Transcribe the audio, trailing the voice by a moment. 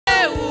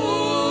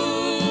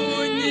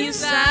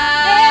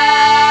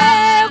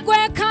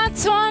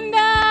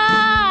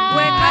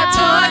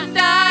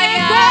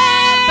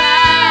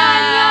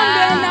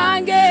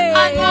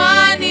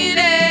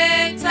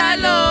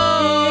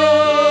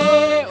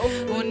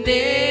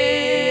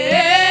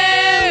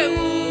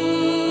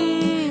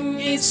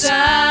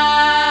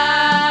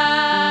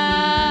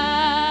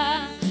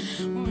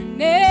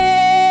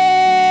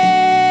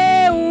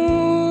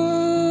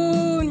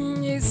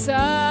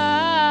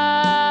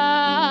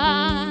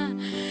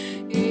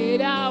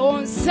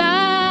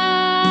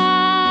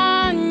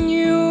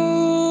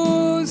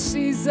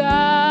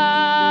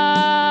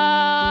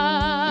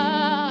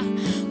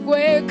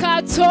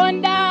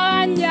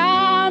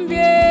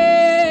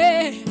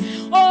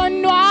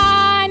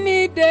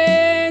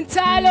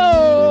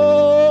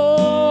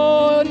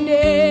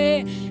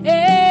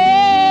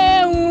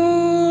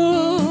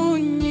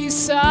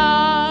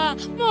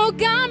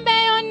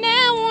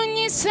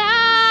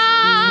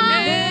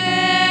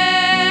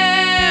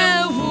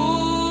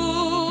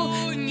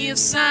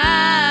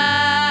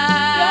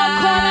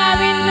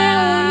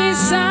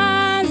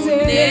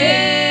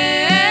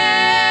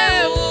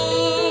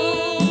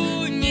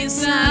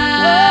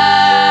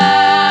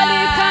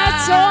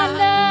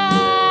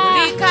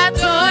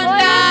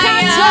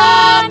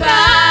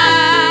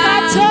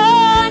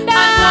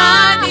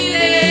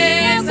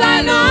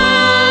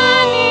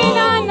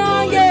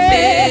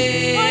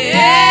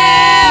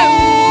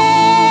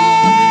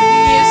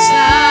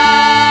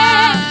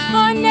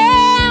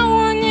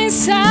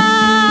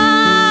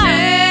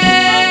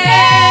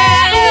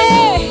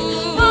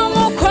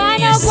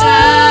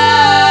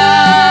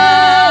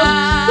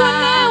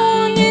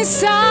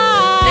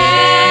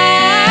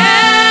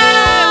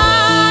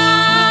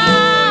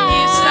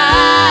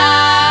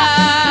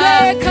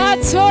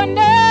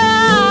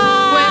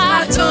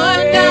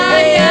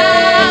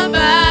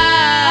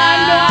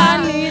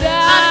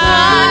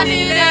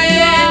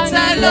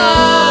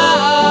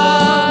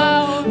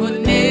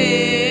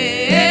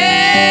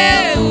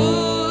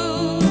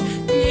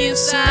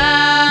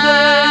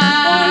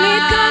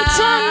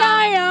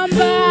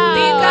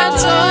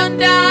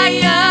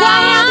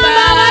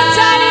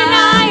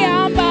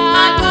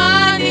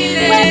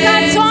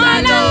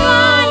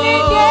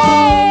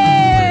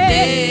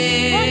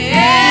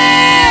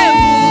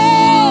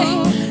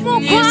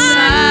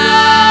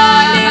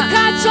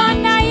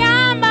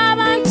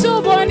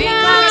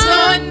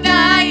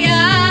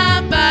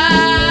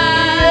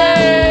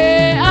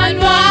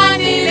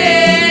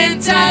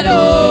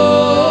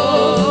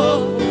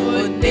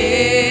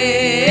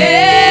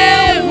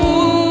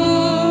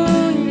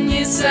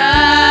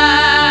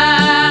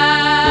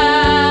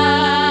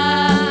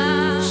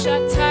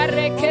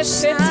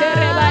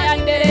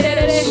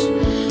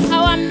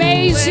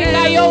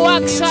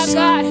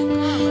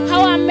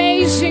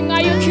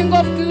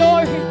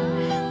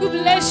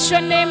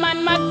Your name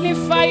and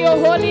magnify your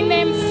holy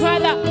name,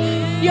 Father.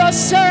 You're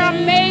so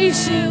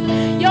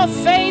amazing. Your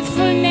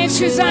faithfulness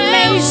is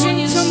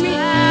amazing to me.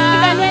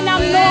 Even when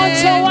I'm not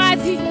so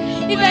worthy,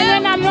 even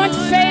when I'm not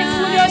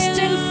faithful, you're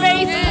still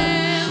faithful.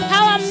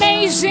 How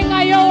amazing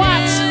are your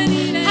works?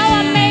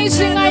 How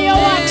amazing are your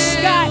works,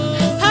 God?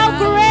 How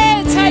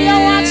great are your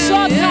works,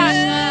 oh God?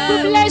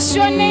 We bless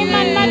your name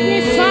and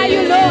magnify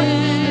you, Lord.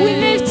 We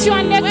lift you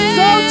and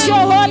exalt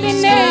your holy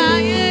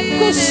name.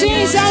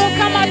 Kusinza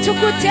ukama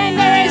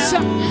tukutendereza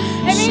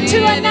ebintu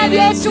byonna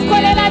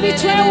byotukolera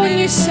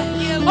bitwewunyisa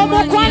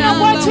omukwano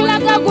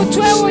gw'otulaga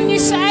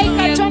gutwewunyisa ayi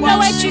Katonda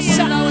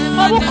w'ekisa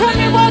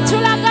obukuumi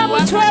bw'otulaga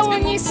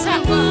butwewunyisa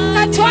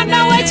Katonda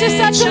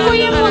w'ekisa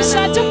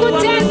tukuyimusa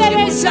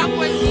tukutendereza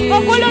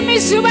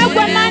ogulumizibwe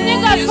gwe maanyi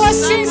gaffe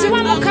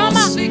osinzibwa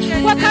Mukama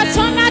gwe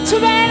Katonda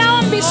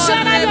tubeerawo mu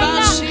biseera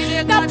byonna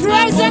the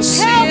present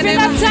help in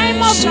the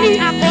time of need.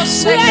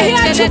 We are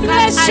here to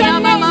bless your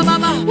name.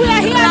 We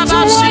are here to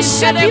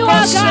worship you, O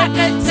God.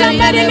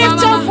 Somebody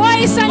lift your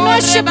voice and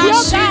worship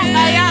your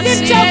God.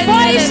 Lift your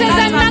voices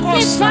and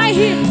magnify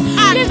him.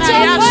 Lift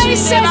your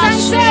voices and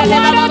say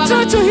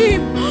Lord to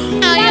him.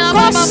 I have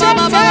come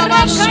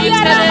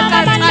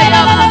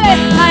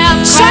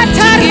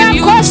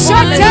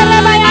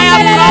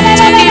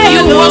to give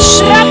you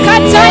worship.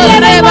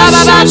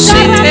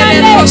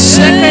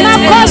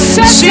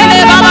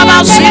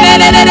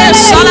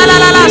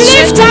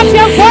 Lift up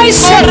your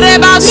voice.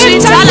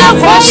 Lift up your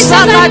voice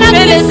and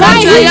magnify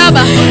him.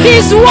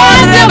 He's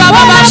worthy of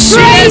all our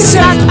praise.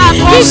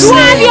 He's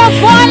worthy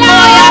of all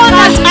our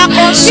honor.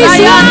 He's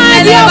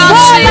worthy of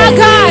all our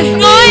God.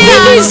 You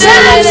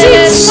deserve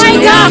it, my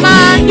God.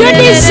 You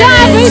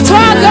deserve it,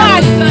 oh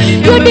God.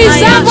 You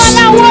deserve all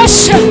our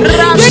worship.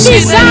 You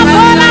deserve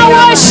all our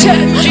worship.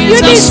 You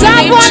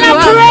deserve all our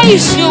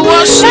praise.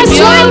 That's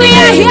why we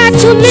are here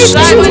to lift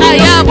you.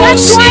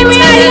 That's why we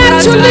are here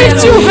to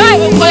lift you high.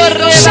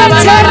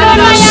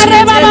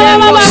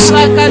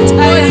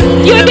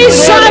 You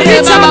deserve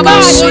it, oh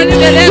God.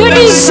 You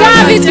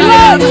deserve it,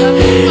 Lord.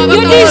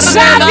 You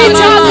deserve it,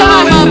 oh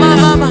God.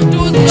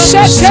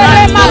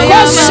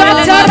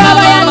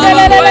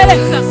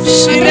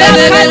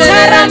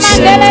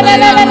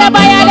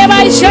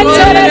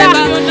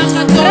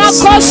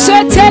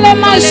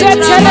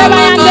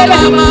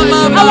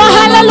 Our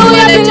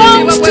hallelujah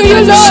belongs to you,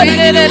 Lord.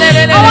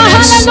 Our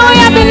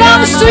hallelujah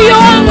belongs to you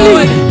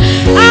only.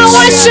 Our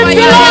worship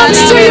belongs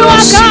to you,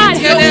 our God.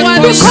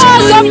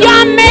 Because of your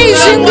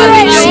amazing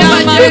grace,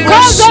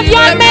 because of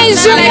your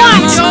amazing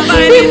works,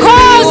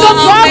 because of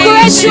how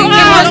great you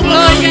are.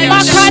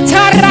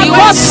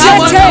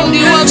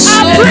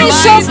 Our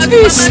Prince of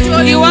Peace, our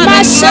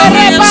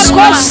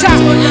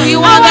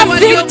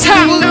victor.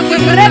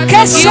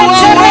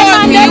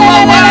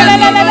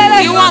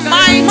 You are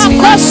mighty,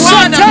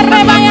 wonderful,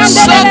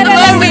 so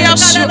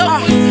glorious you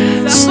are.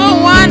 So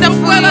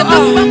wonderful you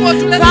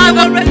are.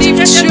 Father, we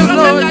lift you,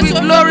 Lord. We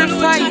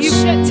glorify you.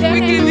 We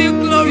give you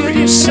glory.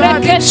 You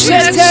deserve it,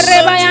 Jesus.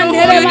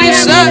 You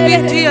deserve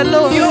it, dear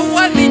Lord. You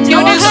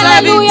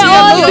deserve it,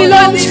 dear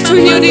Lord.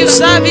 You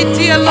deserve it,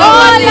 dear Lord.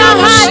 All our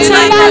hearts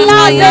and our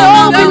love, they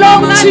all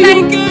belong to you.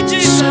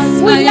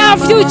 We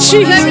love you,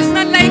 Jesus.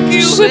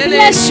 We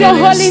bless your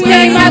holy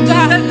name, our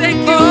God.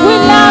 We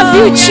love you,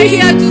 you, We are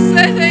here Jesus. to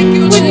say thank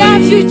you, We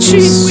love you, Jesus.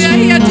 Jesus. We are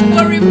here to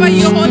glorify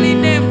your holy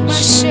name.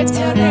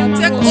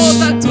 Take all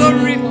the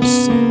glory.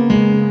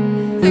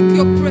 Take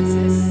your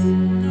presence.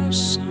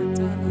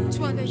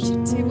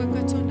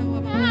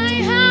 My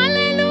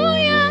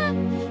hallelujah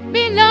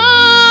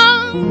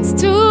belongs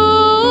to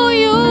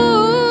you.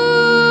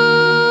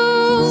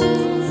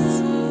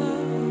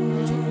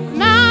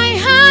 My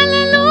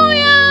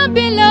hallelujah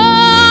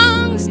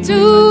belongs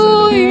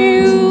to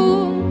you.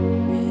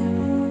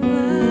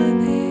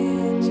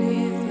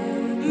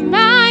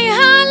 My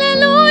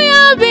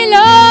hallelujah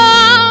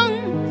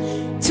belongs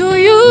to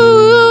you.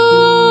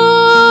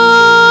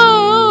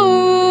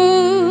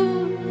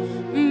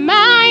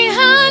 My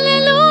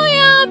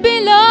hallelujah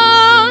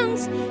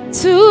belongs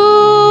to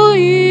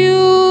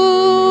you.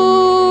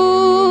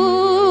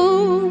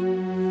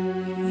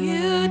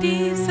 You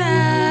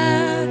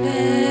deserve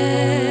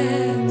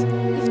it.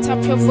 Lift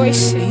up your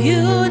voice.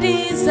 You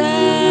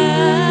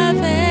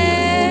deserve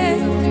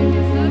it.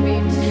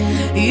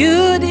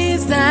 You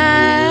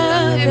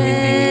deserve it.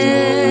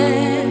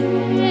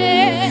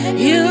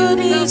 You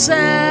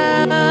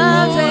deserve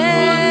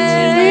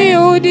it.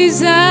 You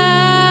deserve.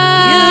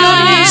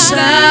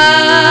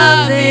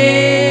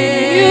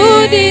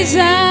 You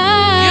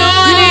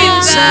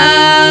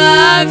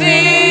deserve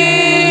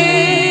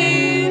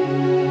it.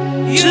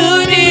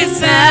 You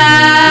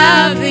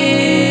deserve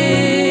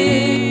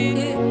it.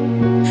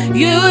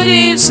 You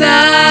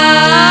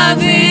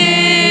deserve it.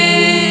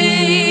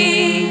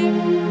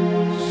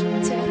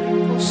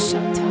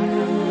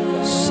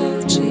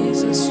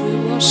 Jesus, we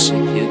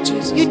worship you,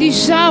 Jesus. You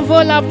deserve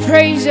all our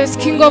praises,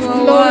 King of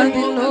glory.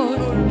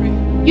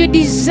 Lord. You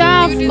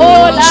deserve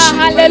all our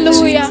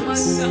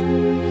hallelujahs.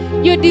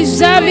 You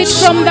deserve it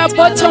from the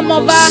bottom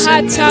of our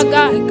hearts, our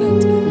God.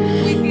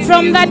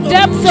 From the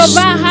depth of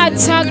our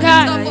hearts, our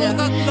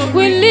God.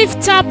 We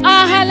lift up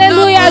our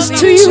hallelujahs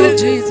to you.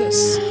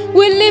 Jesus.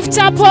 We lift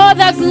up all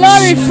the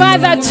glory,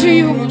 Father, to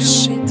you.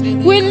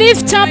 We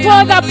lift up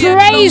all the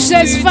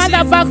praises,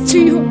 Father, back to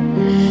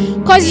you.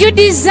 Because you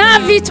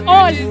deserve it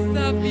all.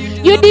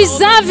 You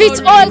deserve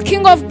it all,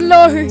 King of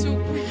glory.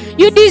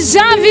 You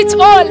deserve it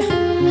all.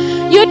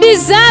 You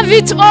deserve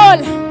it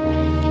all.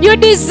 You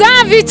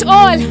deserve it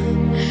all.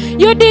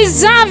 You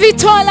deserve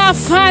it all, our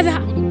Father.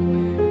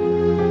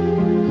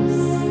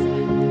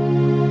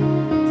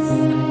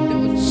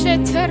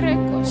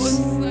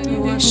 We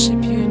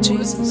worship you,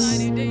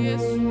 Jesus.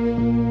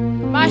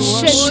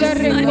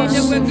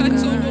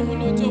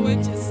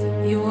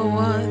 You are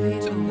worthy.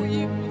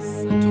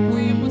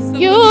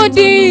 You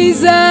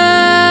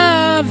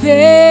deserve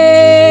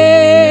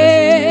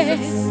it.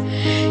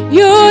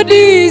 You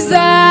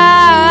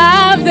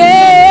deserve it.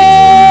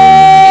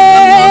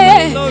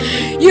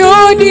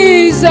 You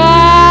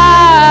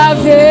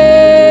deserve it.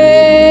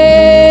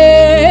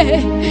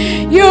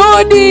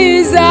 You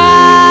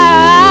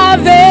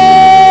deserve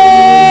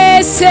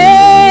it.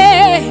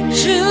 Say,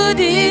 You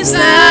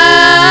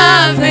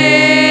deserve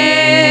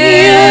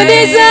it. you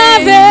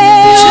deserve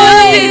it.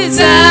 You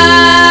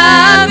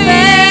deserve it.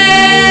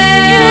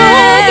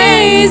 You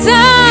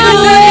deserve You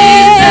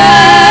it.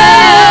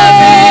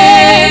 deserve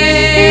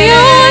it.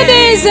 You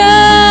deserve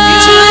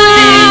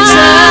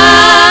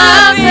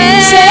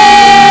it. Say,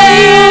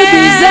 you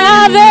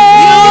deserve it.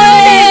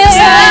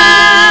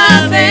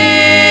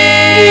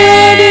 You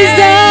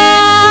deserve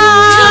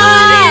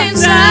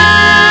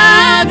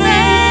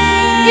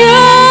You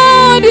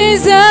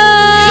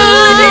deserve You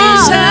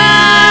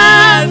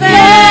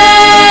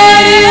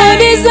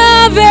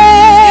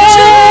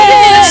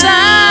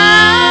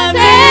deserve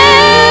it.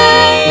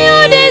 You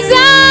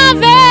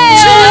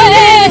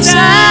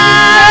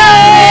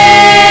deserve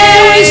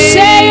it. We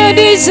say you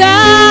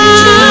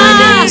deserve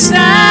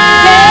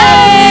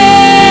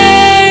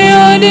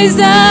You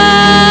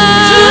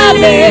deserve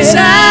it.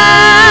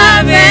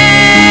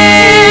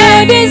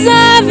 You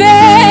deserve it.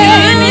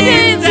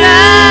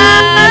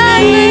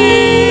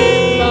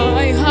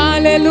 My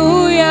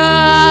hallelujah.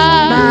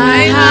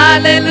 My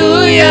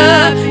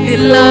hallelujah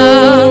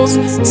belongs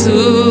to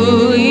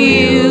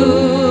you.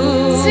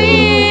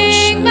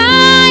 Sing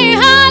my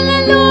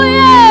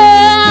hallelujah.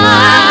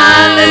 My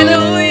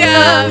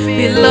hallelujah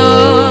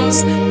belongs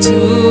to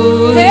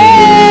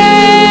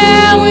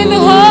Hey, with the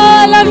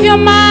whole of your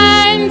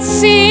mind,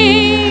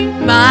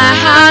 sing. My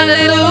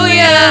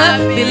hallelujah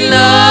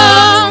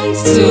belongs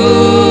to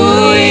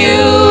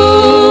you.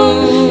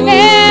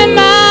 And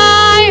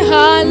my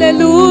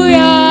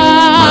hallelujah.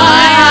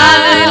 My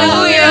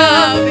hallelujah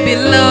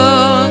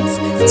belongs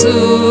to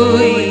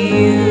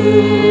you.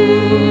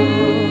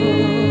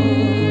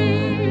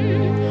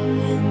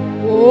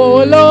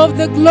 All of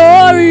the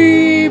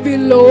glory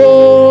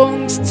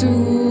belongs to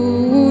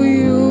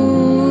you.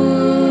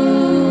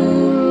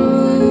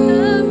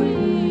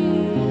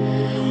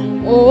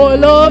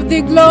 All of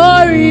the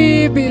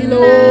glory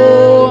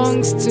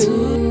belongs to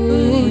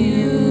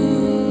you.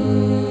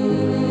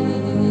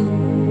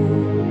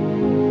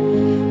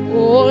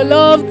 All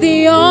of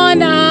the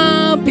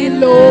honor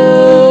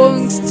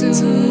belongs to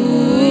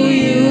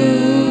you.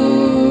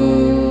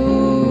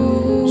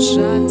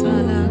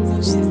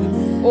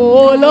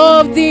 All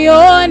of the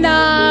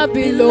honor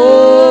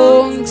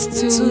belongs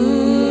to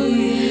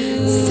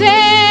you.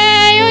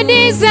 Say you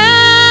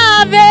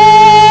deserve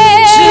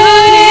it. You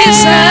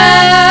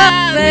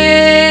deserve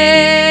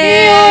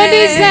it. You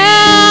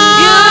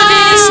deserve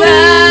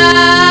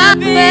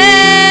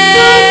it.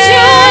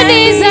 You deserve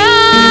it.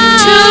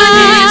 You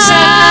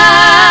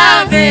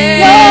deserve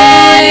it.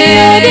 Lord,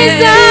 you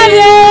deserve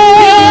it.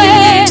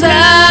 You deserve it.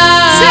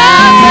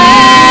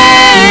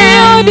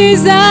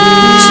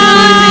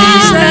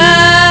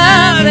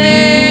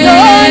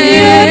 Lord,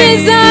 you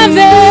deserve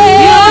it.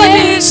 You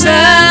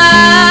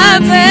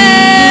deserve it.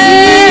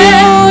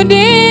 You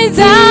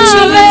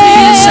deserve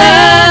it.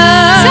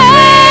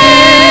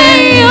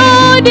 You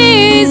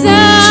deserve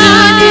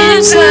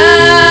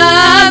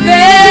it.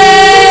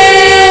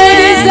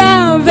 You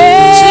deserve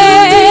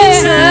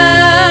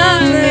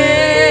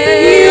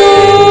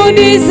it. You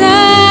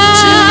deserve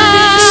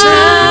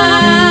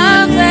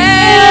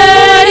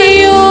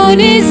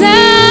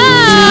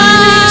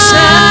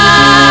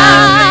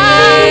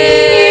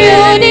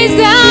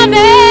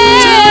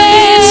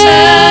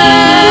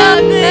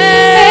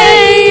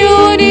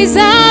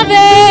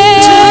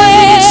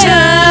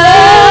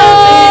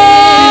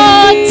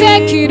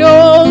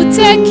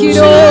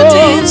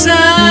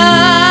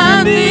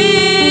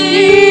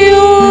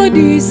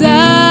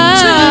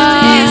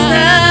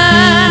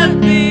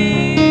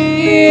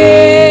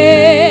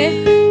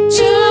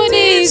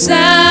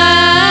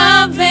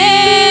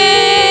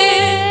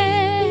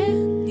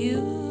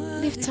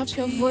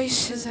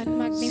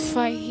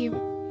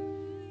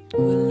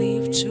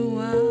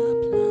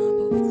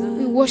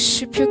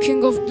worship you,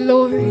 King of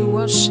Glory. We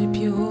worship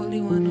you,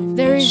 Holy One of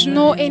There is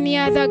no any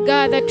other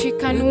God that we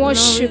can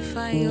worship.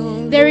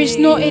 There is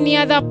no any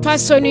other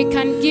person we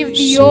can give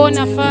the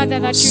honor, Father,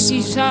 that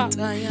you deserve.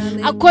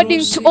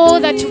 According to all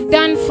that you've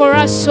done for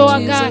us, oh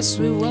God,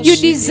 you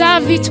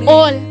deserve it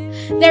all.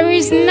 There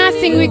is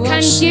nothing we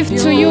can give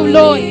to you,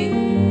 Lord.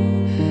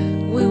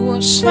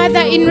 Father,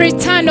 in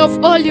return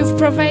of all you've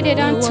provided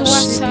unto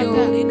us, oh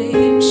God.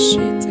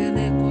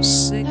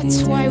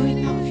 That's why we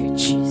love you,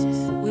 Jesus.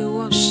 We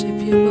worship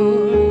you,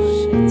 Lord.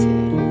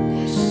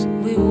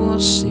 We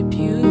worship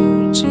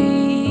you,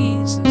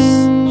 Jesus.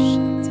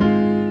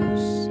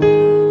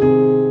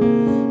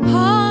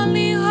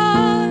 Holy,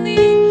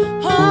 holy,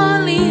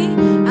 holy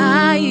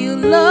are you,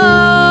 Lord.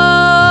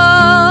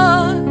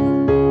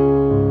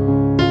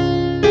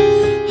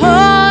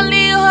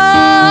 Holy,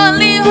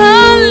 holy,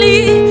 holy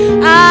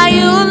are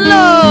you,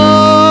 Lord.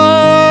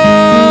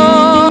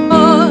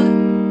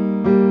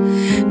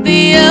 The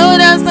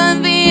elders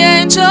and the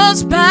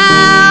angels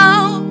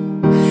bow.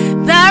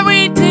 The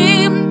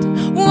redeemed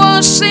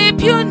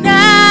worship you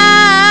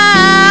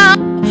now.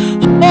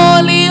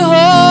 Holy,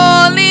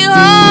 holy,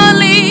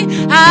 holy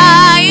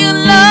are you,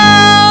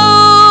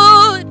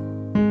 Lord.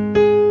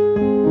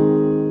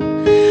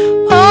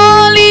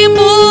 Holy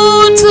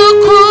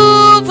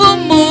mutukuvu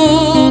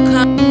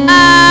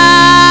mukama.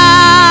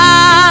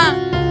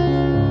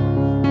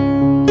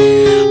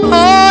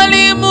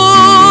 Holy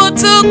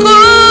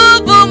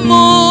mutukuvu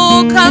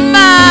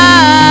mukama.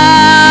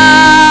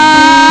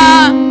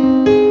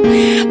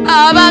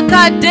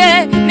 Abakade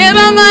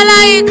neba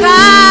malaika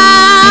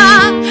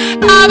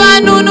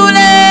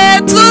abanunule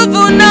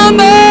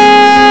tuvunama.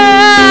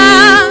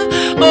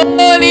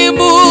 Holy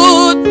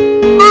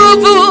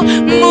mutukuvu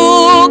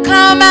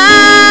mukama.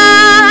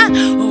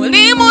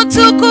 Holy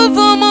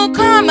mutukuvu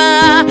mukama.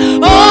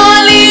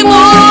 Holy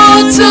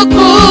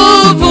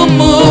mutukuvu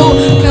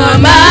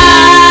mukama.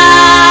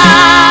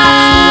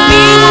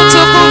 Holy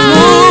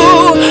mutukuvu.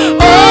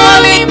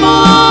 Holy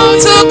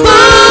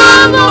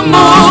mutukuvu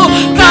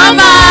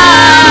mukama.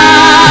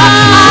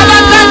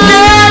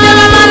 Abakade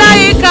neba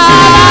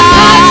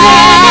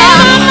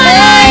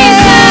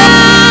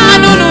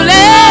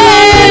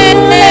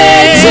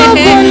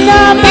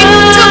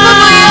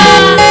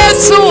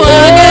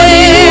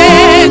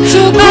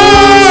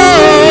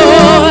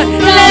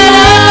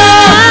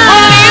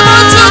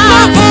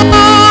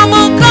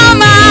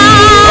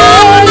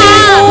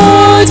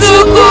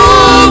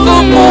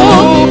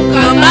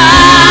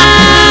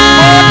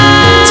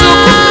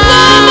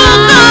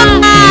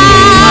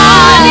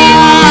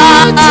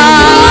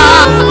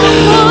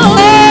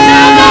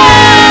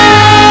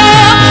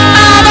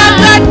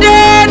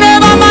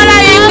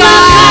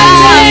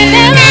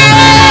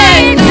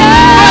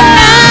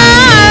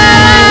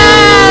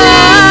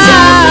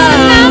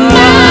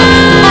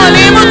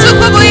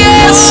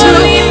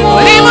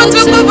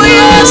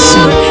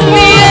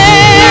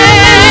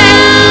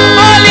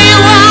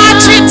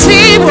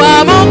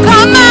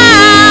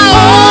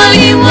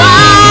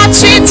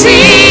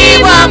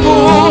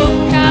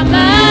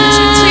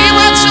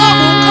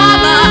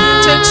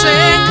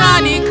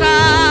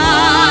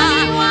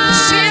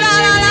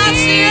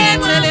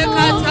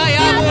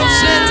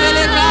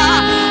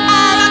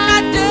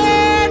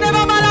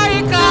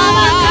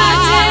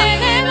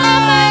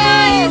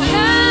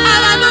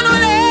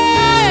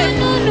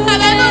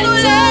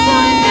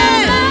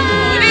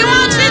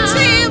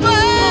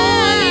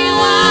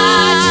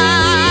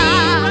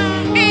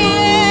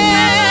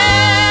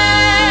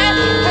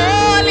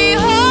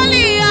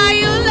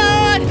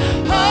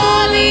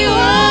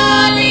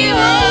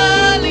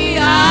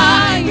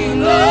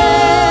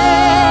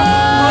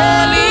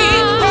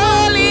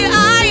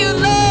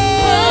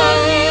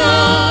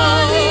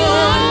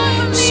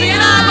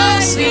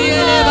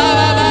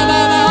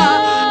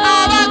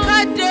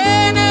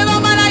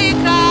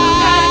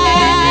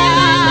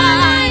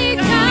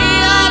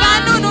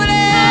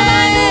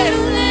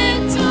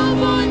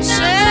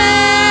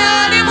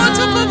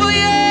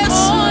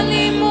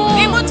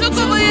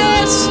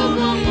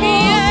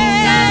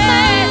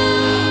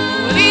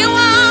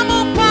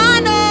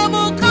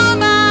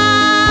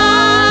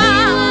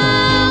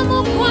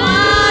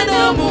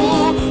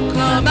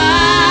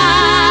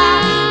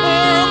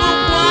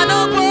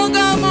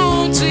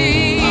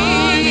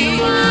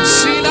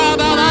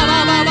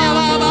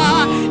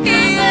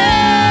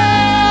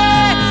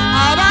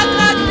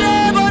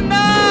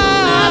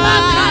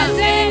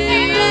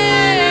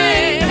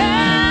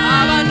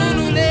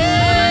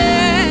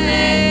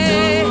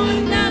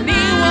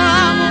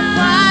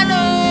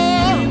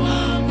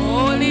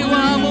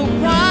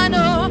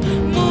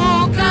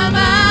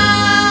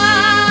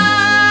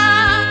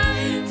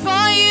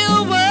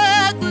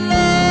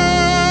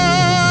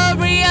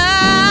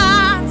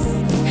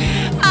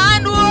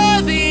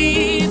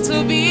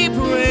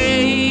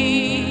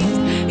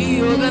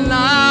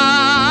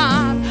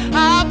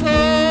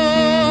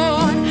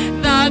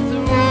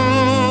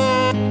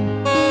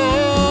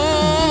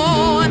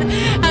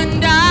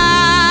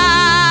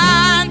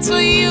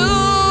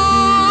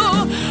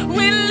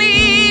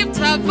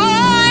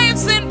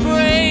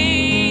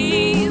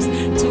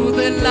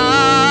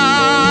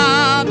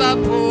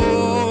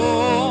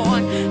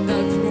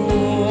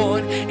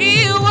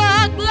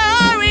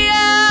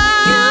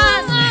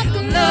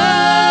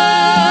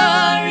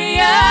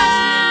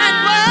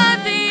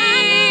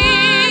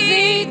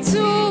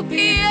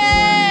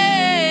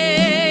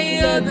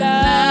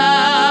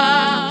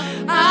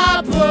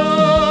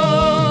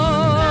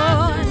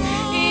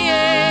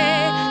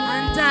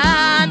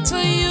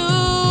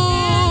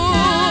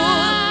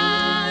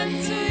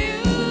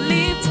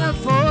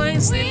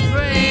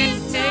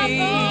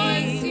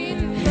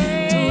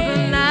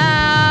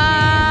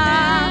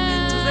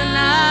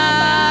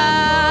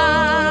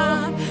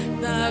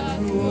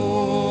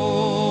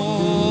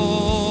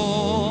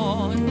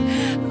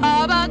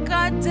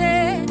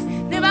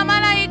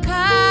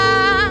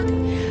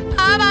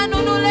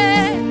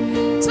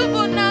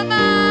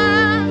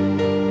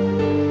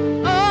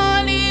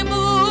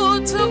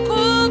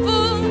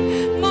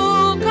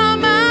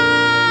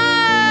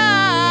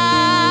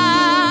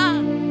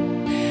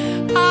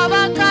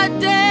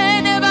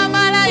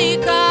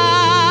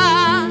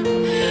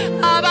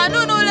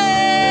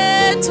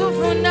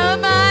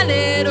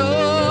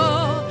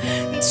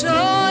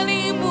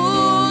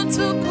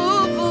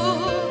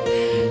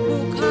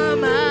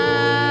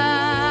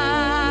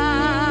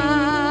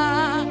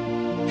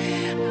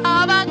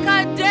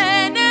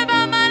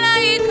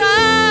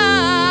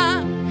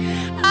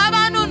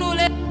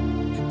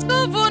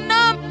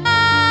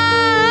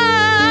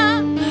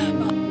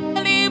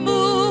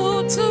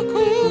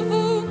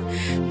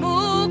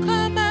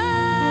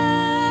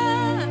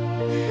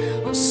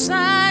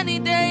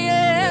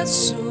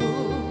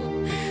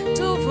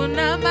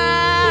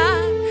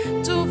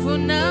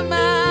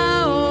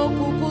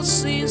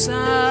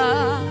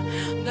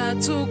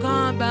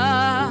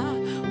tugamba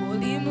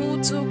oli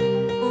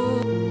mutukuvu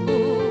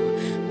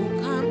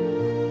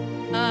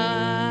Mukama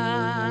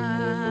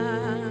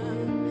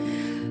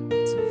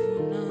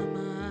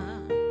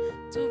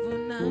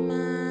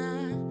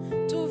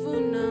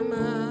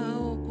tuvunama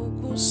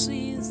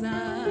okukusinza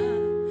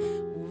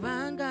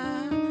kubanga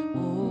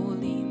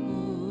oli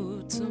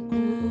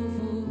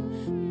mutukuvu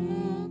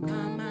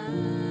Mukama.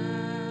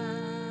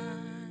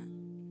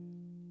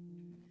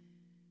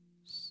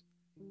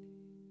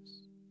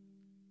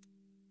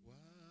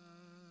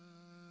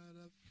 What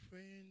a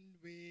friend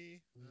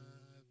we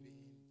have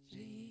in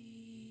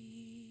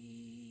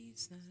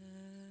Jesus.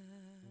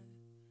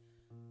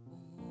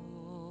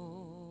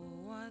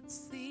 Oh, what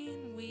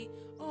sin we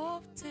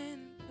often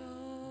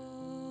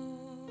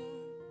know.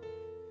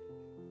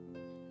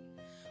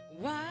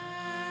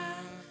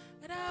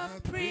 What a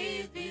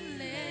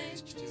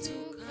privilege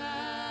to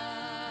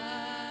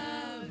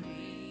carry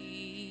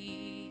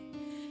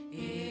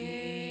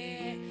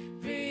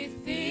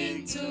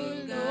everything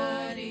to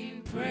God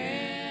in prayer.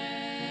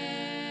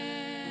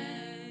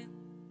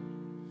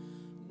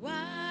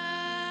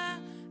 What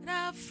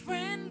a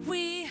friend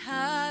we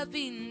have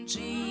in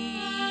Jesus.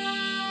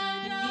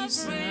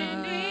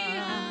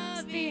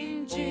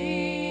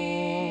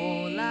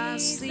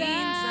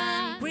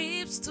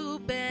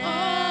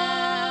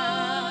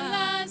 All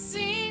our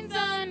sins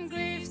and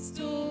griefs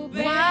to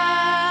bear.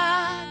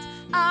 What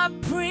a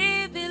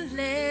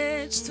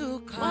privilege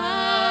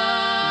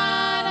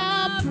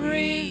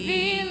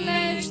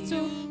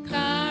to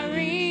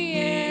carry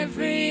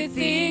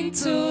everything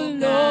to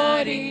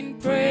Lord in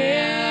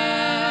prayer.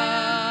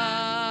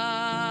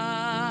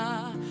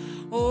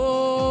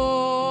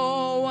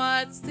 Oh,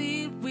 what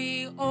did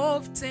we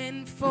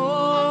often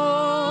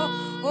fall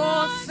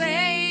or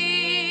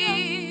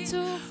faint?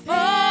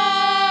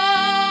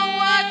 Oh,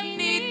 what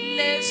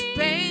needless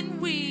pain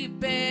we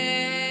bear.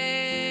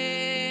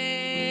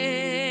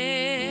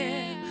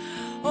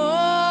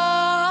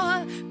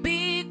 All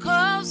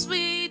because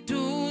we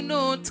do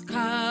not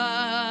carry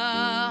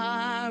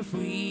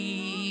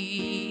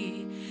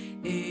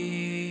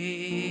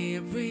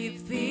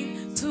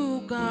everything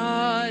to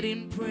God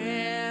in prayer.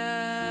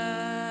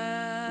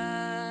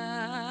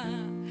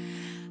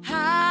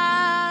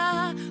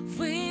 Have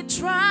we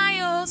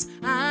trials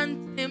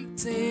and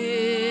temptation?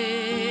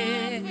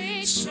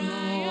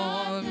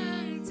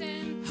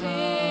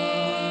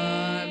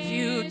 Have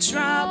you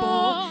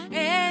trouble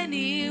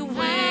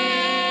anywhere?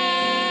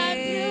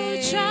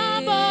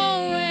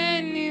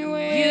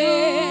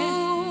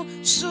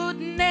 You should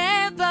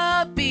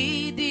never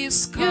be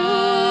discouraged.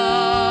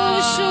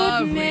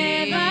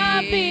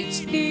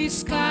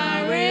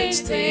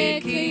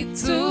 Take it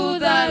to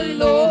the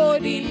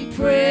Lord in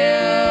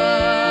prayer.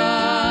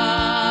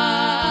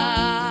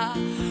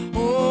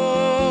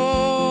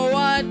 Oh,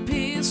 what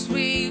peace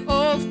we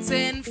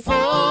often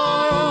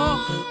fall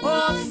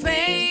or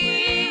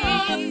faint.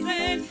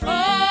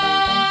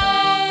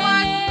 Oh,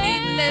 what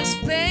needless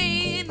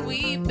pain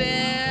we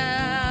bear.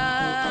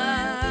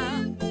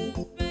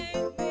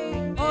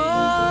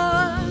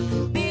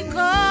 Oh,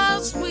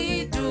 because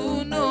we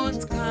do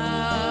not carry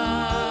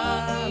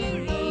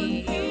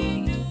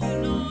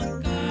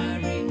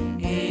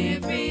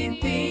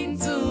everything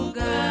to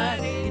God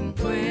in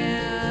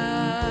prayer.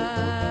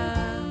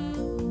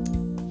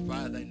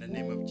 Father, in the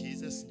name of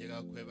Jesus,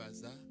 njagala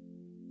kwebaza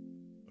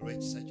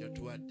olw'ekisa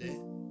ky'otuwadde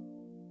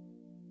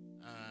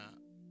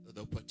the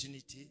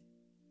opportunity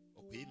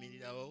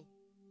okuyimirirawo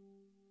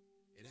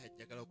era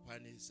njagala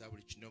okwaniriza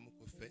buli kimu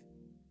ku ffe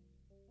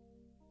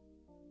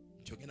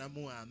nti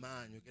ogenamu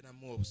amaanyi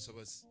ogenamu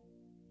obusobozi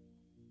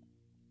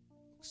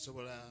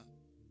okusobola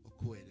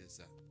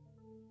okuweereza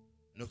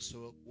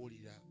n'okusobola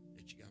okuwulira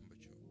ekigambo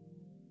kyo.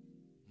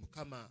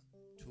 Mukama,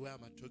 tuwe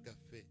amatu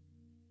gaffe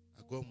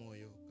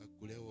ag'omwoyo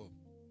gaggulewo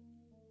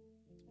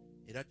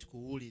era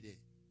tukuwulire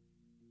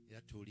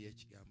era tuwulire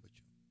ekigambo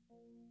kyo.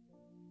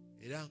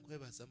 Era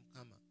nkwebaza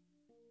Mukama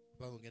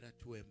kubanga ogenda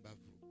tuwa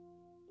embavu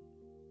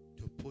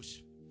to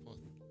push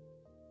forth,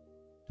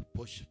 to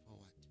push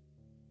forward.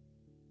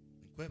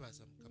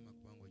 Nkwebaza Mukama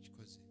kubanga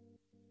okikoze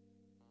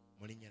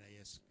mu linnya la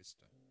Yesu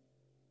Kristo.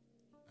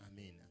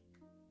 Amiina.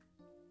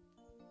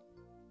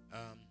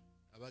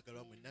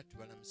 Abagalwa mwenna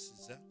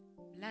tubalamusizza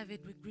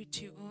Beloved, we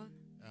greet you all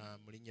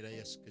mu linnya la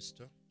Yesu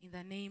Kristo. in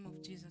the name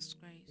of Jesus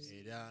Christ.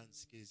 Era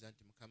nsikiriza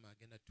nti Mukama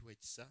agenda tuwa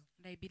ekisa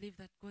And I believe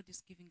that God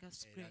is giving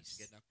us era grace.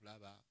 tugenda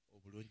kulaba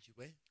obulungi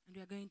bwe And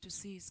we are going to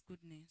see His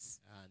goodness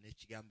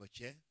n'ekigambo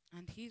kye.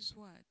 and His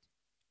word.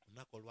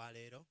 Olunaku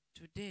olwaleero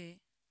Today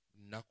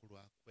lunaku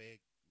lwa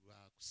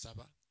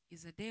kusaba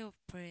is a day of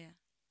prayer.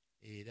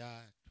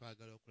 era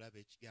twagala okulaba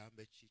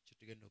ekigambo kye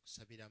tugenda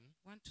okusabiramu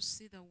Want to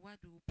see the word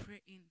we will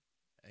pray in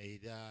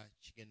era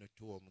kigenda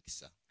otuwa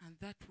omukisa. and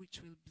that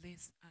which will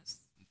bless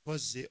us.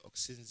 Mpozzi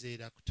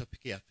okusinziira ku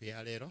topiki yaffe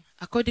ya leero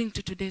According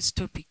to today's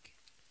topic,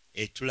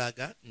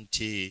 etulaga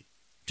nti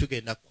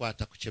tugenda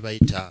kukwata ku kye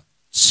bayita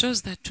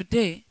shows that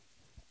today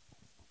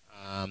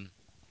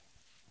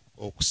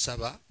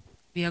okusaba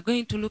we are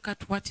going to look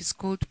at what is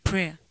called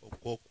prayer.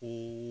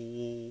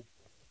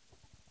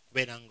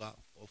 okubeera nga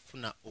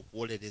ofuna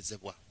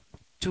okuwolerezebwa.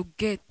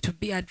 to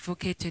be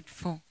advocated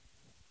for.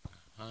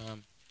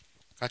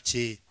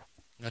 Kati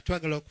nga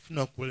twagala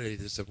okufuna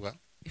okuwolerezebwa,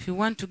 If you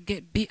want to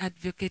be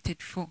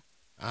advocated for,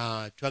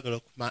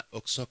 twagala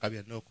okusooka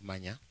byonna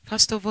okumanya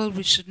first of all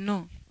we should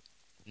know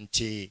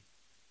nti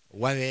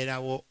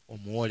wabeerawo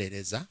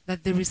omuwolereza,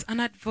 that there is an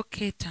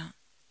advocator,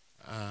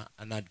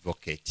 an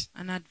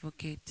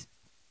advocate,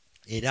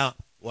 era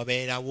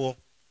wabeerawo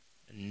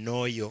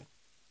n'oyo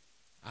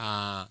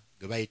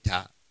gwe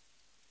bayita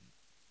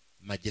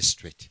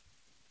magistrate,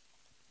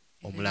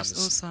 there is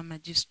also a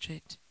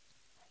magistrate,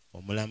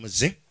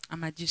 omulamuzi,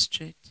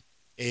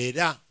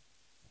 era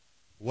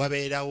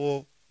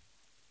wabeerawo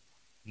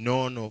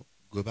n'ono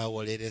gwe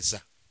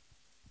bawolereza.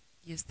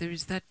 Yes, there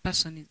is that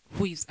person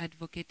who is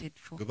advocated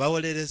for. Gwe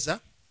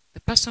bawolereza, the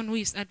person who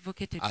is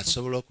advocated for,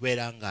 asobola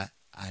okubeera nga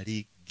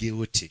ali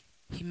guilty.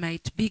 He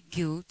might be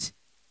guilty.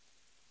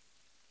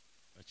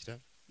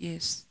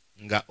 Yes.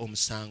 Nga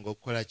omusango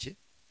okola ki?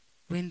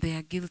 When they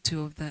are guilty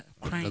of the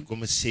crime. Nga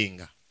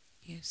gumusinga.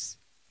 Yes.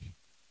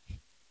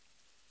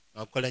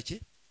 Okola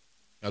ki?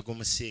 Nga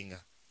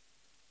gumusinga.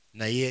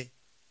 Naye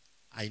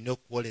alina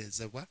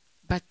okuwolerezebwa.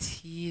 But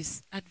he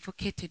is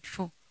advocated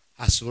for.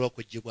 Asobola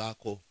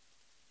okugibwako.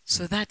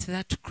 So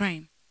that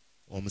crime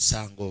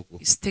omusango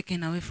ogwo is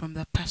taken away from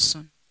the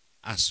person.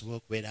 Asobola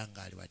okubeera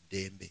nga ali wa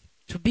ddembe.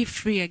 To be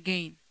free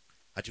again.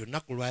 Ati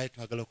olunaku lwayo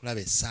twagala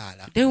okulaba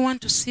essaala. They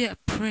want to see a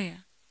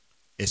prayer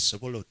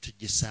esobola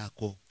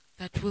otugisaako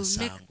that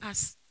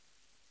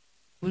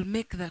will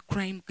make the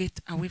crime get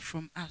away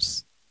from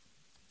us.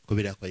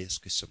 Kubira kwa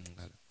Yesu Kristo mu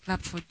ngalo.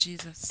 Clap for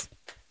Jesus.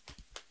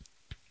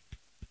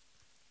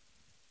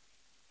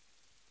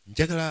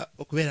 Njagala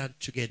okubeera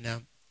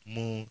tugenda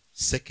mu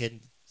 2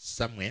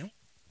 Samuel.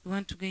 We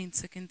want to go in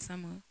 2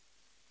 Samuel.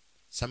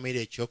 Samuel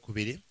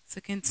ekyokubiri.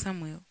 2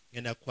 Samuel.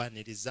 Ngenda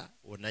kwaniriza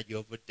wonna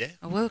gy'ovudde.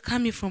 I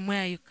welcome you from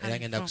where you come Era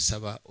ngenda from.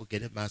 kusaba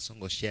ogende maaso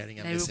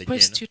ng'osharinga I message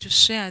request you to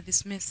share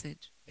this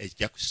message.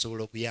 ejja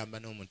kusobola okuyamba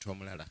n'omuntu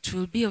omulala. It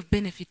will be of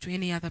benefit to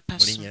any other Mu linnya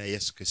person. lya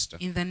Yesu Kristo.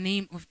 In the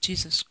name of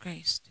Jesus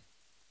Christ.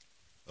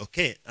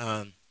 Okay,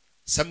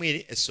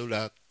 Samuel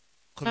essula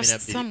 12. 1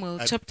 Samuel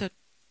chapter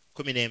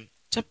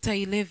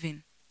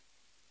 11.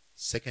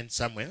 2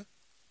 Samuel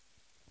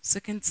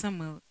 2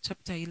 Samuel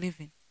chapter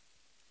 11.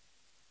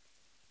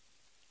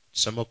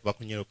 tusoma okuva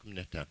ku nnyero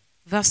 15.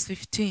 Verse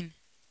 15.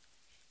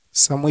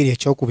 Samwiri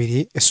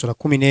ekyokubiri essula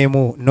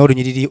 11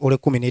 n'olunyiriri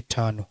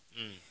olw'15.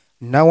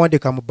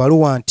 N'awandiika mu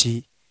bbaluwa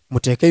nti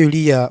muteeke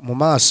Yuliya mu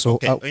maaso.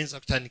 Oyinza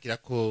kutandikira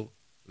ku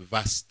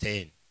verse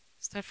 10.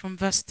 Start from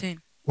verse 10.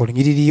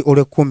 Olunyiriri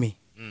olw'10.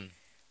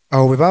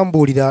 Awo bwe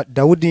bamubuulira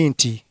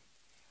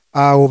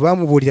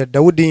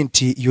Dawudi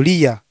nti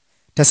Yuliya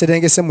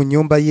taserengese mu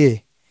nnyumba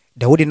ye,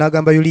 Dawudi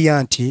n'agamba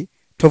Yuliya nti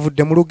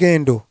tovudde mu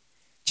lugendo,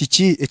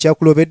 kiki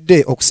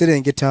ekyakulobedde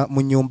okuserengeta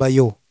mu nnyumba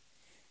yo?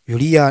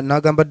 Yuliya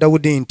n'agamba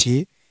Dawudi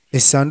nti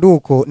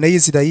essanduuko ne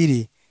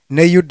Isirayiri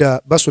ne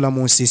Yuda basula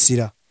mu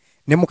nsiisira,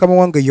 ne mukama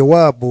wange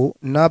Yowaabu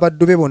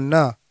n'abaddu be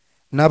bonna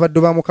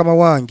n'abaddu ba mukama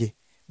wange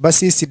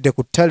basiisidde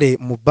ku ttale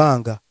mu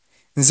bbanga.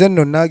 Nze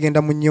nno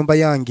n'agenda mu nnyumba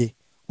yange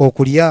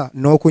okulya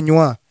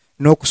n'okunywa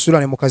n'okusula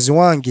ne mukazi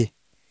wange.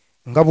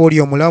 Nga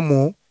bw'oli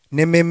omulamu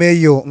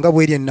n'emmeeme yo nga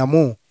bw'eri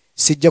ennamu,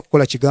 sijja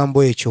kukola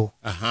kigambo ekyo.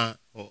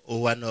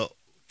 Wano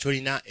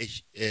tulina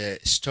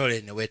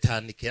story ne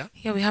wetandikira.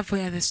 Here we have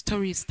where the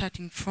story is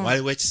starting from.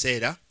 Waliwo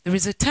ekiseera There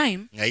is a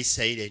time nga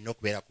Isirayiri alina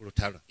okubeera ku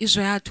lutalo.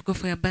 Israel had to go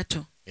for a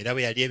battle. Era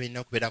bwe yali ebirina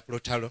okubeera ku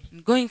lutalo,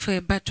 Going for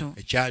a battle,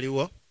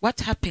 ekyaliwo what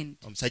happened?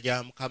 omusajja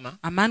wa Mukama,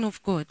 A man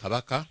of God,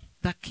 kabaka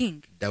the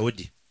king,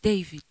 Dawudi,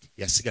 David,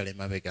 yasigala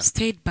emabega.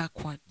 stayed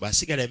backward.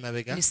 Bw'asigala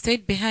emabega He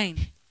stayed behind.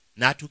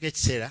 n'atuuka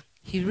ekiseera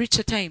He reached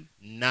a time.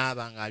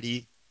 n'aba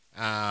ng'ali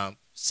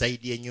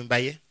sayidi y'ennyumba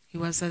ye, He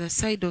was at the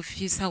side of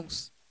his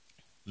house.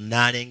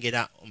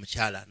 n'alengera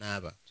omukyala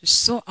anaaba. She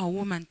saw a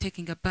woman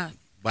taking a bath.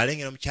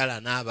 Bw'alengera omukyala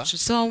anaaba, She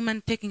saw a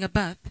woman taking a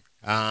bath.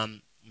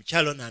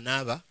 omukyala ono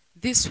anaaba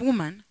This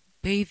woman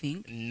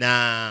bathing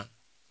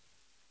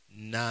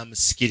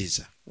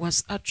n'amusikiriza.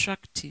 was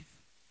attractive.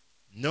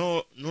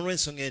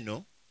 N'olw'ensonga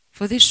eno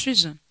For this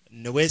reason,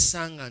 ne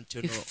weesanga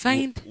nti You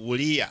find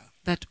Uliya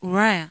that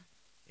Uriah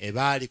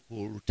ebaali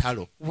ku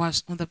lutalo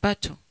was on the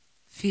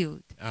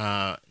battlefield,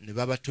 ne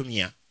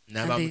babatumya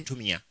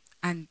n'abamutumya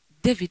and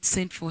David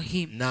sent for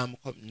him,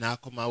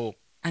 n'akomawo.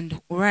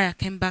 and Uriah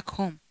came back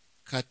home.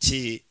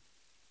 Kati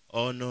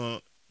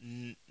ono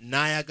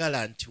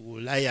n'ayagala nti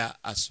Uliya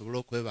asobole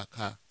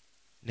okwebaka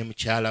ne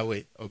mukyala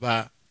we,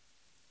 oba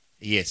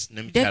ne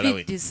mukyala we.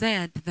 David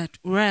desired that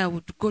Uriah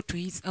would go to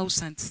his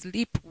house and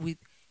sleep with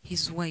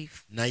his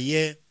wife.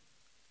 Naye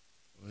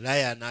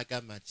Uliya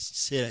n'agamba nti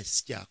kiseera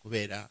sikya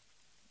kubeera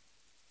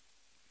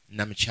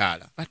na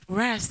mukyala. But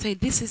Uriah said,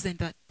 this isn't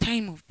the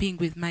time of being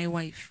with my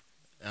wife.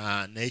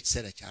 Naye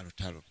ekiseera kya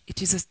lutalo.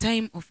 It is a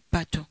time of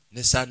battle.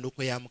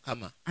 N'essanduuko ya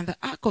Mukama And the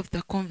Ark of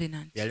the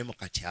Covenant yali mu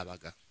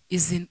katyabaga.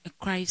 is in a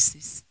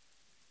crisis.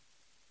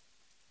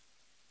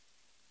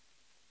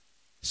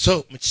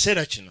 So mu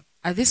kiseera kino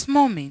At this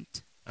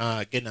moment,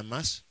 genda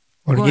maaso.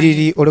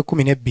 olunyiriri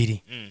olw'12.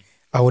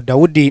 Awo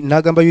Dawudi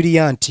n'agamba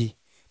Yuliya nti,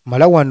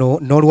 mala wano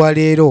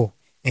n'olwaleero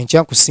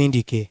enkya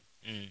nkusindike.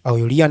 Awo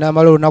Yuliya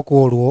n'amala olunaku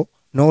olwo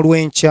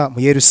n'olw'enkya mu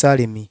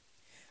Yerusaalemi.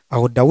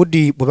 Awo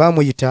Dawudi bwe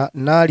baamuyita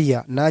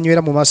n'alya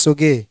n'anywera mu maaso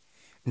ge,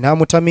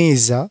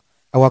 n'amutamiiza.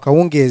 Awo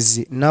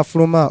akawungeezi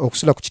n'afuluma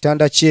okusula ku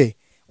kitanda kye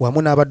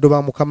wamu n'abaddu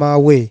ba mukama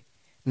we,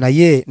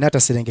 naye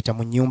n'ataserengeta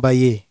mu nnyumba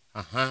ye.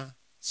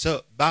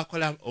 So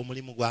bakola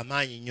omulimu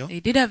gw'amaanyi nnyo.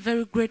 They did a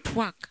very great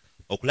work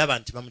Okulaba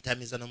nti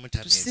bamutamiiza to see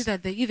n'omutamiiza.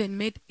 that they even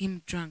made him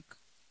drunk.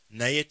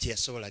 Naye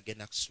teyasobola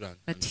genda kusula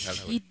But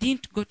n'omukyala he we.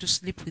 didn't go to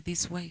sleep with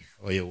his wife.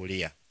 Oyo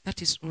Uliya.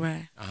 That is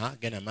Uriah.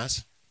 Genda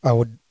maaso.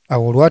 Awo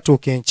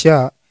olwatuuka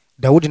enkya,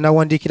 Dawudi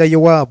n'awandiikira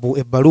Yowaabu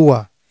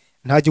ebbaluwa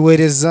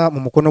n'agiweereza mu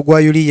mukono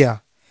gwa Yuliya.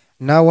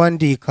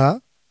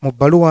 N'awandiika mu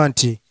bbaluwa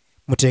nti,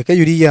 muteeke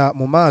Yuliya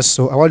mu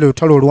maaso awali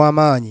olutalo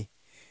olw'amaanyi,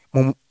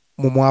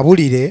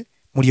 mumwabulire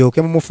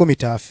mulyoke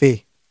mumufumite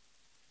afe.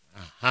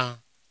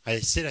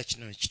 Ekiseera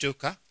kino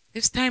kituuka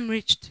This time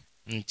reached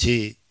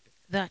nti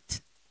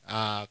that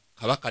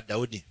kabaka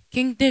Dawudi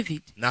King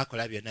David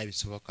n'akola byonna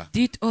ebisoboka.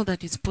 did all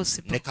that is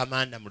possible. Ne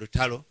kamanda mu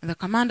lutalo And the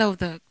commander of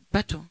the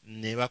battle,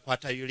 ne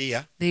bakwata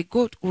Yuliya they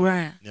got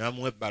Uriah ne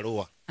bamuwa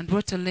ebbaluwa and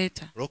wrote a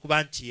letter.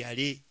 olw'okuba nti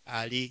yali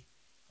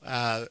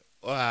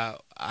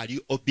ali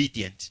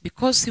obedient.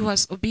 Because he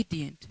was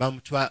obedient,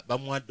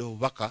 Bamuwadde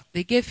obubaka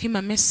they gave him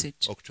a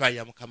message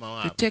okutwalira mukama to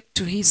waabwe take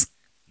to his,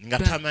 nga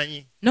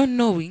tamanyi not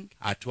knowing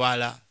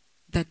atwala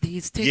that he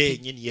is ye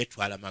taking, yennyini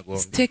yeetwala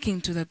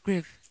magombe. to the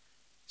grave.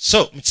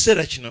 So mu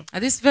kiseera kino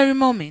At this very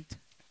moment,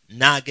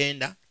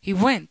 n'agenda he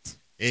went,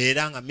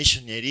 era nga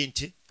mission eri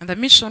nti and the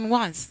mission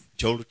was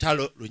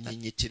olutalo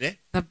lunyinyitire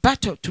the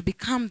battle to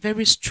become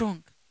very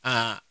strong,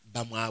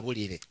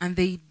 bamwabulire. and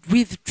they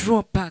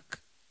withdraw back.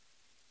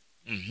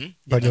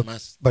 Genda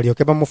maaso.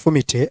 balyoke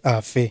bamufumite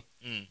afe.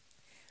 Mm.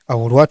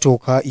 Awo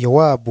olwatuuka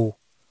Yowaabu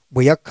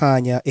bwe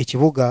yakkaanya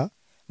ekibuga,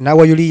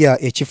 n'awa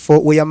Yuliya ekifo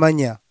we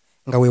yamanya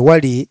nga we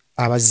wali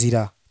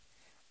abazira.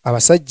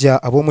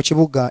 Abasajja ab'omu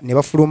kibuga ne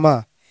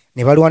bafuluma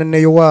ne balwana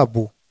ne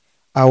Yowaabu.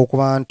 Awo ku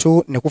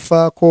bantu ne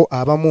kufaako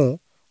abamu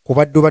ku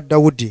baddu ba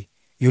Dawudi.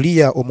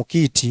 Yuliya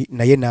Omukiiti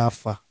naye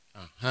n'afa.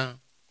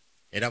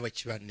 Era bwe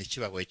kiba ne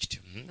kiba bwe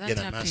kityo. That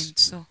Genda maaso. happened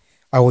so.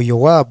 Awo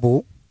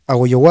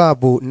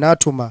Yowaabu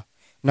n'atuma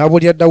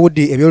n'abuulira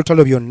Dawudi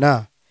eby'olutalo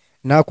byonna,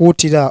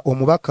 n'akuutira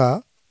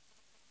omubaka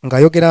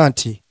ng'ayogera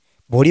nti,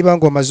 bw'oliba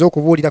ng'omaze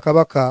okubuulira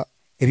kabaka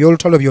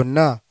eby'olutalo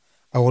byonna,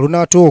 awo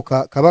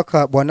olunaatuuka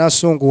kabaka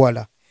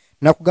bw'anaasunguwala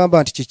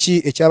n'akugamba nti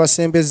kiki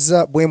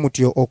ekyabasembezza bwe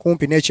mutyo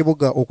okumpi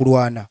n'ekibuga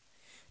okulwana,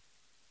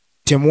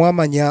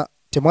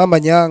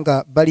 temwamanya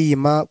nga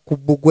baliyima ku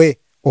bbugwe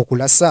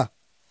okulasa?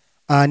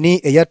 Ani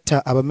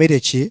eyatta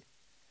Abamereki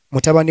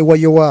mutabani wa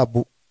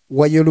Yowaabu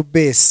wa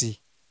Yerubeesi?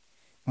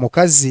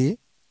 Mukazi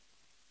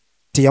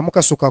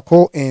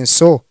teyamukasukako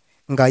enso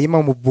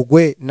ng'ayima mu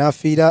bbugwe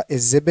n'afiira e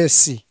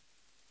Zebesi?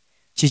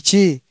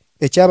 Kiki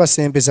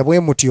ekyabasembeza bwe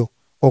mutyo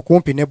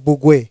okumpi ne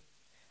bbugwe?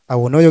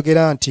 Awo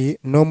n'oyogera nti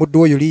n'omuddu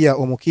wo Yuliya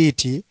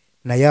Omukiiti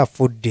naye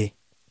afudde.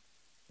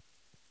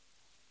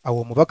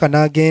 Awo omubaka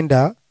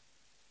n'agenda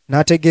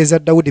n'ategeeza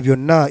Dawudi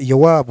byonna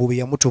Yowaabu bye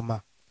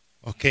yamutuma.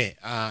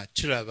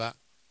 Tulaba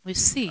We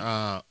see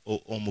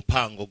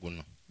omupango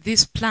guno.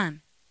 this plan.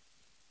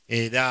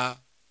 Era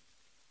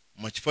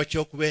mu kifo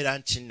ky'okubeera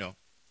nti nno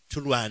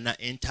tulwana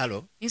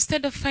entalo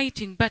Instead of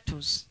fighting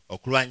battles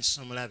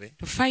okulwanyisa omulabe,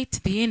 to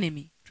fight the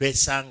enemy,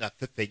 twesanga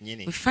ffe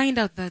ffennyini we find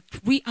out that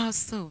we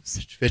ourselves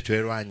tufe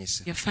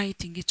twerwanyise. we are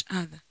fighting each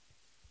other.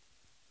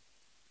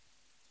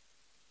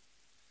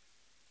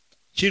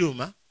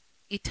 Kiruma,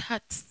 It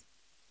hurts.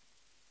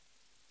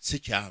 si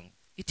kyangu.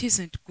 It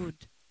isn't good.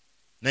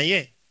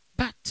 Naye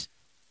But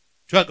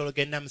twagala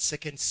ogenda mu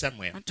 2 I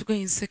Samuel want to go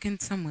in 2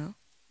 Samuel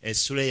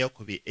essula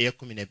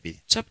eya12.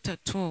 chapter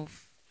 12.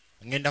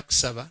 Ngenda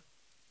kusaba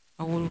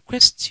I will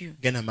request you,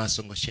 genda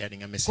maaso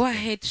ng'osharinga go message.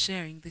 ahead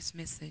sharing this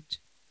message.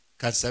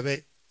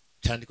 Kansabe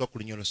tandika ku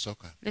lunya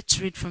olusooka. Let's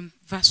read from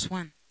verse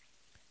 1.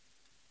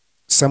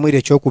 Samwiri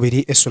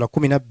ekyokubiri essula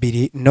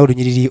 12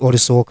 n'olunyiriri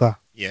olusooka.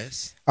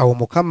 Yes. Awo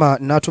Mukama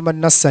n'atuma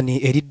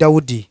Nasani eri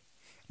Dawudi,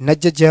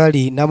 n'ajja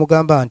gy'ali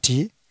n'amugamba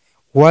nti,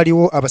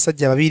 waaliwo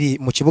abasajja babiri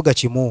mu kibuga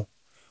kimu,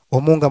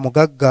 omu nga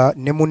mugagga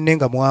ne munne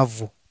nga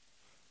mwavu.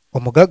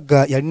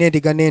 Omugagga yalina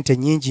endiga n'ente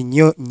nnyingi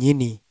nnyo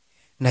nnyini,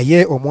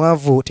 naye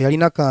omwavu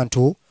teyalina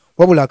kantu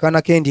wabula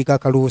akaana k'endiga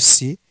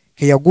akaluusi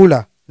ke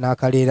yagula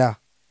n'akalera.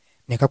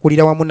 Ne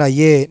kakulira wamu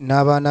naye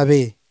n'abaana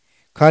be,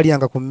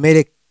 kaalyanga ku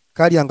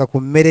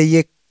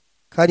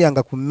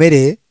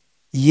mmere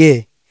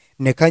ye,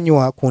 ne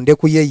kanywa ku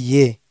ndeku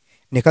ye,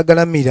 ne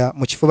kagalamira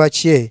mu kifuba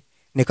kye,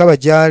 ne kaba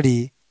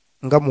gy'ali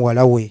nga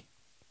muwala we.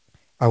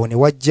 Awo ne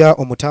wajja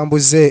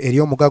omutambuze eri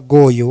omugagga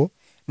oyo,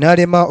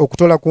 n'alema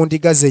okutola ku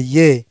ndiga ze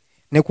ye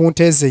ne ku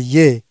nte ze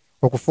ye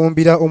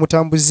okufumbira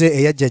omutambuze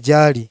eyajja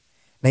gy'ali,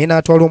 naye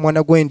n'atwala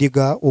omwana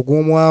gw'endiga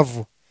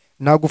ogw'omwavu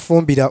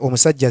n'agufumbira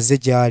omusajja azze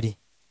gy'ali.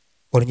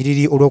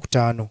 Olunyiriri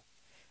olwokutaano.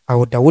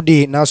 Awo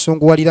Dawudi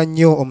n'asunguwalira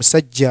nnyo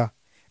omusajja,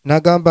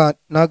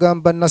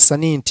 n'agamba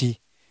Nasani nti,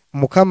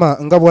 Mukama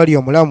nga bw'ali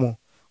omulamu,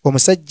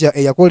 omusajja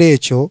eyakola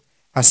ekyo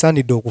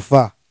asaanidde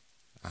okufa.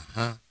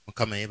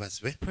 Mukama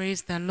yeebazibwe.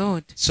 Praise the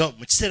Lord. So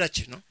mu kiseera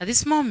kino At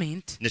this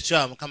moment, ne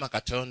tulaba Mukama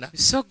Katonda we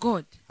saw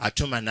God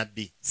atuma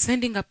nabbi.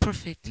 sending a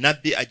prophet.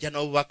 Nabbi ajja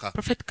n'obubaka.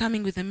 Prophet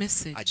coming with a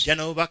message. Ajja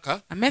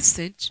n'obubaka. A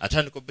message.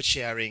 Atandika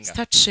obusharinga.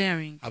 Start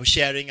sharing.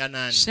 Abusharinga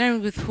nani?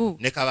 Sharing with who?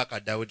 Ne kabaka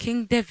Dawudi.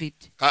 King David.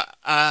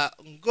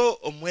 Ngo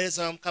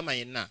omuweereza wa Mukama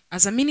yenna.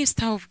 As a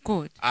minister of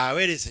God.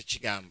 Aweereza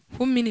ekigambo.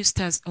 Who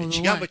ministers of the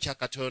Ekigambo word. kya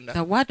Katonda.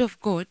 The word of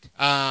God.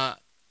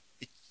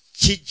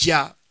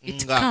 Kijja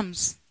It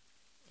comes.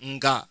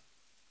 Nga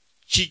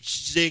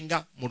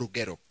kizenga mu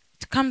lugero.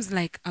 It comes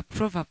like a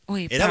proverb or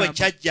a Era bwe parable.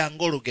 kyajja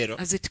ng'olugero.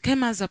 As it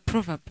came as a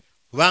proverb.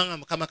 Kubanga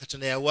Mukama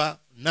Katonda yawa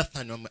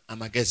Nathan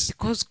amagezi.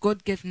 Because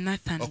God gave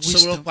Nathan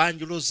okusobola wisdom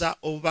okwanjuluza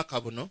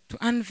obubaka buno to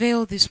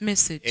unveil this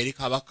message eri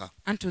kabaka.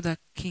 unto the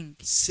king.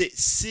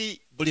 Si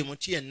buli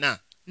muntu yenna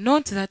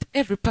Note that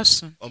every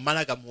person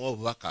omala gamuwa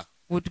obubaka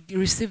would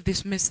receive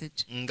this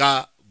message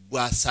nga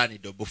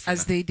bw'asaanidde obufuna.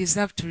 as they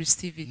deserve to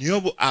receive it.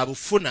 Naye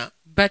abufuna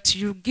But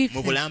you give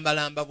mu them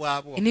bulambalamba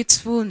bwabwo in its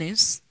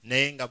fullness,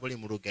 naye nga buli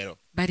mu lugero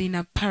but in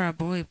a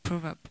parable or a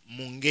proverb,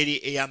 mu ngeri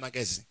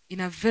ey'amagezi.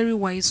 in a very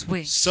wise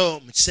way. So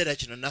mu kiseera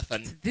kino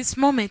Nathan At this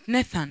moment,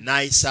 Nathan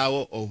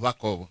n'ayisaawo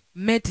obubaka obwo.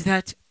 made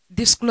that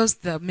disclose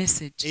the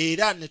message.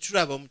 Era ne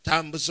tulaba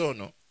omutambuzi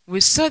ono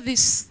We saw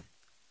this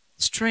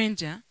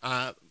stranger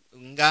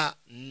nga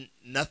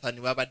Nathan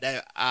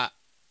wabadde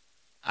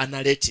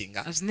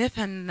analetinga. as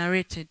Nathan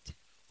narrated.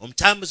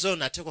 Omutambuzi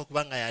ono ateekwa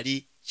okuba nga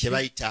yali kye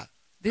bayita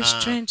This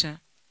stranger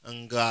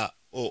nga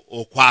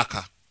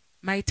okwaka.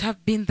 might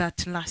have been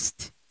that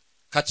lust.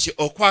 Kati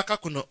okwaka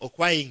kuno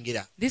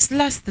okwayingira This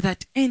lust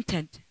that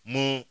entered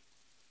mu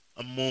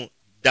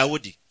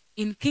Dawudi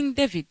in King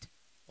David,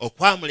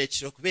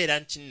 okwamuleetera okubeera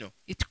nti nno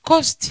it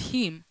caused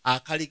him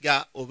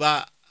akaliga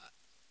oba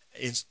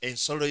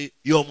ensolo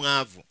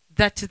y'omwavu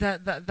that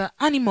the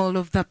animal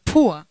of the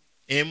poor,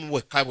 emu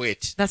bwekka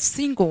bweti the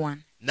single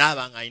one,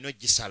 n'aba nga alina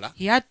ogisala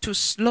he had to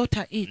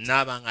slaughter it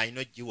n'aba nga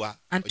alina ogiwa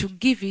and to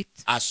give it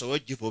asobole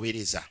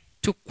ogivubiriza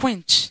to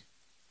quench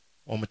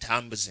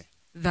omutambuze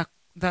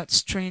that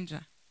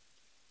stranger.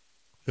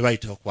 we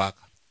bayita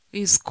okwaka.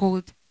 Is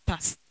called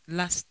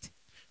lust.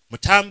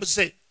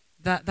 Mutambuze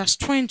The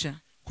stranger,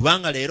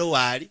 kubanga leero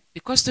waali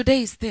because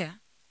today is there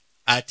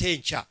ate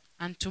enkya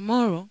and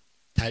tomorrow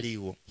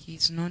taliiwo he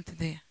is not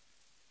there.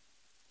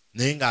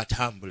 naye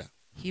ng'atambula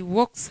He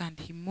walks and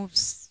he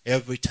moves.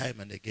 every time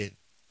and again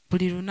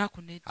Buli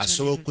lunaku n'ejjo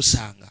asobola n'ejjo.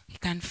 okusanga He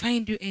can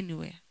find you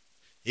anywhere.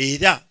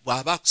 era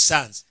bw'aba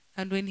akusanze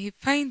And when he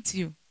finds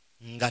you,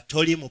 nga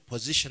toli mu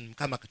position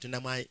Mukama Katonda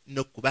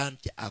mwalina okuba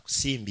nti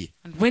akusimbye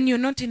and when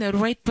you're not in a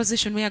right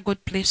position where God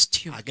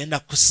placed you, agenda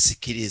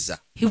kusikiriza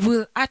he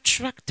will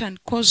attract and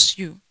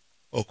cause you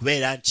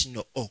okubeera nti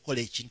nno okola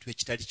ekintu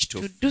ekitali to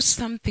kituufu. do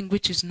something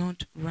which is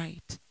not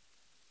right.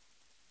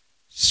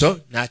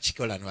 So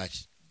n'akikola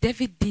lwaki?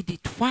 David did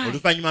it. Why?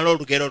 Oluvannyuma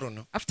lw'olugero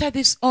luno After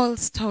this whole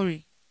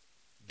story,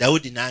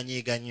 Dawudi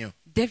n'anyiiga nnyo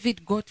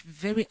David got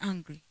very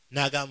angry.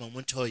 n'agamba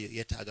omuntu oyo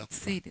yeetaaga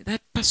kufa. Said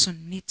that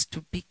person needs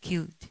to be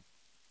killed.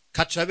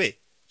 Katulabe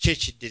ki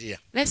ekiddirira.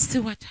 Let's see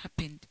what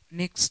happened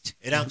next.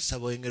 Era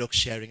nkusaba oyongera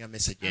okusharinga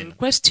message I eno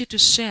request you to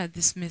share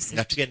this nga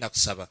message tugenda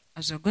kusaba.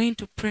 as we're going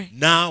to pray.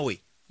 Naawe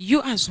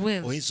You as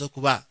well. oyinza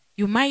okuba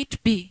You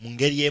might be mu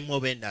ngeri emu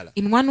oba endala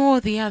in one way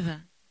or the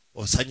other.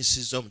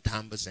 osanyusizza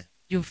omutambuze.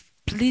 You've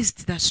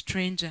pleased the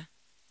stranger.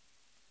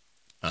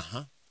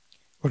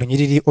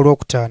 Olunyiriri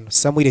olwokutaano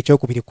Samwiri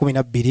ekyokubiri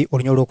 12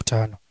 olunya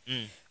olwokutaano.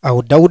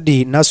 Awo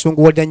Dawudi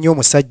n'asunguwalira nnyo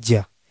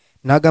omusajja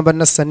n'agamba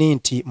Nasani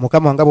nti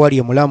Mukama nga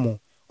bw'ali omulamu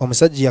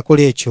omusajja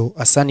yakola ekyo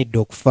asaanidde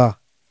okufa.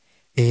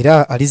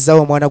 Era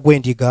alizzaawo omwana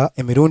gw'endiga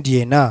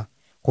emirundi 4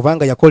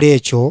 kubanga yakola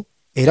ekyo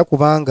era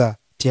kubanga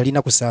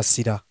teyalina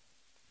kusaasira.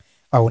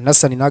 Awo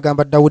Nasani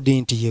n'agamba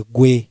Dawudi nti ye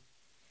ggwe.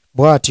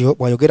 Bw'atyo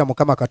bw'ayogera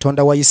Mukama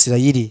Katonda wa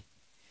Isirayiri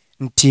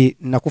nti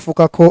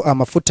nakufukako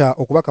amafuta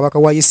okuba kabaka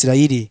wa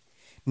Isirayiri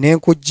ne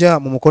nkujja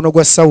mu mukono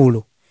gwa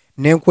Sawulo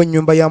ne nkwa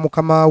ennyumba ya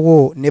mukama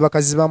wo ne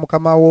bakazi ba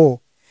mukama wo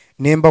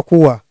ne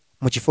mbakuwa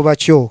mu kifuba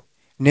kyo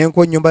ne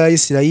nkwa ennyumba ya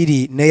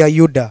Isirayiri ne ya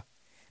Yuda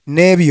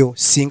n'ebyo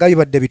singa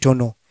bibadde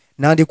bitono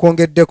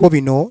nandikwongeddeko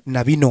bino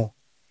na bino.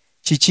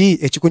 Kiki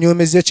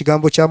ekikunyoomeza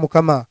ekigambo kya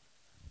Mukama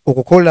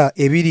okukola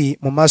ebiri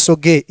mu maaso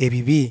ge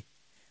ebibi?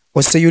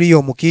 Osse Yuliya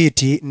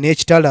Omukiiti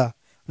n'ekitala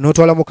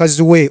n'otwala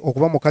mukazi we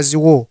okuba mukazi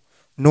wo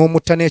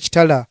n'omutta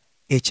n'ekitala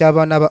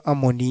eky'abaana ba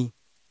Amoni.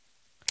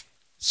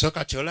 So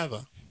kati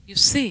olaba You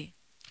see,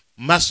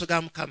 mu maaso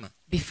ga Mukama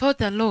before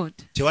the Lord,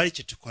 tewali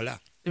kye tukola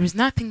there is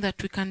nothing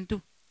that we can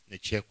do, ne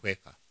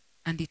kyekweka.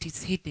 and it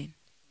is hidden.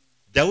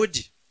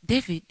 Dawudi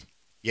David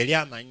yali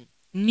amanyi,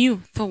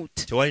 thought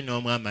tewali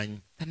n'omu amanyi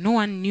that no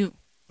one knew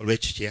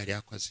olw'ekyo kye yali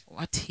akoze,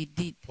 what he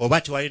did, oba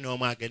tewali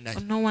n'omu agenda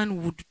or no one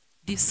would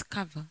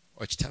discover.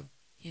 okitaba.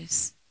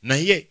 Yes.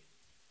 Naye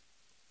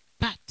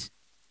But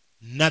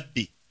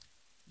nabbi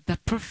the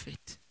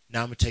prophet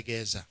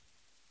n'amutegeeza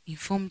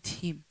informed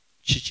him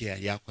ki kye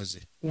yali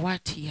akoze.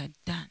 what he had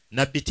done.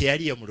 Nabbi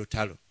teyaliyo mu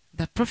lutalo,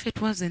 The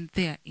prophet wasn't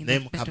there in naye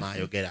the mukama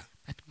battlefield, ayogera.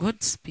 but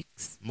God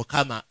speaks.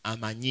 Mukama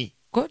amanyi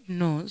God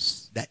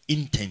knows the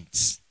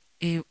intents,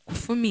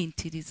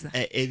 kufumiintiriza,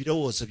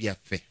 ebirowoozo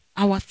byaffe,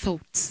 our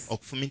thoughts,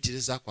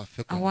 okufumiintiriza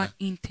kwaffe our kwonna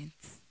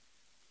intents.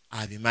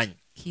 abimanyi.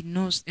 He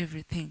knows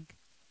everything.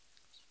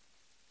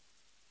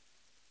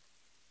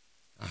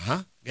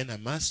 Genda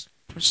maaso.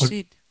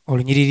 Proceed.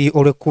 Olunyiriri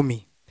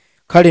olw'ekkumi.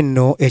 Kale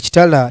nno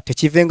ekitala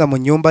tekivenga mu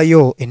nnyumba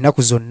yo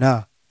ennaku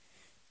zonna,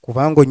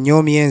 kubanga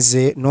onnyoomye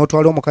nze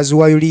n'otwala omukazi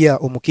wa Yuliya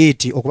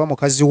Omukiiti okuba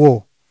mukazi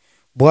wo.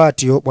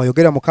 Bw'atyo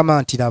bw'ayogera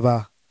Mukama nti,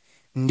 laba,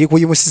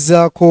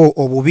 ndikuyimusizaako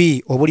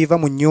obubi obuliva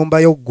mu nnyumba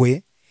yo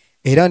ggwe,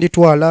 era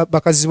nditwala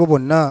bakazi bo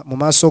bonna mu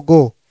maaso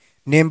go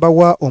ne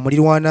mbawa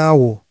omulirwana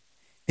wo,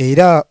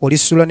 era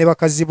olisula ne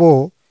bakazi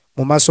bo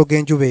mu maaso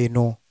g'enjuba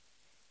eno,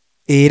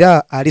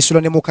 era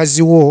alisula ne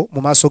mukazi wo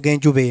mu maaso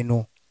g'enjuba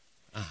eno.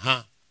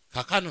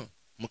 Kakano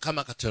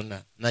Mukama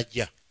Katonda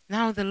najja.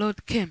 Now the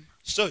Lord came.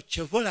 So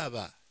kyova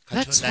olaba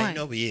That's Katonda why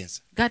alina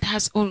obuyinza. God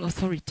has all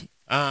authority.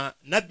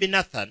 Nabbi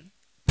Nathan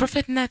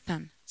Prophet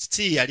Nathan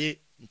still yali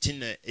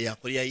nti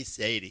eyankolera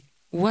Isirayiri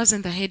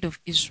wasn't the head of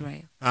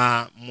Israel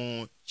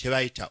mu kye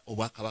bayita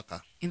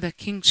obwakabaka, in the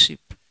kingship.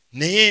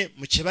 naye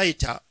mu kye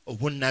bayita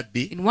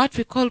obunnabbi In what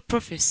we call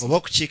prophecy, oba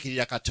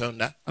okukiikirira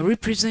Katonda or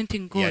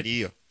representing God,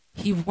 yaliyo.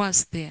 he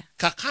was there.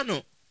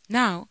 Kakano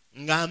Now,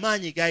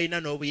 ng'amaanyi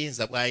g'alina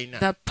n'obuyinza bw'alina,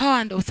 the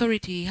power and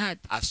authority he had,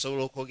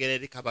 asobola okwogera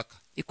eri kabaka.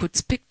 he could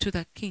speak to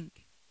the king.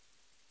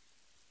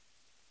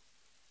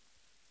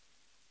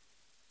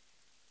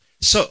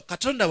 So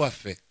Katonda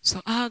waffe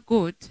So our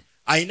God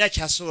alina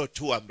ky'asobola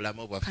otuwa mu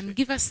bulamu can bwaffe,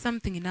 give us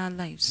something in our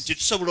lives nti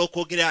tusobola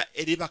okwogera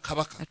eri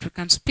bakabaka. that we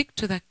can speak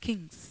to the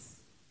kings,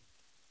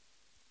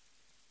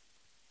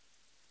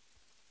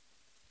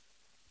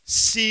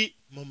 Si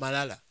mu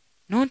malala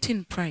not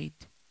in pride,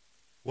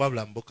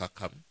 wabula mu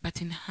bukakkamu,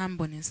 but in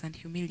humbleness and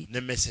humility, ne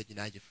message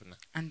n'agifuna.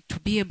 and to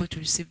be able to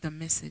receive the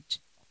message.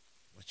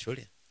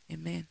 Mukiwulira?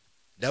 Amen.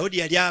 Dawudi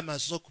yali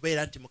amaze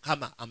okubeera nti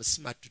Mukama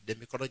amusimatudde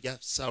emikono gya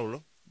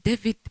Sawulo,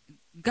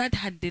 God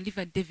had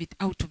delivered David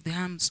out of the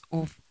hands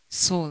of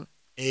Saul,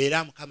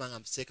 era Mukama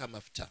ng'amuseeko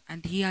amafuta.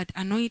 and he had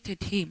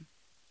anointed him.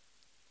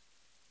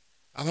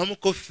 Abamu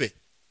ku ffe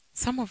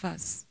Some of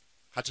us,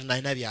 Katonda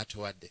alina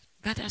by'atuwadde,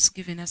 God has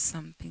given us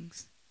some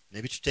things.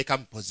 ne bituteeka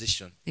mu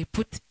position. They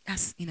put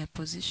us in a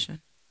position.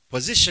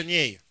 Position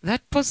eyo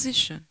That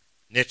position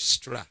ne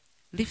tusitula.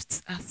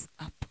 lifts us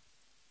up.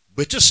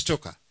 Bwe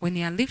tusituka When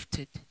you are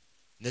lifted,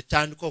 ne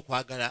tutandika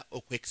okwagala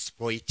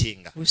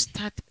okuexploitinga, we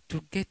start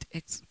to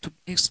to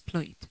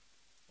exploit,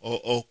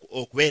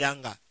 okubeera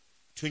nga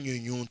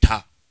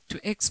tunyunyunta to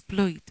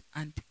exploit,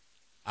 and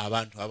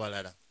abantu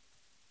abalala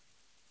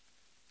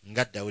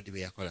nga Dawudi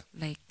bwe yakola.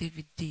 like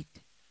David did.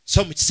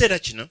 So mu kiseera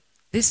kino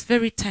This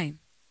very time,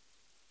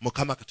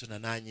 Mukama Katonda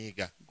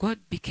n'anyiiga, God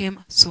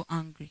became so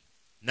angry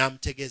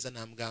n'amutegeeza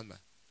n'amugamba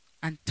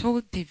and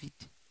told David,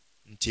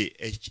 nti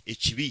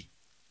ekibi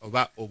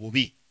oba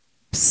obubi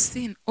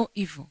sin or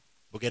evil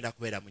bugenda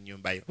kubeera mu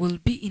nnyumba yo, will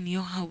be in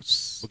your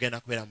house, bugenda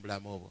kubeera mu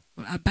bulamu obwo.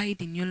 will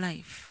abide in your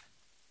life.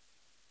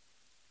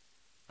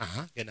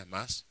 Genda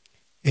maaso.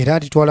 Era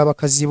nditwala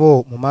bakazi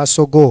bo mu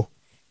maaso go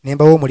ne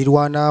mbawa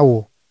omulirwana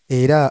wo,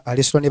 era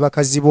alisula ne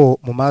bakazi bo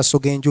mu maaso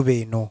g'enjuba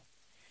eno.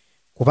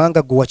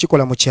 Kubanga ggwe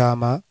wakikola mu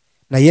kyama,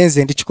 naye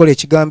nze ndikikola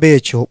ekigambo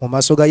ekyo mu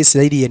maaso ga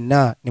Isirayiri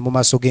yenna ne mu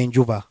maaso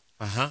g'enjuba.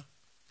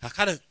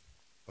 Kakale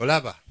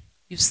olaba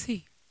You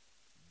see,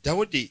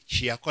 Dawudi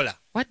kye yakola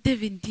what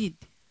David did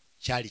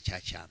kyali kya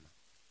kyama,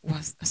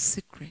 was a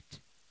secret.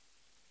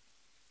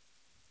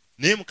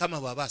 naye Mukama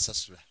bw'aba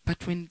asasula,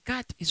 But when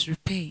God is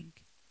repaying,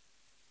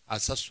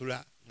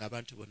 asasula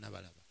ng'abantu bonna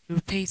balaba. he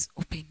repays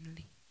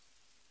openly.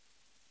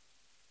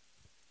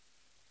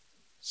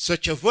 So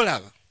kyova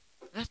olaba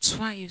That's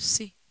why you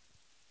see,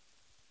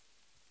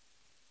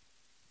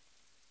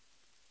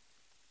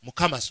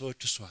 Mukama asobola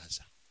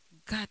otuswaza,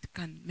 God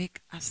can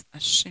make us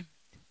ashamed.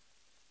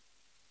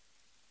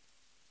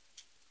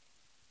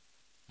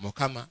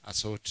 Mukama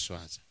asobola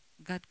otuswaza.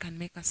 God can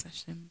make us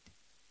ashamed.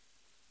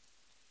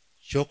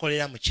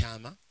 Ky'okolera mu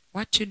kyama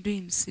What you do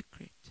in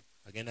secret,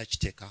 agenda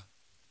kiteeka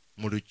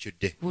mu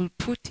lujjudde. will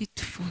put it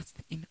forth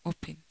in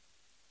open.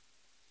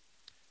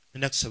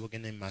 Nenda kusaba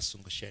ogende mu maaso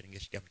ng'osharinga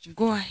ekigambo kya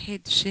Go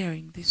ahead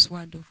sharing this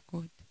word of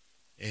God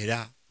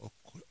era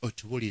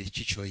otubuulire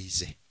ki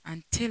ky'oyize.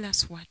 and tell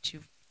us what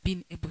you've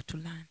been able to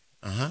learn.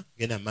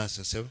 Genda mu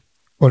maaso sebo.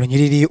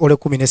 Olunyiriri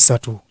olw'ekumi.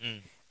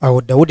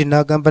 Awo Dawudi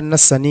n'agamba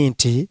Nasani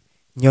nti,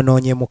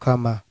 nyonoonye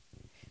Mukama.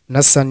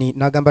 Nasani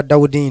n'agamba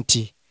Dawudi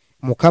nti,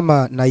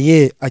 Mukama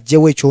naye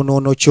aggyewo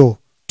ekyonoono kyo,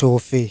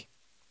 toofe.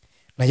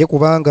 Naye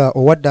kubanga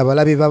owadde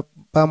abalabe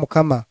ba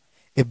Mukama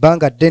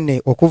ebbanga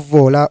ddene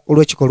okuvvoola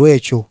olw'ekikolwa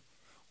ekyo,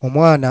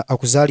 omwana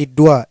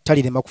akuzaaliddwa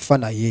talirema kufa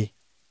naye.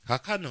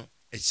 Kaakano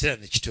ekiseera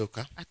ne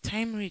kituuka. A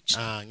time reached.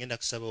 Ngenda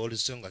kusaba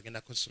oluzungu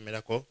agenda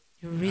kunsomerako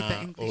You read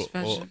the English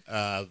version.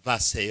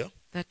 verse eyo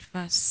That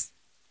verse.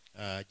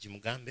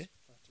 gimugambe.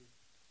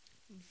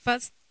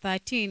 Verse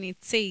 13,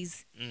 it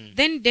says,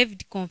 Then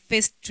David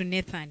confessed to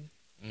Nathan,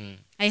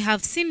 I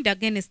have sinned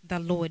against the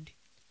Lord.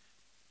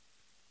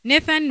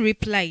 Nathan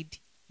replied,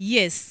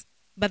 Yes,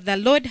 but the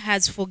Lord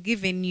has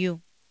forgiven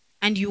you,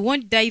 and you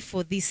won't die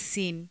for this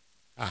sin.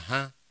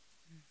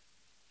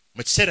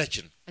 Mu kiseera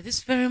kino At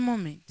this very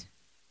moment,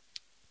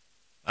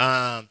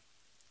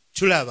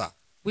 tulaba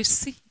we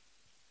see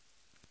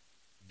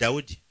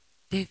Dawudi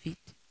David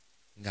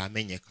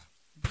ng'amenyeka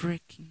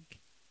breaking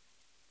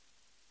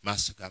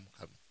maaso ga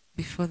Mukama.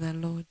 before the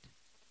Lord.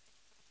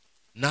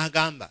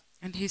 N'agamba,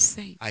 And he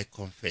said, I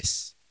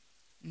confess.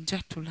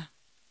 Njatula,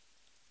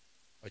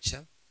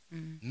 Okiraba?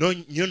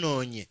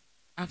 Nyonoonye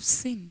I've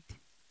sinned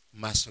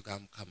mu maaso ga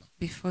Mukama.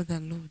 before the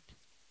Lord.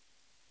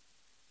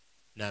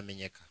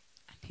 N'amenyeka.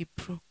 And he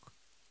broke.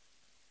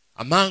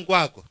 Amangu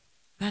ago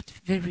That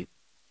very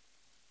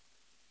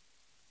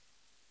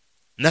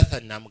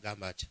Nathan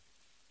n'amugamba atya?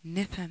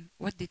 Nathan,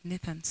 what did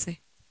Nathan say?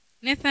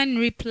 Nathan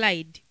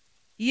replied,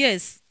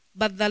 Yes,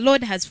 but the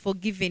Lord has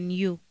forgiven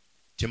you,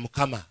 Ti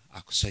Mukama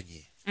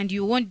akusonyiye. and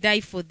you won't die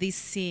for this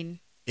sin.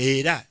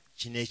 Era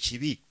kino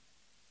ekibi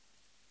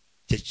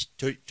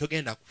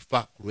togenda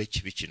kufa ku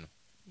lw'ekibi kino.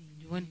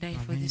 You won't die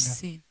for this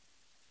sin.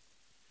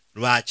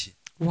 Lwaki?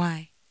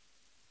 Why?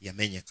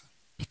 Yamenyeka.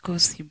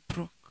 Because he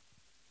broke.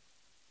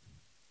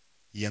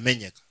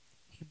 Yamenyeka.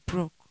 He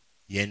broke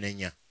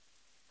Yenenya.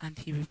 and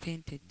he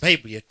repented.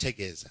 Bayibuli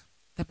etegeeza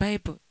The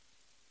Bible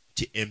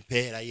nti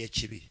empeera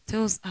y'ekibi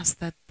tells us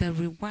that the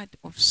reward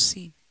of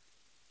sin,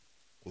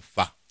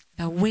 kufa.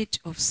 the wage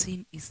of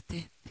sin is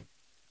death.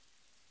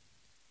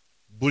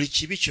 Buli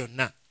kibi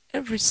kyonna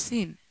Every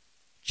sin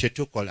kye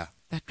tukola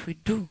that we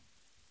do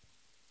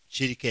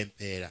kiriko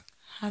empeera.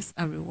 has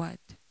a reward,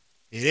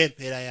 Era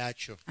empeera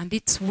yaakyo and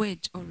its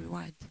wage or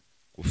reward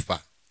kufa.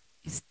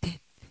 is death.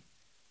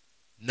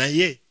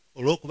 Naye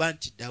olw'okuba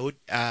nti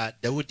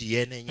Dawudi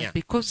yeenenya, But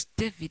because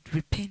David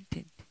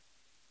repented,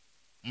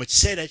 mu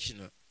kiseera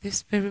kino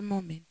this very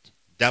moment,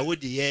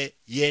 Dawudi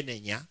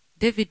yeenenya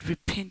David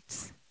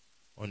repents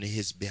on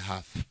his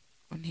behalf.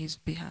 on his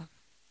behalf.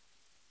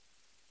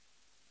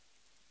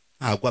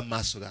 Agwa mu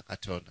maaso ga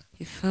Katonda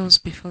He falls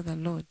before the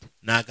Lord.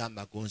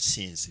 n'agamba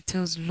gunsinze. He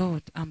tells,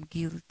 Lord, I'm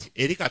guilty.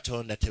 Eri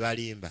Katonda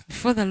tebalimba.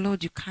 Before the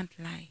Lord, you can't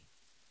lie.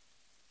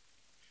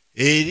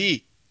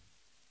 Eri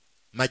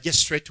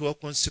magistrate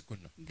w'oku nsi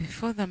kuno,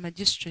 Before the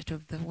magistrate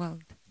of the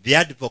world, the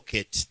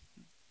advocate,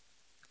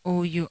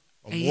 or your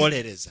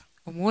omuwolereza,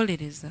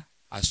 omuwolereza,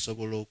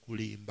 asobola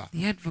okulimba.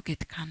 the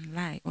advocate can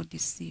lie or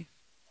deceive.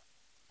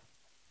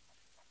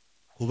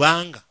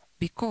 Kubanga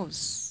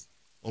Because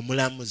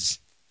omulamuzi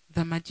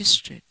the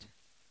magistrate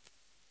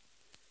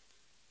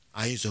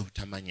ayinza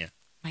obutamanya.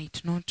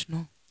 might not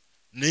know.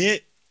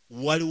 Naye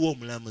waliwo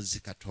omulamuzi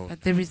Katonda.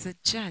 But there is a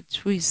judge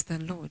who is the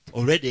Lord,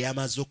 Already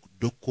yamaze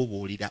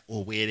okubuulira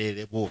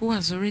obwereere bwo. who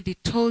has already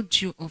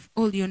told you of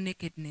all your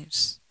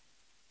nakedness.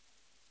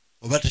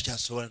 Oba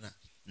tokyasobola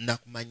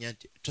nakumanya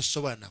nti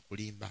tosobola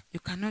nakulimba. You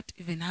cannot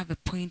even have a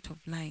point of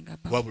lying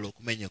about Wabula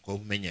okumenyeka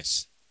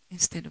obumenyesi.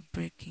 instead of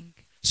breaking.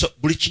 So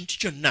buli kintu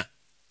kyonna,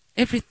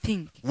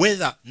 Everything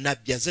whether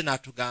nabbi aze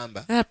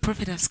n'atugamba that a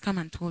prophet has come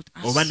and told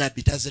oba us,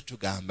 nabbi taze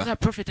tugamba, that a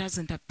prophet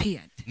hasn't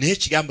appeared, naye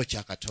ekigambo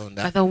kya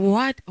Katonda but the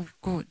word of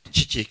God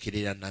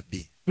kikiikirira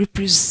nabbi.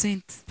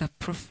 represents the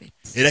prophet.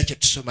 Era kye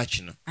tusoma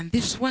kino And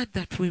this word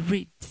that we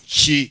read,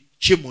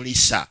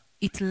 kimulisa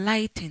it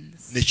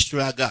lightens ne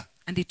kitulaga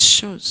and it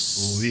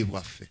shows obubi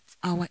bwaffe.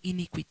 our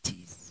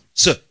iniquities.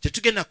 So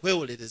tetugenda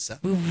kwewolereza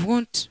We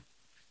won't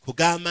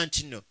kugamba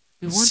nti no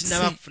We won't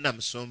sinaba say kufuna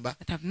musumba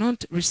that I've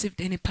not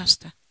received any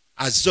pastor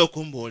azze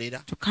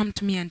okumbuulira to come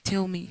to me and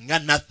tell me, nga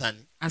Nathan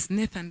as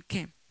Nathan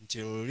came, nti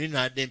oluli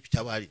nadde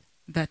mpita wali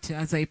that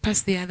as I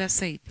passed the other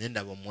side, ne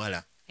ndaba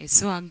omuwala. I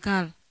saw a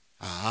girl.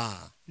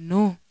 Ffe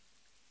No,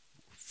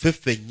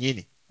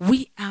 ffennyini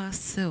we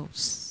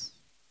ourselves,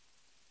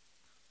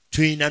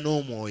 tulina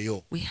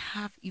n'omwoyo we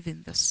have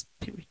even the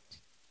Spirit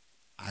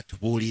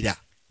atubuulira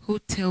who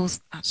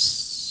tells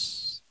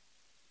us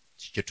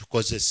kye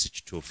tukoze si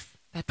kituufu.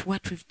 that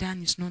what we've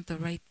done is not the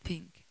right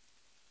thing.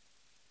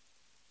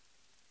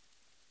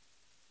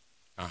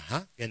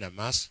 Genda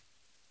maaso.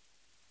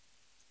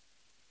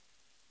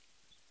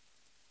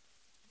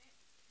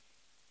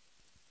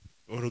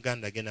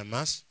 Oluganda genda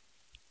maaso.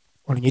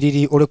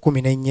 Olunyiriri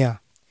olw'14.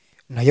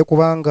 Naye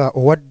kubanga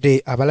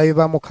owadde abalabe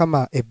ba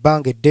Mukama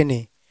ebbanga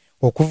eddene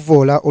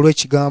okuvvoola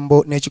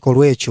olw'ekigambo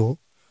n'ekikolwa ekyo,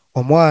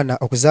 omwana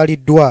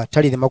okuzaaliddwa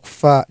talirema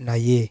kufa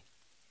naye.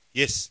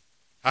 Yes.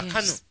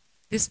 Akano Yes,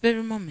 this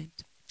very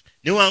moment,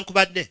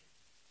 newankubadde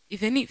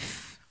even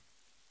if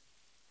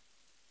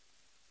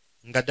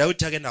nga Dawudi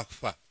tagenda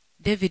kufa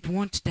David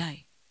won't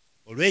die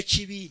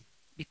olw'ekibi,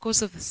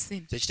 because of the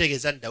sin,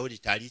 tekitegeeza nti Dawudi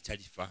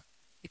talifa,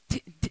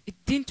 it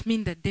didn't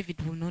mean that David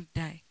will not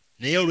die.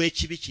 naye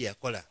olw'ekibi kye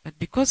yakola But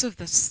because of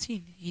the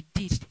sin he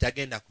did,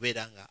 tagenda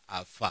kubeera nga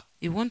afa.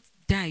 he won't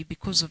die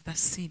because of the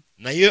sin.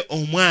 Naye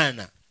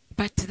omwana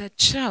But the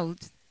child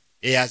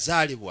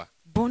eyazaalibwa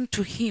born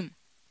to him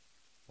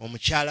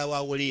omukyala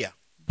wa Uliya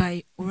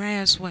by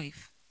Uriah's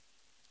wife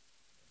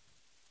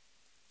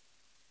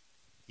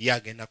ye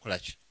agenda kukola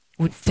ki?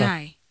 would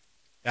die.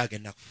 Ye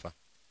agenda kufa.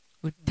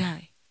 would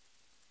die.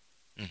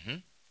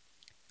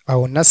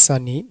 Awo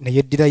Nasani ne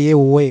yeddirayo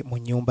ewuwe mu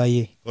nnyumba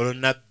ye. olwo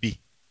nabbi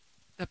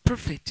The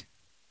prophet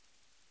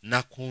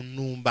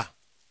nakunnumba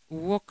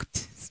walked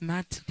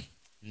smartly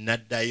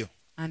n'addayo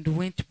and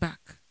went back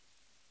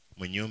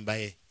mu nnyumba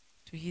ye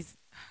to his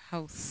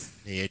house,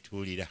 ne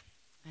yeetuulira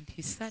and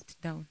he sat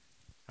down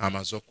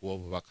amaze okuwa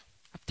obubaka.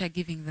 after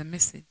giving the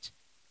message.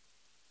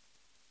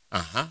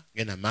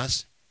 Genda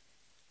maaso.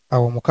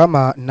 Awo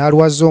Mukama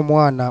n'alwaza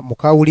omwana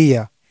muka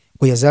Uliya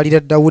gwe yazaalira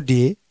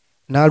Dawudi,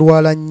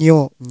 n'alwala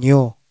nnyo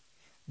nnyo.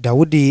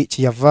 Dawudi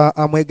kyeyava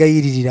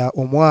amwegayiririra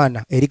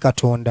omwana eri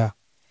Katonda.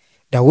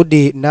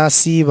 Dawudi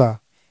n'asiiba,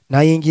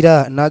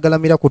 n'ayingira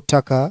n'agalamira ku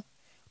ttaka,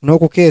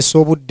 n'okukeesa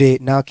obudde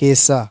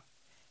n'akeesa.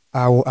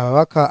 Awo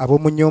ababaka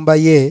ab'omu nnyumba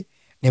ye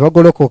ne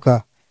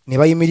bagolokoka ne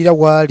bayimirira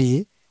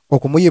waali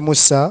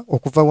okumuyimusa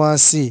okuva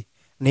wansi,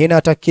 naye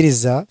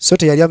n'atakkiriza, so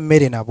teyalya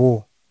mmere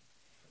nabo.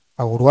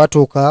 Awo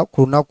olwatuuka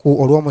ku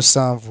lunaku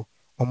olw'omusanvu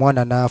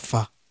omwana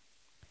n'afa.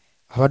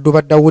 Abaddu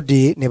ba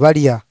Dawudi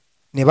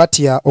ne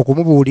batya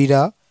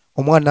okumubuulira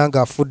omwana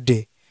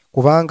ng'afudde,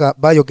 kubanga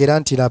baayogera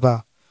nti,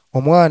 laba,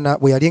 omwana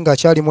bwe yali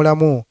ng'akyali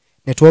mulamu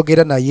ne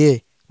twogera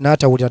naye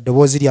n'atawulira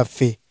ddoboozi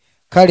lyaffe,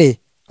 kale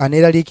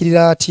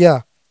aneeraliikirira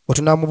atya bwe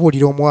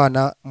tunaamubuulira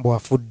omwana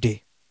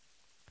bw'afudde?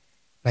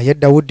 Naye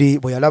Dawudi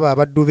bwe yalaba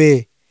abaddu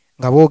be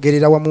nga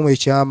boogerera wamu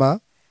ekyama,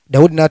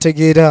 Dawudi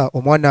n'ategeera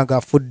omwana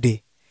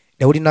ng'afudde.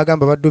 Dawudi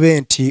n'agamba abaddu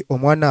be nti,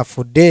 omwana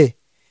afudde?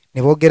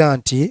 Ne boogera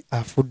nti,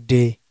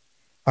 afudde.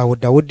 Awo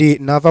Dawudi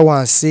n'ava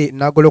wansi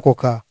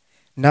n'agolokoka,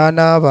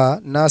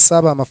 n'anaaba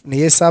ne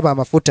yeesaaba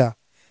amafuta,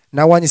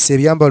 n'awaanyisa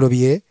ebyambalo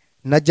bye,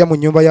 n'ajja mu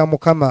nnyumba ya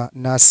Mukama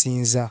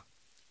n'asinza.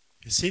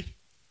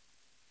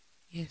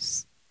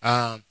 Yes.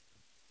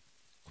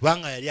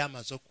 Kubanga yali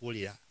amaze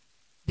okuwulira.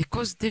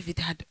 Because David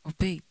had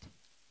obeyed.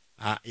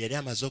 Yali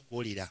amaze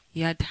okuwulira.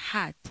 He had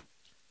heard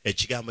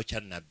ekigambo kya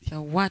nabbi.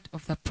 the word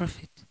of the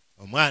prophet.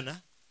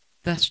 Omwana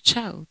The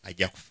child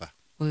ajja kufa.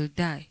 will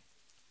die.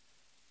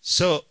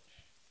 So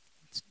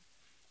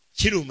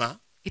kiruma.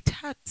 It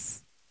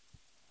hurts.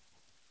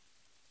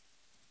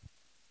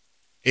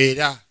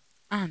 Era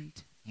And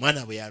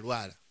mwana bwe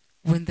yalwala,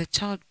 when the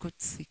child got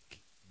sick,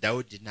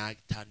 Dawudi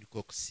n'atandika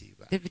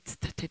okusiiba, David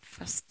started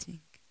fasting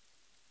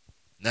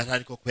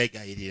n'atandika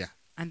okwegayirira,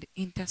 and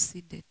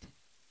interceded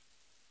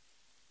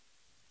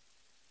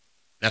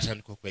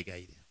n'atandika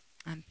okwegayirira.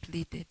 and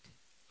pleaded.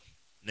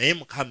 Naye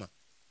Mukama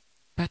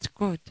But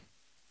God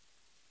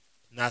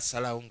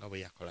n'asalawo nga bwe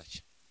yakola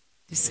ki.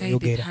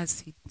 decided Yogera. as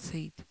he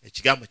said.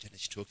 Ekigambo kye ne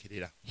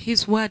kituukirira.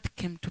 His word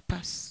came to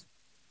pass,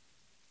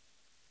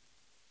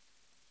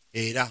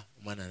 Era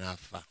omwana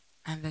n'afa.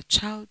 and the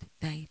child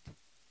died.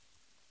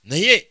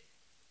 Naye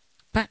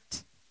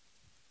But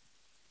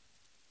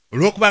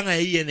olw'okuba nga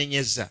yali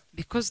yeenenyezza,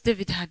 because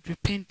David had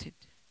repented,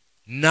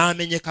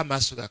 n'amenyeka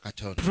maaso ga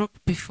Katonda, broke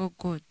before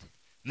God,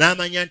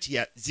 n'amanya nti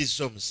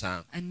yazizza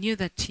omusango, and knew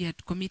that he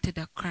had committed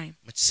a crime,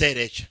 mu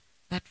kiseera ekyo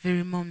that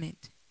very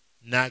moment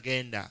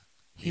n'agenda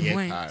he mu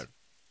went yeekaalu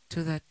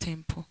to the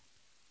temple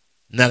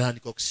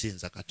n'atandika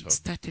okusinza and Katonda.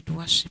 started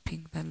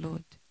worshipping the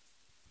Lord.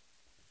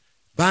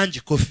 Bangi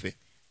ku ffe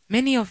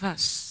Many of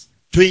us,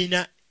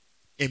 tulina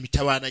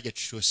emitawaana gye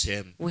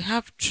tutuuseemu, we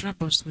have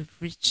troubles we've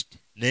reached,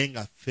 naye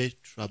nga ffe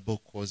trouble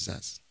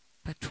causers.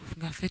 but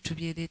nga ffe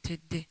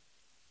tubyereetedde.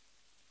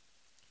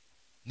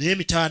 Naye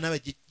emitawaana bwe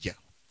gijja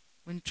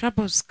When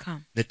troubles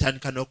come, ne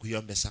tutandika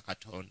n'okuyombesa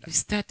Katonda. we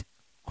start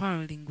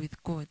quarreling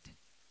with God.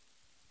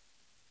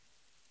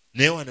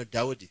 Naye wano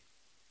Dawudi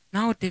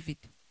Now David,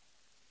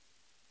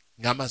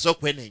 ng'amaze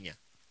okwenenya,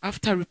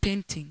 after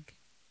repenting,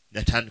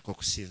 natandika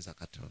okusinza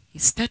Katonda. he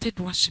started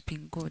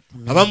worshipping God.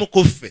 Abamu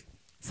ku ffe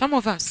Some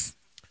of us,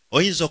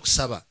 oyinza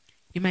okusaba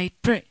you might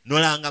pray,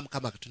 n'olanga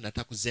Mukama Katonda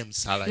takuzeemu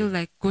ssaala feel yo,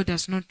 like God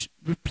has not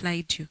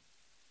replied you.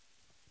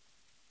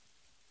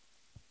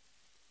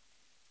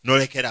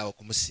 n'olekera awo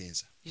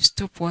okumusinza. You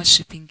stop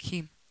worshipping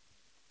him.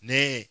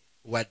 Naye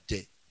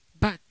wadde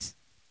But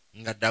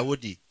nga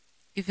Dawudi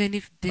even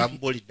if David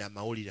bamubuulidde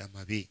amawulire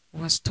amabi,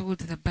 was told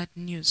the bad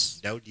news,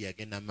 Dawudi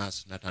yagenda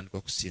maaso n'atandika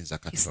okusinza he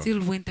Katonda. still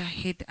went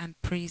ahead and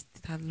praised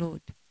the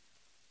Lord.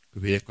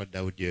 Kubireko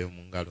Dawudi oyo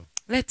mu ngalo.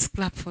 Let's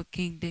clap for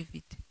King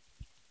David.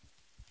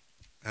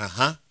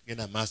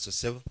 Genda maaso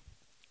sebo.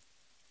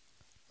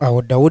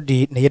 Awo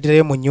Dawudi ne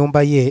yeddirayo mu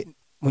nnyumba ye,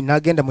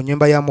 n'agenda mu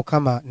nnyumba ya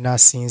Mukama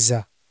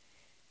n'asinza.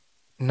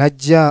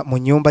 N'ajja mu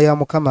nnyumba ya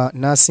Mukama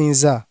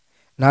n'asinza,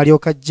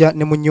 n'alyoka ajja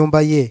ne mu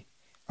nnyumba ye.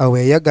 Awo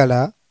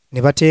yayagala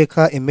ne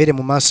bateeka emmere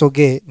mu maaso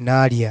ge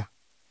n'alya.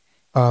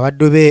 Awo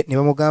abaddu be ne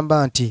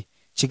bamugamba nti,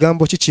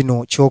 kigambo ki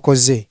kino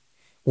ky'okoze?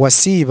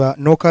 Wasiiba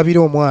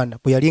n'okabira omwana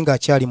bwe yali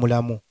ng'akyali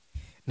mulamu,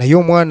 naye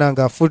omwana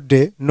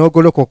ng'afudde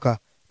n'ogolokoka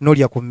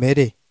n'olya ku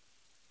mmere?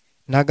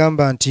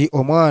 N'agamba nti,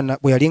 omwana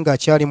bwe yali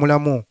ng'akyali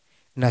mulamu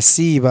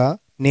nasiiba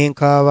ne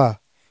nkaaba,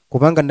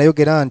 kubanga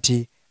nayogera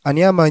nti,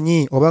 ani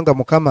amanyi obanga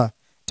Mukama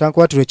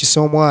tankwatira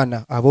ekisa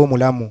omwana aba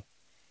omulamu?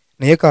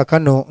 Naye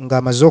kaakano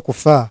ng'amaze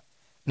okufa,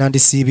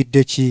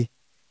 nandisiibidde ki?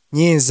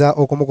 Nnyinza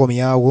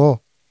okumukomyawo?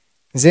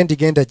 nze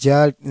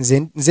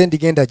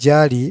ndigenda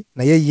gy'ali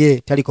naye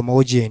ye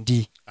talikomawo gye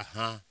ndi.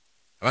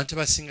 Abantu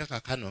abasinga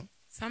kakano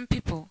Some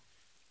people,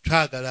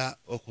 twagala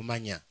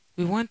okumanya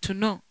we want to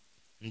know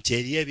nti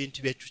eriyo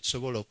ebintu bye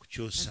tusobola that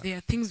okukyusa there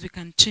are things we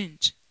can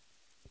change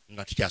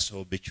nga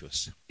tukyasobola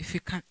obikyusa.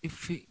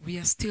 if we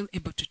are still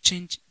able to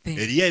change them.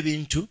 Eriyo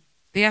ebintu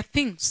There are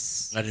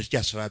things nga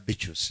tetukyasobola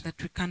bikyusa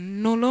that we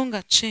can no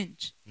longer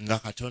change. nga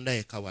Katonda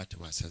yekka bw'ati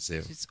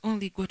bw'asazeewo. It's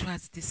only God who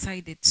has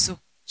decided so.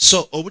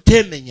 So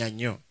obuteemenya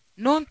nnyo,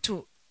 Not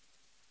to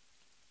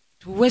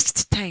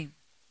waste time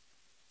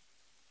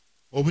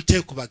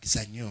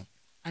obuteekubagiza nnyo,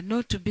 and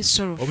not to be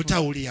sorrowful,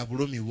 obutawulira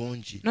bulumi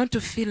bungi, not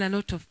to feel a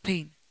lot of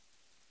pain.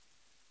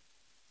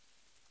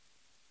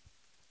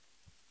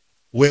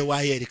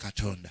 weewaayo eri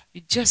Katonda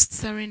You just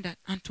surrender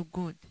unto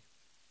God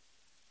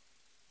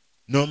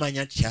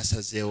n'omanya nti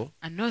kyasazeewo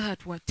and know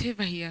that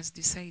whatever He has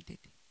decided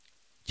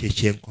kye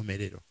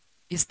kyenkomerero,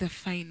 is the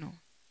final,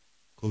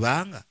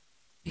 kubanga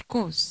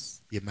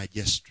because ye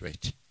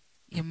magistrate.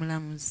 ye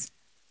mulamuzi.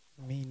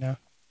 Amiina.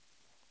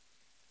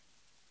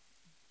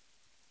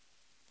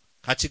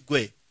 Kati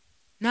gwe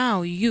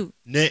Now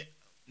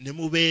ne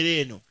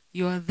mubeera eno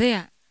you are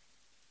there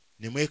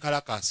ne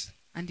mwekalakaasa,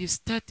 and you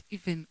start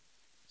even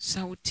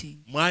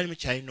shouting. mwali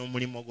mukyalina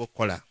omulimu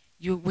gw'okukola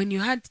When you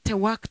had the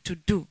work to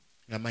do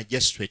nga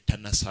magistrate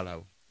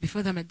tannasalawo.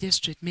 before the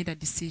magistrate made a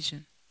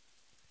decision,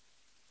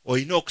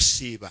 Olina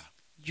okusiiba,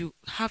 you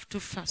have to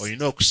fast,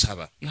 olina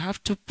okusaba you have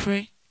to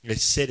pray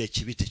ng'ekiseera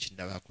ekibi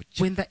tekinnaba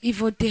kujja. when the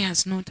evil day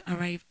has not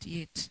arrived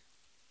yet.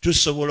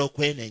 Tusobola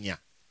okwenenya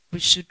We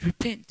should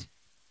repent.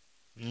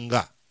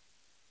 nga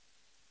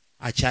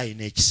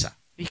akyalina ekisa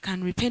We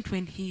can repent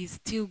when He is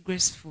still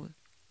graceful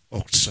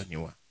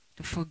okutusonyiwa.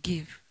 to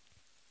forgive.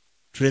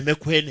 Tuleme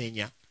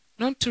kwenenya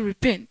Not to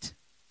repent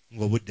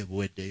ng'obudde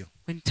buweddeyo.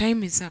 when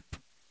time is up.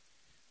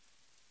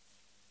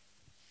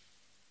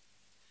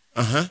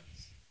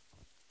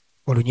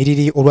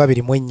 Olunyiriri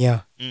olw'abiri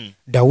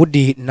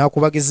Dawudi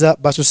n'akubagiza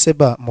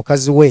Basuseba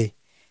mukazi we,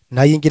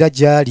 n'ayingira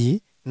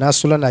gy'ali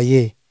n'asula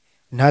naye,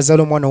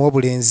 n'azaala omwana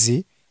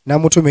ow'obulenzi,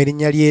 n'amutuma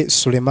erinnya lye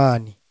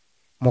Sulemaani.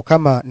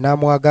 Mukama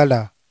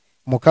n'amwagala.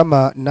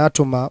 Mukama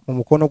n'atuma mu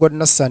mukono gwa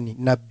Nasani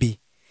nabbi,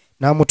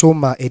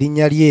 n'amutuuma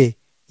erinnya lye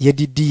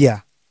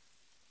Yedidiya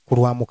ku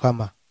lwa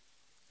Mukama.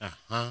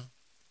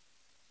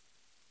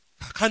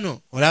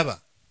 Kakano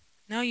olaba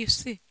Now you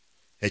see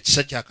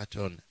ekisa kya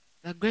Katonda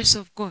the grace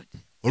of God,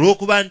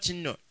 olw'okuba nti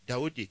nno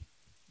Dawudi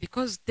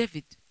because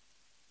David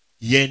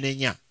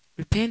yeenenya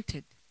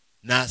repented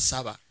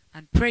n'asaba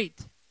and prayed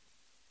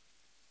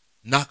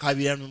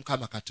n'akaabira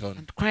n'Omukama Katonda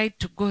and cried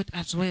to God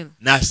as well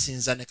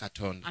n'asinza ne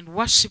Katonda and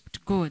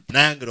worshipped God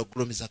n'ayongera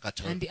okugulumiza and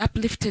Katonda. he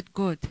uplifted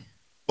God.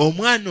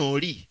 Omwana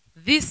oli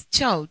This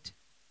child,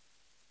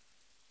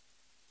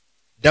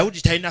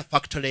 Dawudi talina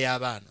factory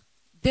y'abaana.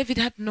 David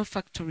had no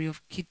factory of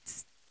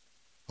kids.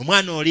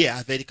 Omwana oli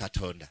ava eri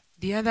Katonda.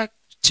 The other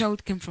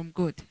child came from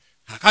God.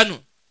 Kakano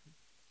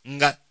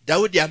nga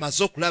Dawudi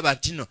amaze okulaba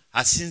nti nno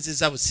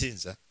asinziza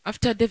businza,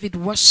 After David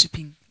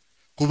worshipping,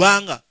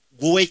 kubanga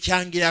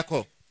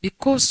gweweekyangirako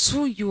because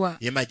who you are,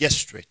 ye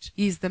magistrate.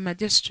 he is the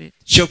magistrate.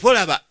 Kyova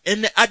olaba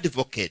an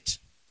advocate,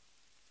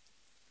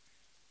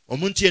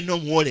 omuntu yenna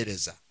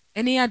omuwolereza,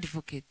 Any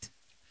advocate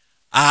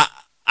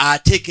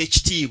ateeka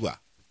ekitiibwa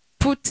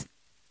put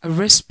a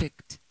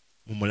respect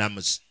mu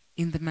mulamuzi.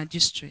 in the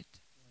magistrate.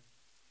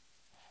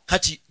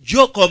 Kati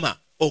gy'okoma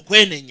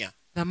okwenenya,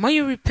 The more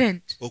you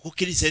repent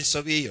okukkiriza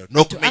ensobi eyo to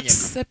n'okumenyeka,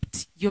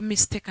 accept your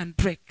mistake and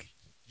break,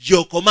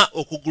 gy'okoma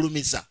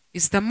okugulumiza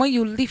is the more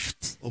you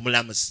lift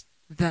omulamuzi,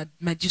 the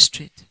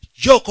magistrate.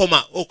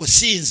 gy'okoma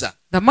okusinza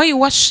The more you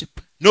worship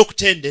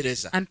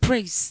n'okutendereza and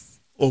praise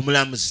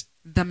omulamuzi,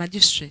 the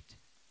magistrate,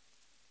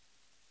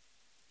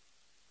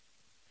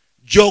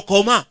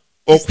 gy'okoma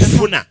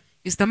okufuna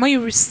is the more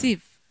you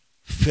receive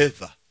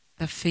favor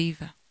the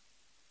favor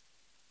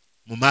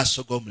mu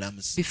maaso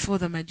g'omulamuzi. before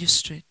the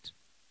magistrate.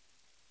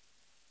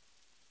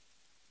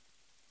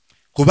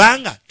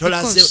 Kubanga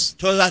Because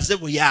tolaze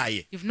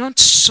buyaaye, you've not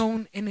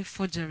shown any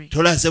forgery,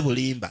 tolaze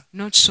bulimba,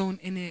 not shown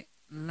any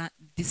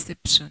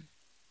deception.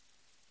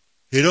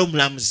 era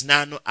omulamuzi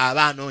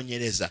aba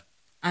anoonyereza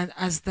And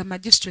as the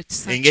magistrate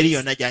engeri searches,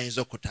 yonna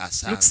gy'ayinza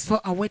okutaasa. looks for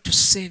a way to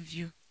save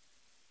you.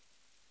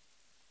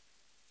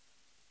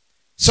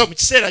 So mu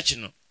kiseera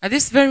kino, At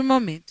this very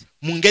moment,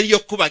 mu ngeri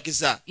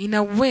y'okukubagiza, in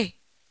a way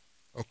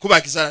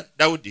okukubagiza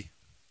Dawudi,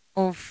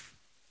 of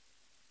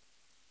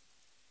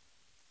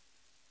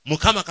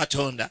Mukama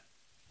Katonda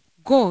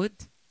God,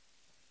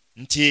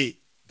 nti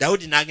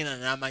Dawudi n'agenda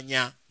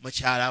n'amanya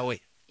mukyala we.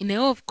 in a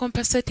way of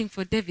compensating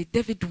for David,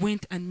 David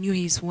went and knew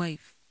his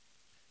wife.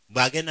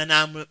 Bw'agenda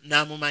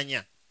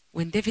n'amumanya,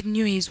 When David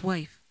knew his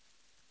wife,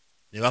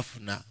 ne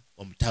bafuna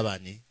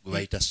omutabani gwe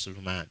bayita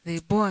Sulemaani, they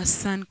bore a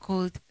son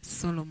called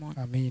Solomon,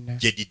 Amiina.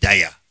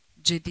 Jedidiya.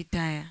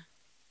 Jedidiah.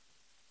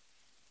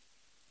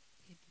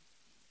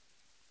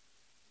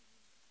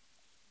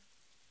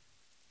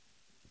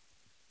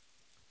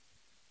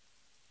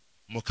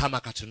 Mukama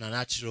Katonda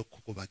n'atera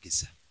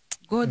okukubagiza.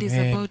 God is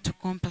Amen. about to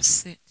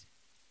compensate.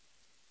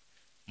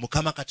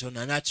 Mukama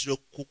Katonda n'atira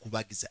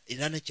okukubagiza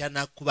era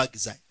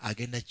nekyanakubagiza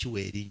agenda kiwa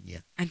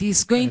erinnya. And he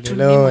is going to name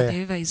Hallelujah.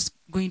 whatever he is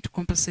going to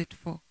compensate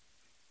for.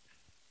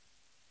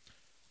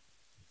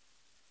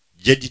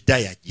 Jedidiah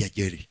yajeri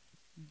ajeri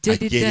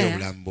Jedidiah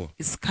obulambo.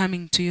 is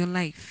coming to your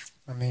life.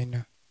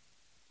 Amen.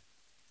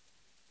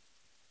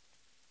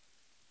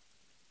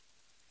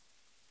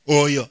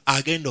 Oyo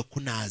agenda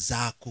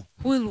okunaazaako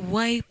Who will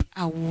wipe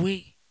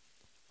away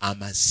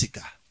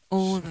amaziga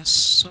all the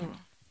sorrow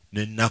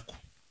n'ennaku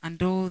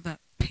and all the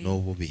pain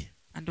n'obubi.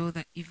 and all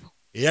the evil.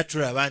 Era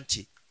tulaba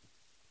nti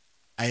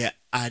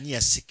ani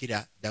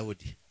yasikira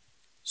Dawudi? Who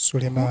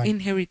Sulemaani.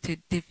 inherited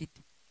David?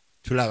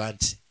 Tulaba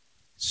nti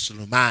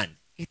Sulemaani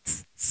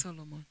It's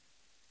Solomon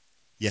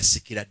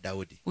yasikira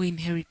Dawudi. who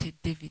inherited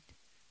David.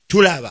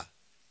 Tulaba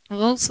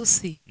We'll also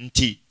see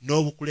nti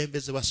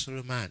n'obukulembeze bwa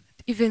Sulemaani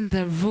even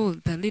the rule,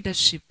 the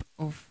leadership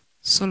of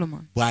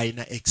Solomon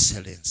bw'alina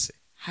excellence.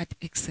 had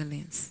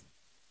excellence.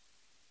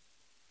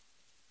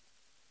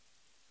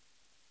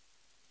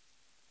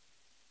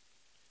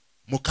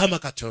 Mukama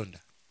Katonda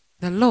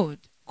The Lord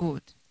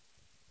God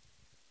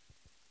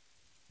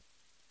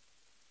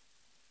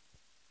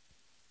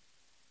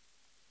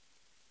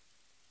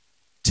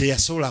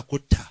teyasobola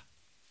kutta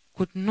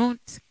could not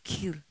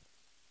kill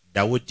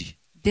Dawudi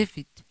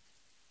David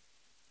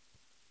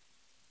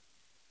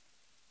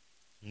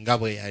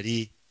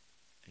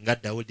nga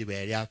Dawudi bwe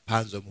yali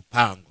apanze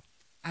omupango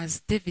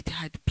as David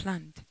had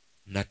planned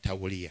n'atta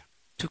Uliya.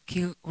 to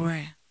kill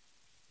Uriah.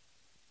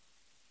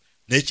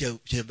 Naye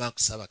kyemba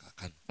nkusaba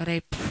kaakano, But I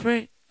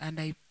pray and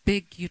I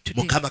beg you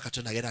today, Mukama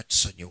Katonda agenda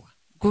atusonyiwa.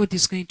 God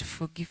is going to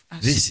forgive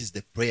us. This is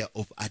the prayer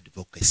of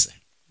advocacy,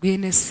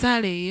 Gwene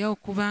essaala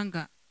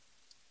ey'okubanga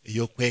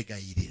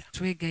ey'okwegayirira.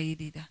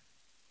 twegayirira.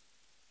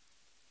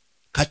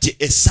 Kati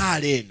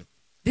essaala eno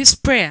This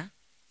prayer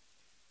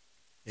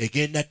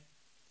egenda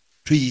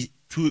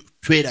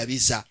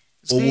twerabiza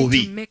is going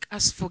obubi to make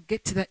us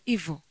forget the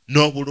evil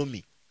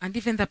n'obulumi and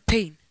even the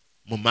pain.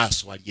 mu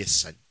maaso waliyo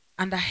essanyu,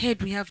 And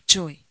ahead we have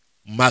joy.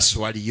 mu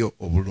maaso waliyo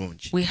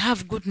obulungi. We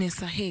have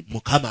goodness ahead.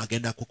 Mukama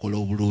agenda kukola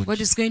God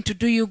obulungi. is going to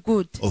do you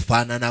good.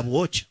 Ofaanana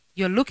bw'otyo,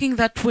 You're looking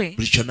that way.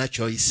 buli kyonna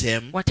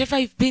ky'oyiseemu, Whatever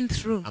you've been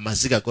through,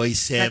 amaziga the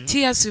g'oyiseemu,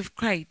 tears you've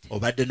cried,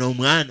 obadde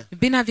n'omwana, you've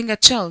been having a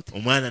child,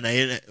 omwana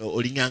naye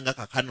olinganga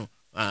kakano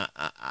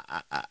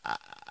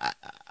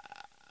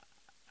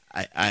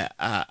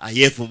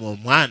ayeevuma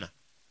omwana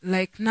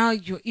like now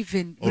you're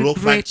even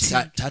olw'okuba nti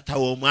regretting taata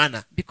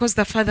w'omwana because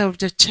the father of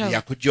the child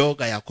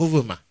yakujooga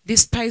yakuvuma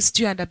despised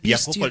you and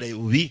abused you yakukola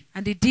ebubi,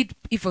 and he did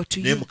evil to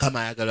naye you. Mukama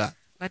ayagala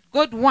But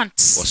God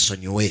wants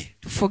osonyiwe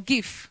to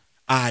forgive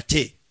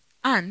ate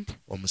and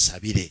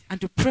omusabire,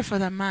 to pray for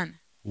the man,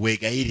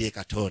 weegayirire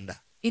Katonda.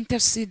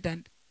 intercede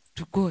and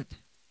to God.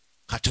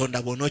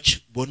 Katonda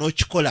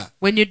bw'onookikola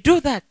When you do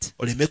that,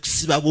 oleme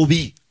kusiba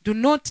bubi do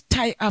not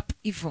tie up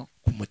evil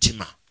ku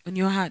mutima. on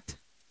your heart.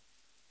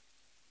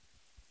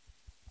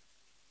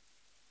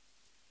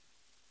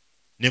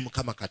 Ne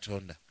Mukama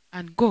Katonda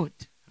And God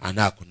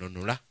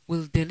anaakununula,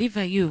 will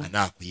deliver you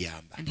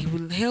anaakuyamba, and he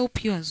will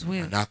help you as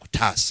well.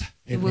 anaakutaasa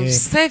He will Amen.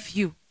 save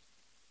you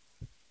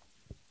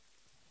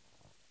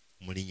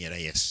mu linnya lya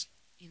Yesu.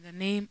 in the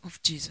name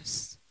of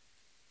Jesus.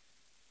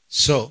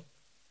 So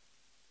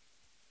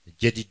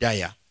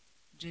Jedidiah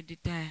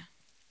Jedidiah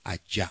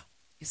ajja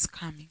is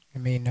coming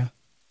Amen.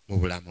 mu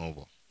bulamu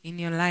bwo. in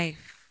your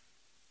life.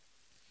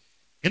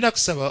 Genda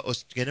kusaba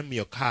tugende mu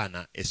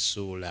Yokaana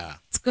essuula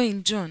Let's go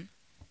in John.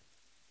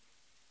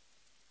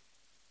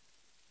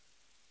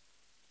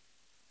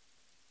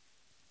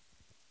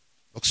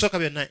 okusooka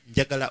byonna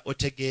njagala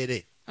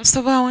otegeere First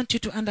of all, I want you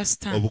to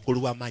understand obukulu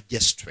bwa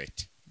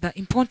magistrate the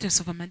importance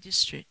of a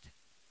magistrate.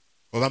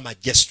 oba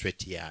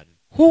magistrate yaani.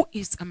 Who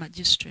is a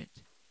magistrate?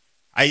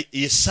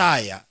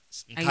 Isaaya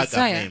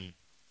Isaiah 61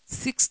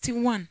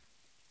 61,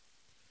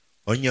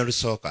 olunya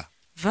olusooka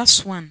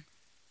verse 1.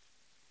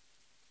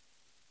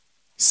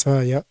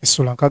 Isaaya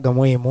essula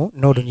 61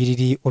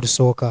 n'olunyiriri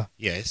olusooka.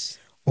 yes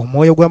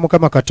Omwoyo gwa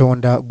Mukama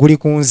Katonda guli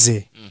ku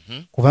nze,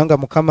 kubanga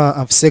Mukama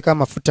anfuseeko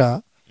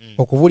amafuta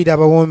okubuulira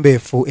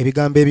abawombeefu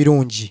ebigambo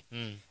ebirungi.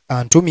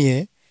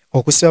 Antumye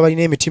okusiba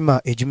abalina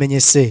emitima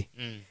egimenyese,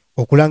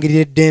 okulangirira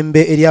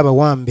eddembe eri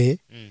abawambe,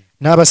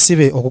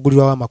 n'abasibe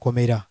okugulirwawo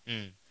amakomera,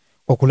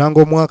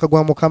 okulanga omwaka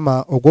gwa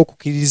Mukama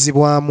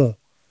ogw'okukkirizibwamu,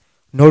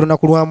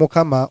 n'olunaku lwa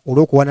Mukama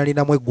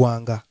olw'okuwanaliramu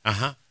eggwanga.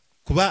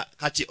 kuba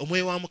kati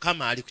omwoyo wa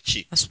Mukama ali ku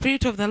ki? The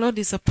Spirit of the Lord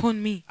is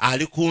upon me.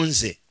 Ali ku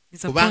nze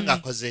Is upon kubanga me.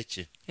 akoze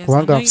ki? He has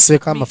Kubanga anointed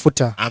anfuseeko me.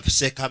 amafuta.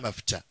 Anfuseeko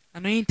amafuta.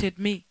 Anointed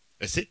me.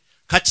 Ese?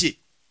 Kati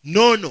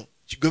noono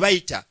gwe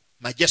bayita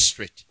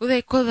magistrate Who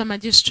they call the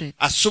magistrate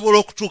asobola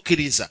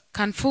okutuukiriza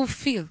can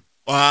fulfill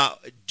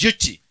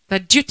duty the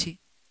duty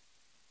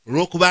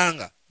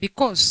olw'okubanga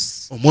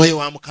because omwoyo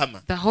wa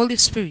Mukama the Holy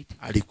Spirit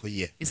ali ku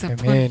ye, is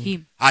upon Amen.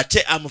 him.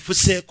 ate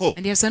amufuseeko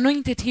And he has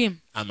anointed him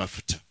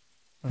amafuta.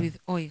 with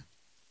oil.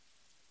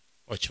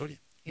 Okyolya?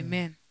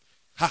 Amen.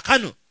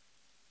 Kaakano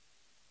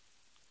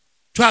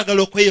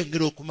twagala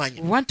okweyongera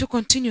okumanya We want to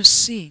continue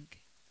seeing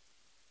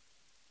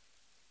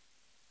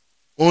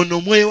ono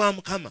omwoyo wa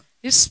Mukama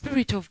This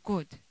Spirit of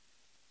God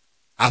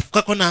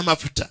afukako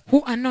n'amafuta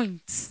who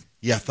anoints,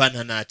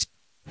 yafaanana ati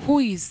who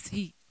is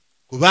he?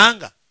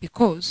 kubanga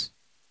Because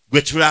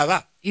gwe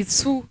tulaba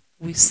it's who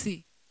we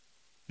see,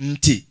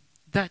 nti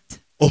that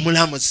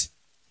omulamuzi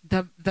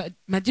the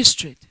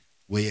magistrate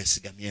we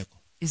yeesigamyeko.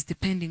 is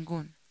depending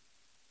on.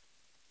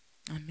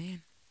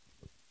 Amen.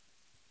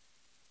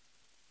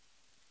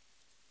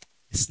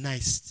 It's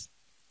nice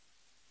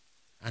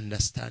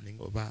understanding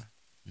over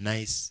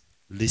nice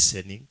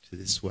listening to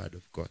this word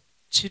of God.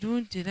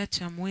 Kirungi era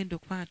kya muwendo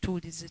okuba nga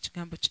tuwuliriza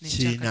ekigambo kino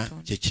Kirina ekya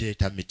Katonda. kye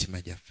kireeta mu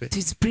mitima gyaffe. It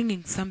is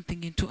bringing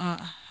something into our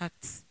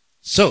hearts.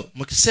 So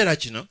mu kiseera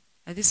kino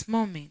At this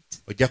moment,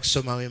 ojja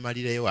kusoma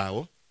weemalireyo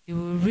awo, you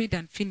will read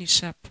and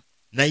finish up.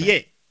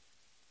 naye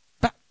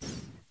But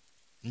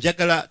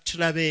njagala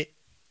tulabe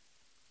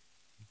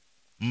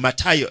mu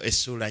Matayo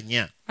essuula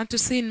 4. and to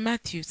see in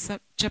Matthew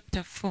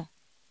chapter 4,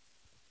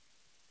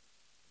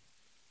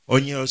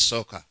 Olunyiriri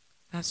olusooka.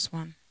 verse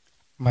 1.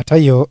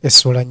 Matayo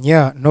essuula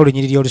 4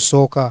 n'olunyiriri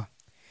olusooka.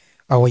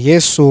 Awo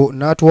Yesu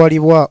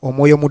n'atwalibwa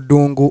omwoyo mu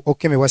ddungu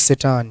okukemebwa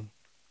Setaani.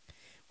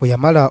 Bwe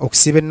yamala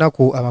okusiiba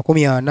ennaku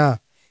 40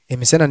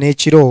 emisana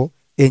n'ekiro,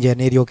 enjala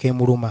n'eryoka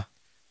emuluma.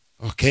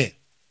 Okay.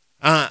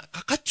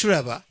 Kakati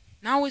tulaba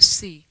Now we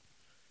see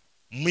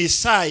mu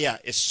Isaaya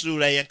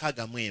essuula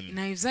y'enkaaga-mu-emu in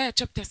Isaiah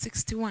chapter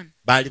 61,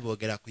 baali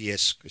boogera ku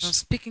Yesu they are Kristo.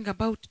 speaking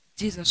about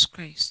Jesus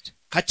Christ.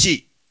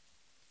 Kati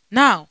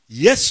Now,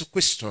 Yesu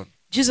Kristo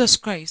Jesus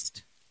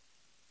Christ,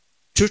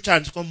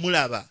 tutandika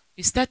omulaba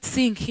we start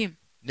seeing him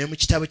ne mu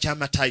kitabo kya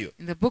Matayo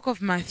in the book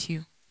of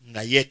Matthew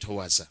nga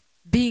yeetowaza,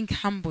 being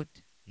humbled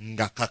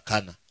nga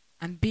kakkana,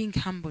 and being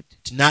humbled,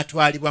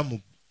 n'atwalibwa mu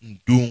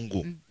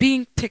ddungu and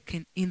being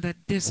taken in the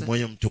desert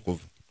omwoyo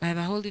omutukuvu by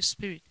the Holy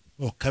Spirit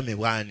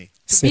okukemebwa ani to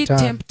be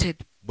Setaani tempted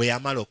bwe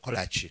yamala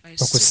okukola ki? by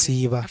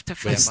Okusiiba. Satan after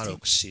Bwe yamala fasting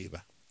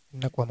okusiiba.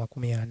 Ennaku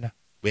 40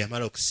 Bwe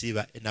yamala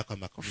okusiiba ennaku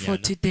for 40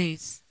 40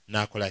 days.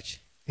 n'akola ki?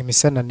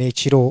 emisana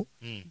n'ekiro,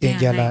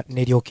 enjala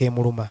n'eryoka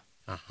emuluma.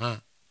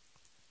 Aha.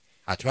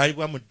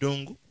 Atwalibwa mu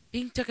ddungu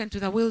Being taken to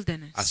the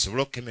wilderness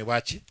asobole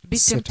okukemebwa ki? to be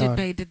tempted Satan.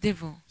 by the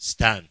devil,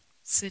 Sitaani.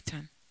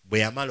 Satan. Bwe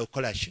yamala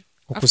okukola ki?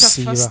 After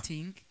Okusiiba.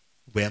 fasting,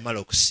 Bwe yamala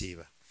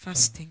okusiiba.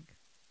 fasting.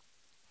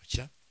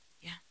 Okya?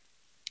 Yeah.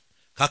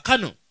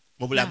 Kaakano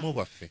mu bulamu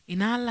bwaffe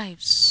In our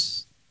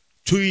lives,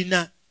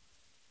 tulina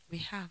we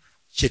have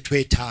kye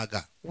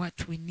twetaaga,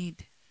 what we need.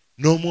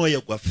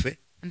 n'omwoyo gwaffe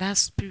And our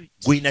spirit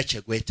gulina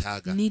kye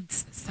gwetaaga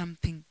needs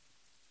something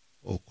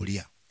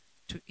okulya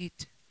to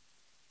eat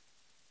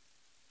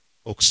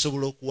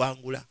okusobola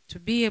okuwangula to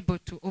be able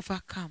to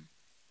overcome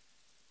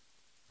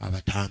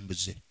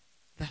abatambuze,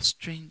 the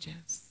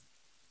strangers.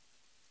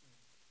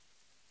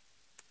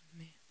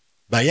 Amen.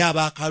 bali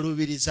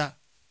abaakaluubiriza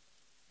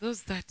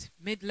Those that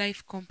made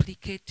life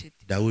complicated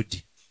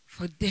Dawudi.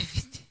 for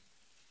David.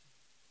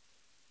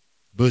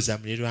 Buuza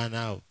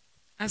muliraanaawo,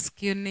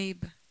 Ask your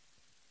neighbor,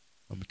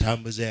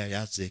 omutambuze yali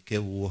azeeko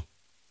ewuwo.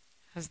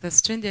 has the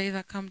stranger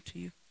ever come to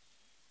you?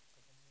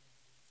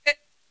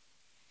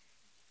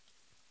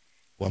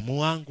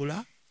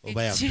 Wamuwangula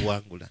oba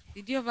yakuwangula?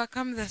 Did you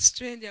overcome the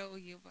stranger or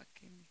you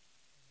overcame him?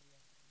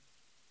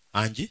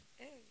 Angi?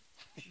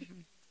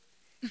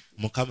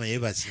 Mukama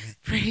yeebazibwe.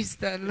 Praise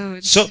the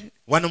Lord. So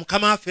wano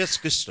Mukama waffe Yesu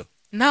Kristo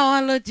Now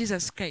our Lord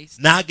Jesus Christ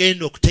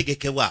n'agenda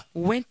okutegekebwa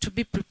went to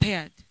be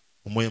prepared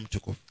omwoyo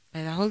omutukuvu,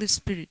 by the Holy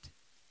Spirit.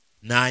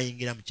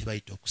 n'ayingira mu kye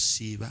bayita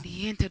okusiiba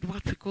He entered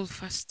what we call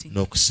fasting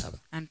n'okusaba,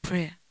 and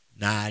prayer.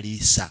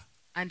 n'aliisa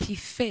And he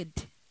fed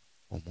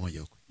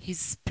omwoyo gwe. his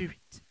spirit.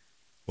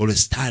 Olwo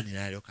Sitaani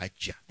n'alyoka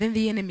ajja Then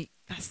the enemy,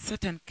 that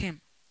Satan,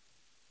 came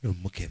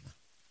n'omukema.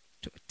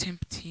 to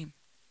tempt him.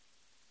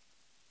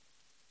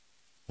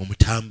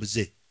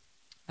 Omutambuze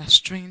A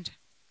stranger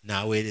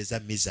n'aweereza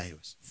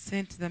missiles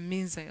sent the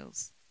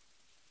missiles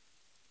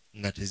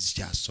nga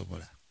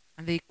tezikyasobola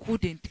and they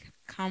couldn't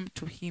come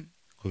to him.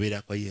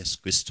 kubeerako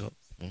Yesu Kristo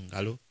mu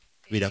ngalo,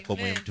 kubeerako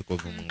omwoyo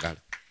omutukuvu mu ngalo.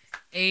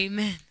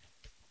 Amen.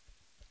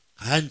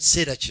 Kale mu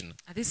kiseera kino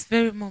At this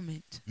very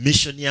moment,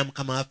 mission ya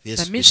Mukama waffe the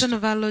Yesu mission Kristo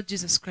of our Lord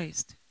Jesus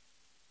Christ,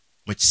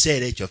 mu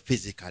kiseera ekyo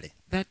physically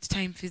that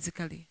time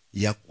physically,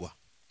 yaggwa.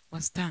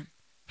 was done.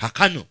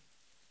 Kakano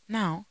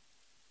Now,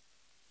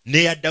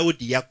 n'eya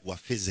Dawudi yaggwa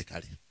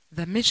physically,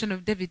 the mission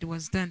of David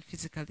was done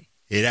physically.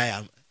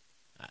 era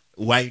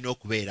waalina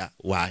okubeera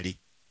waali.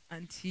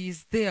 And he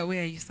is there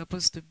where he's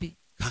supposed to be.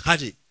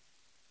 Kakati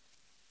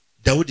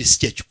Dawudi si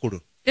kye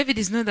kikulu, David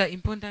is not the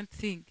important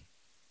thing,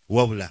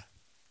 wabula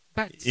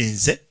but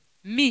nze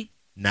me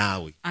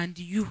naawe and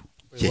you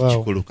kye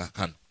Wow. kikulu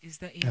kakano. is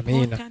the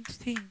Amen. important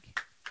thing.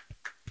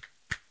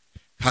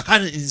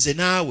 Kakano nze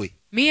naawe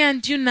Me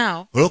and you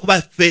now,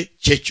 olw'okuba ffe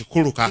kye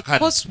kikulu kakano,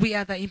 because we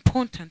are the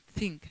important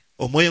thing.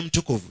 omwoyo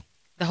omutukuvu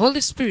The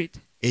Holy Spirit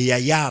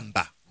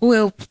eyayamba who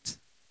helped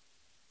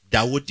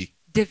Dawudi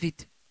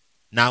David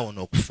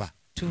n'awona okufa,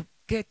 to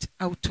get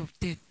out of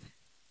death.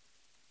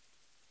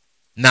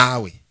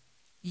 naawe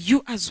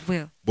You as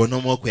well, when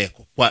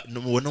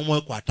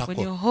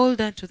bw'onoomwekwatako you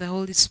hold on to the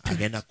Holy Spirit,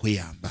 agenda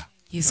kuyamba,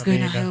 He's going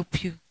to Amen.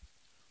 help you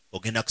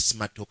ogenda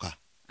kusimatuka,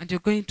 And you're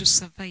going to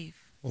survive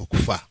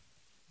okufa.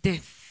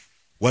 death.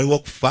 Waliwo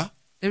okufa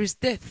There is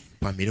death.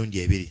 kwa mirundi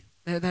ebiri.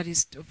 That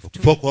is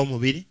Okufa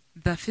okw'omubiri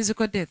the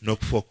physical death,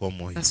 n'okufa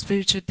okw'omwoyo. the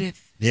spiritual death.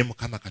 Naye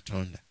Mukama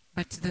Katonda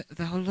But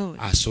the whole Lord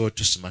asobola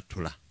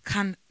otusimatula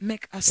can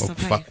make us okufa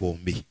survive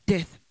kwombi.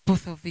 death,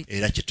 both of it.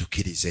 Era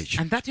kyetukkiriza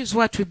ekyo. And that is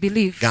what we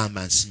believe.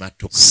 Gamba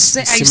nsimatuka.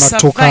 Say I Nsimatuka.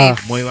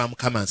 survive. Omwoyo wa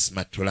Mukama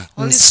nsimatula.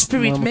 Holy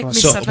Spirit, make me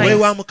So omwoyo survive.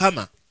 wa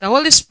Mukama The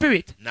Holy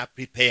Spirit na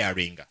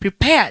preparinga.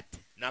 prepared.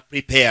 Bwa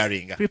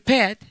preparinga. When he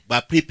prepared, Bwa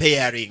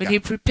preparinga. When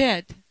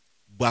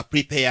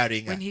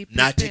he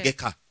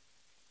prepared.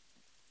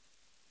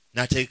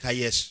 N'ategeka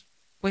Yesu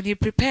when he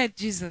prepared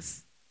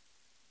Jesus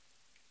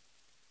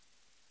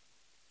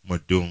mu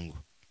ddungu.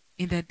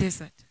 in the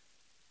desert,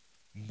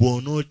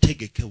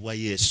 Bw'onootegekebwa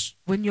Yesu.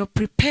 when you're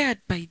prepared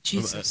by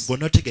Jesus,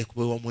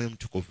 Bw'onootegekebwa Mwoyo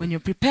Mutukuvu. when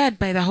you're prepared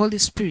by the Holy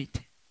Spirit,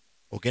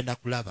 Ogenda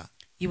kulaba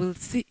you will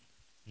see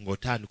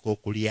ng'otandika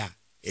okulya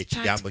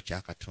ekigambo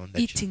kya Katonda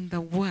kyo. eating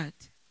the word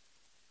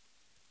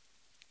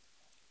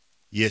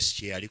Yesu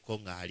kye yaliko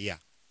ng'alya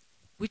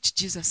which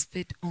Jesus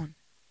fed on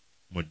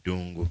mu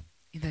ddungu.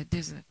 in the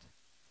desert.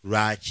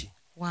 Lwaki?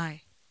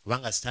 Why?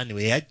 Kubanga Sitaani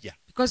we yajja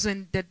Because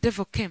when the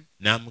devil came,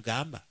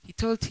 n'amugamba he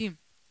told him,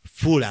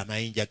 fuula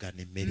amayinja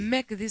gano emmere.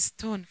 make this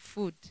stone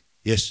food.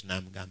 Yesu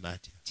n'amugamba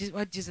atya?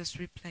 What Jesus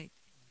replied,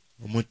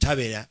 Omuntu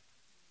tabeera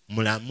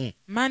mulamu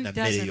man na mmere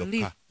doesn't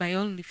live yokka. by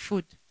only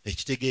food.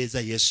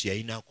 Ekitegeeza Yesu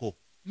yalinako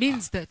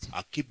Means that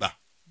akiba.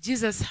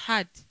 Jesus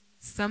had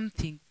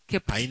something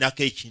kept,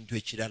 Alinako ekintu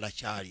ekirala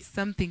ky'alya.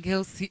 something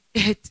else he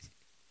ate.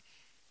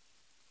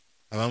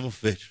 Abamu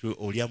ffe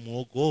olya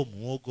muwogo.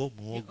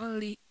 You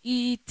only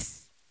eat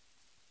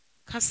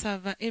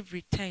cassava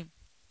every time.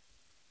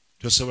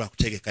 Tosobola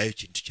kutegekayo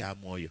kintu kya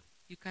mwoyo.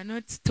 You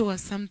cannot store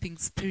something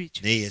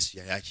spiritual. Naye Yesu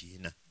yali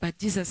akiyina. But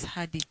Jesus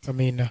had it.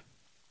 Amina.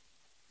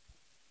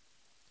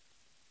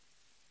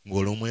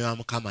 Ng'olwo Omwoyo wa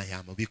Mukama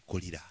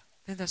yamubikkulira.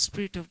 Then the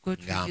Spirit of God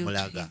revealed to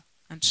Ng'amulaga. him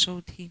and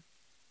showed him,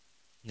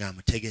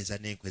 Ng'amutegeeza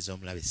n'enkwe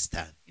z'omulabe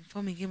Sitaani.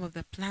 informing him of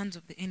the plans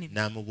of the enemy,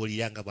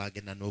 N'amubuulira nga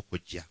bw'agenda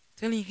n'okujja.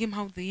 telling him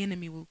how the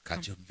enemy will come.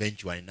 Kati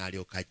eventually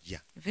n'alyoka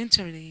ajja.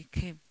 Eventually he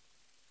came.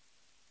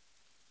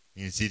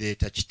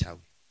 Nzireeta kitaawe.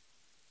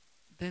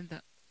 Then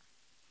the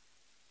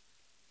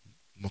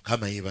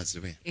Mukama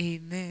yeebazibwe.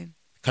 Amen.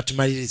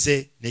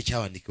 Katumalirize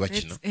n'ekyawandiikibwa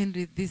kino. Let's end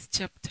with this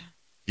chapter.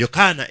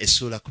 Yokaana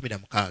essuula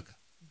 16.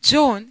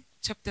 John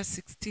chapter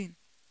 16.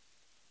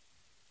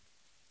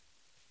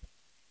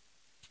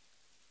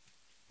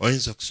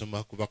 Oyinza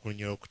okusoma kuva ku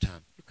lunyiriri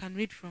olwokutaano. You can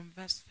read from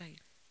verse 5.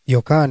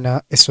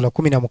 Yokaana essula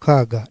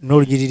 16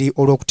 n'olunyiriri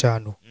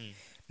olwokutaano.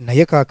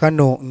 Naye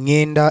kaakano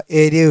ŋŋenda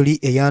eri oli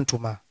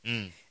eyantuma,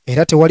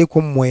 era tewali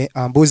ku mmwe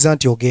ambuuza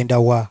nti ogenda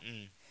wa.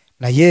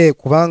 Naye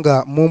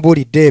kubanga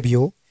mumbuulidde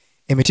ebyo,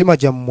 emitima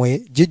gyammwe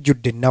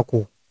gijjudde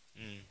ennaku.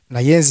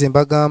 Naye nze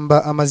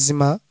mbagamba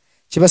amazima,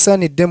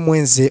 kibasaanidde mmwe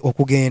nze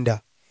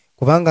okugenda,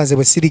 kubanga nze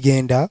bwe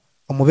sirigenda,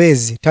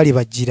 omubeezi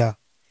talibajjira.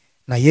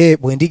 Naye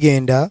bwe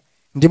ndigenda,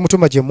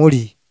 ndimutuma gye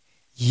muli.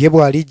 Ye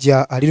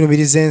bw'alijja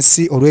alinumiriza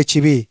ensi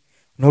olw'ekibi,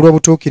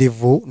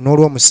 n'olw'obutuukirivu,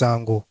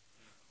 n'olw'omusango.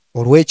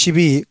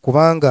 Olw'ekibi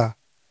kubanga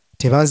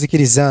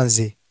tebanzikiriza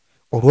nze,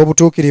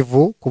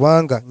 olw'obutuukirivu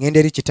kubanga ŋŋenda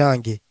eri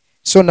Kitange,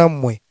 so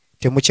nammwe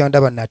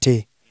temukyandaba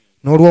nate,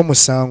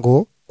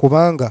 n'olw'omusango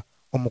kubanga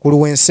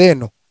omukulu w'ensi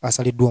eno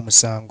asaliddwa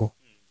omusango.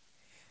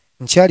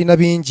 Nkyalina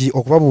bingi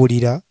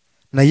okubabuulira,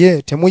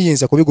 naye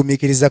temuyinza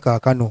kubigumiikiriza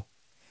kaakano.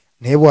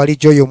 Naye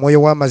bw'alijja oyo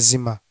Omwoyo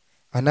w'amazima,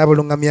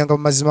 anaabaluŋŋamyanga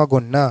mu mazima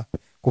gonna,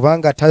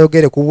 kubanga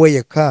tayogere ku bwe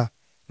yekka,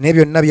 naye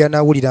byonna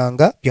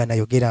by'anaawuliranga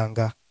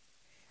by'anaayogeranga.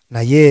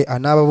 Naye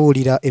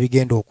anaababuulira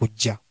ebigenda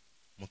okujja.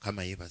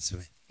 Mukama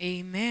yeebazibwe.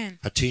 Amen.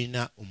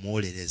 Katulina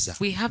omuwolereza.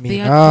 We have the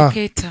Mina.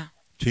 advocate.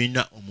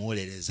 Tulina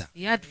omuwolereza.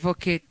 The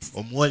advocate.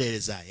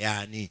 Omuwolereza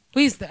y'ani? Who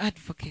is the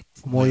advocate?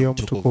 Omwoyo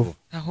omutukuvu.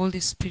 The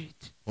Holy Spirit.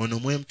 Ono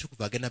Omwoyo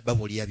Omutukuvu agenda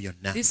babuulira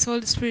byonna. This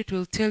Holy Spirit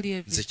will tell you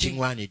Nze everything.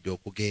 kiŋŋwanidde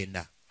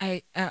okugenda.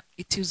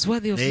 It is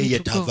worthy of Naye me ye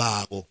to go.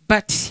 tavaago.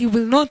 But he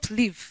will not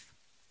leave.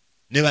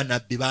 Ne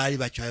bannabbi baali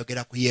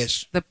bakyayogera ku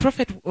Yesu. The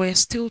prophet were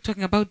still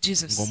talking about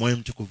Jesus. Ng'Omwoyo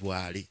Omutukuvu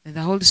ali. And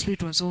the Holy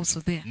Spirit was also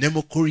there. Ne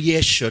mu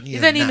creation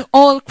Even in yonna.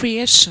 all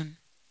creation,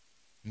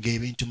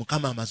 Ng'ebintu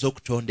Mukama amaze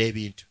okutonda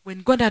ebintu.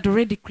 when God had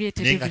already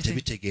created Naye nga everything,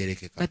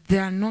 tebitegeerekeka. but they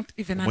are not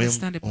even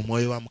understandable.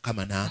 Omwoyo wa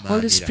Mukama The Holy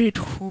n'amaanira. Spirit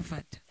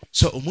hovered.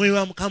 So Omwoyo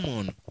wa Mukama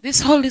ono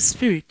This Holy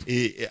Spirit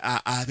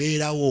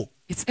abeerawo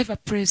is ever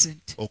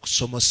present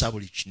okusomosa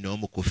buli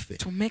kinoomu ku ffe.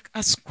 to make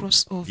us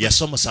cross over.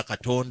 Yasomosa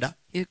Katonda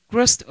He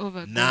crossed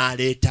over God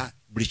n'aleeta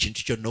buli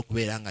kintu kyonna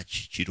okubeera nga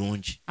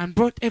kirungi. and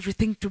brought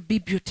everything to be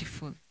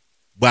beautiful.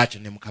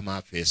 Bw'atyo ne Mukama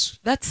waffe Yesu.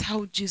 That's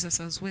how Jesus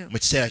as well. Mu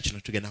kiseera kino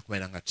tugenda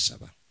kubeera nga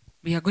tusaba.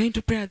 We are going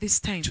to pray at this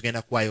time.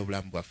 Tugenda kuwaayo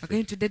obulamu We're bwaffe.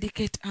 going to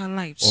dedicate our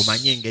lives.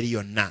 Omanye engeri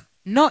yonna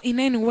Not in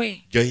any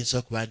way gy'oyinza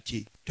okuba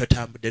nti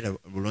totambudde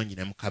bulungi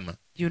ne Mukama.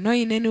 You know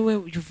in any way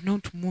you've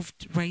not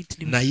moved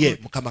rightly with naye God.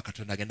 mukama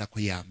katonda agenda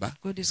kuyamba,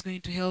 God is going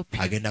to help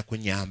you. agenda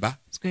kunyamba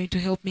It's going to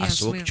help me as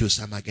asobola well.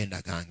 okukyusa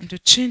amagenda gange And to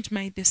change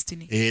my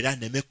destiny. era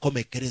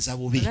nemekomekereza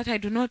bubi So that I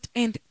do not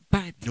end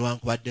bad.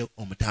 newankubadde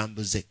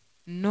omutambuze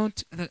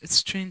Not the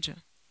stranger.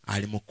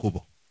 ali mu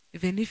kkubo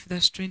Even if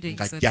the stranger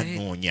is at ng'ajja the head,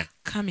 nnoonya.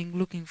 coming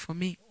looking for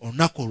me.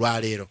 olunaku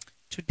olwaleero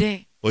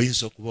Today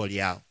oyinza okuba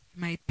oli awo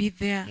might be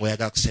there.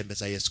 ng'oyagala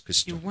kusembeza yesu You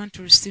kristo want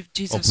to receive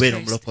Jesus okubeera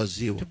Christ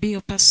omulokozi wo to be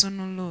your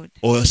personal Lord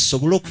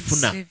osobole and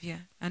okufuna Savior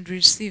and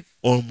receive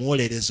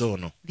omuwolereza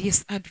ono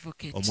this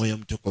advocate, omwoyo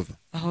omutukuvu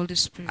the Holy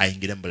Spirit,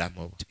 ayingire mu bulamu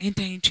bwo. to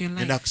enter into your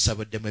genda life.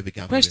 kusabuddemu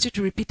ebigambo Request bino. you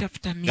to repeat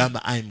after me.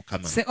 gamba ayi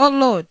mukama Say, oh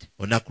Lord,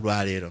 olunaku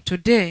lwaleero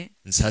today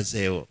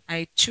nsazeewo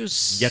I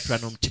choose, njatula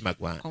n'omutima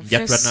gwange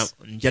Confess.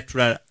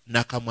 njatula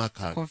n'akamwa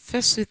kange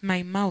confess with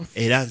my mouth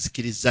era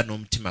nzikiriza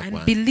n'omutima and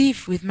gwange believe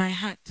with my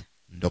heart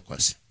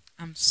ndokose.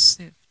 I'm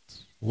saved.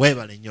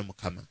 weebale nnyo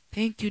mukama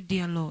Thank you,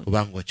 dear Lord,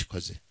 kubanga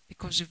okikoze.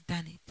 because you've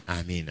done it.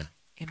 amiina.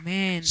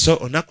 Amen. So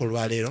olunaku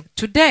olwaleero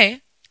Today,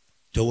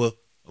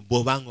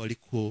 bw'obanga oli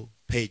ku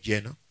page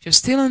eno if you're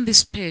still on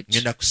this page,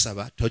 ngenda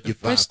kusaba first you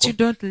togivaako,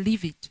 don't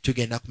leave it.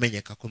 tugenda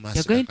kumenyeka ku maaso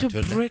You're ga going to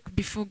Katonda break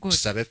before God.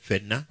 tusabe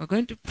ffenna We're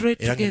going to pray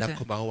era ngenda together,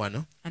 kukomawo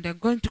wano and we're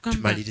going to come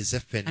back, tumalirize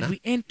ffenna and we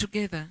end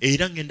together,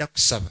 era ngenda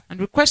kusaba and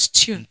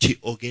request you nti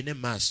ogende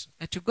maaso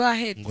that you go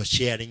ahead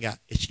ng'osharinga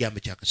ekigambo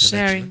kya Katonda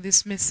sharing kino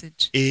this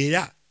message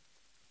era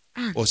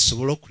and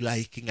osobole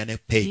okulayikinga ne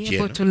be page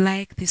able eno to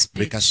like this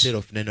buli page kaseera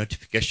ofune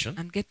notification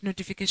and get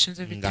notifications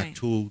every nga time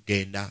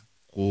tugenda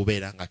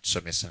kubeera nga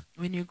tusomesa.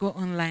 when you go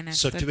online and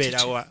So start tubeera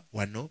teaching.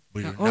 wano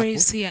buli We're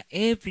always lunaku here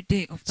every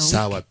day of the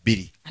saawa week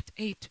 2 at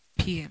 8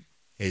 p.m.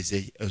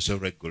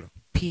 ez'olweggulo.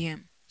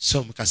 p.m.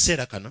 So mu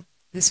kaseera kano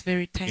This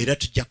very time, era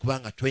tujja kuba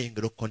nga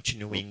tweyongera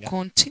okukontinuwinga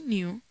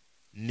continue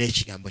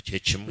n'ekigambo kye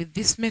kimu with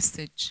this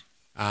message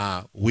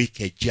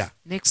wiiki ejja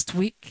next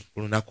week ku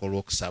lunaku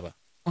olw'okusaba.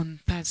 on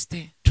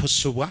Thursday.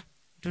 Tosubwa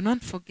Do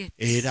not forget,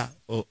 era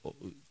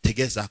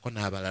tegeezaako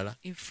n'abalala.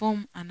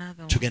 inform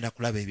another one. Tugenda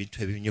kulaba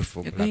ebintu ebinyufu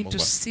mu You're going bulamu to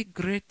bwaffe. see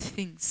great Mu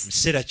things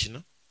kiseera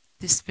kino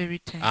this very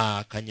time.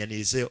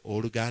 kanyanirize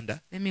oluganda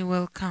Let me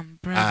welcome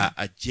brother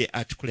ajje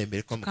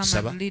atukulembereko mu come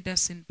kusaba and lead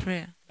us in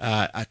prayer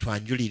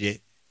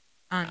atwanjulire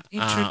and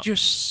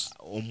introduce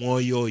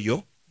omwoyo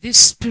oyo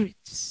this spirit,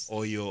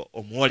 oyo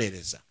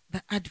omuwolereza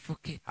the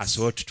advocate,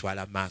 asobole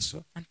otutwala mu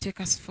maaso and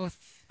take us forth.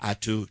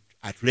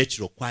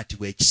 atuleetera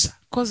okukwatibwa ekisa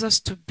Cause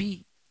us to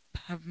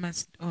have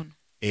mercy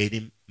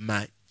eri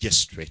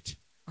magistrate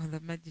on the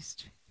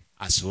magistrate,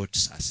 asobole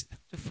otusaasira.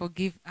 to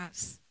forgive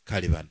us.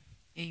 Kale bano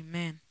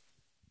Amen.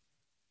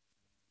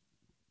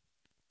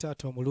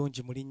 taata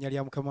omulungi mu linnya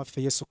lya mukama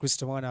waffe yesu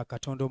kristo mwana wa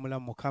katonda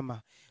omulamu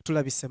mukama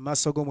tulabise mu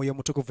maaso g'omwoyo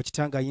omutukuvu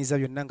kitanga ayinza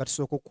byonna nga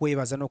tusooka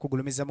okwebaza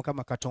n'okugulumiza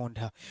mukama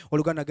katonda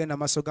oluganda genda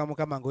maaso ga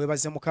mukama nga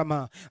weebaze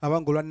mukama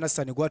abanga olwa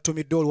nassani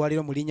gwatumiddwa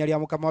olwaliro mu linnya lya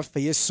mukama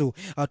waffe yesu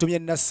atumye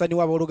nassani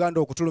waaba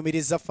oluganda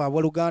okutulumiriza ffe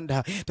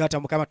abooluganda taata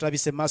mukama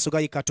tulabise mu maaso ga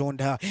yi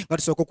katonda nga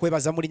tusooka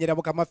okwebaza mu linnya lya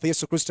mukama waffe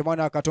yesu kristo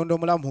mwana wa katonda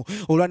omulamu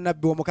olwa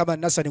nabbi omukama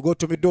nassani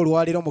gw'otumiddwa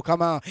olwaliro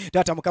mukama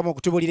taata mukama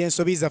okutubulira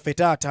ensobi zaffe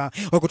taata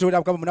okutubulira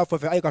mukama munaffe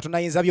ffe ayi katonda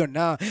ayinza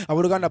byonna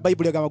abooluganda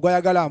bayibuli egamba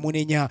gwayagala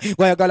amunenya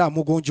gwayagala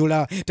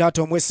amugunjula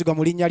taata omwesigwa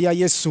mu linnya lya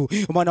yesu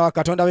omwana wa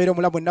katonda abeera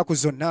omulamu ennaku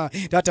zonna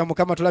taata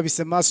mukama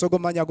tulabise mu maaso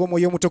g'omanya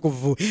g'omwoyo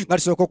omutukuvu nga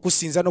tusooka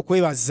okusinza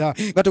n'okwebaza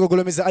nga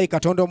tugogolomiza ayi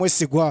katonda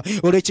omwesigwa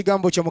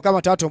olw'ekigambo kyo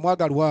mukama taata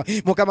omwagalwa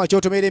mukama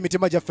kyotomerera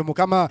emitima gyaffe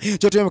mukama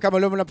kyotomere mukama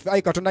olw'omulamu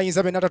ayi katonda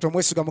ayinza byonna taata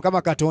omwesigwa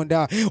mukama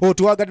katonda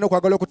otuwagadde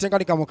n'okwagala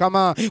okutenganika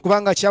mukama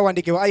kubanga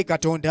kyawandiikibwa ayi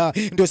katonda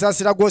nti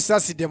osaasira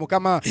gw'osaasidde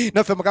mukama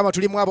naffe mukama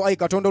tulimu abo ayi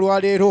katonda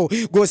olwaleero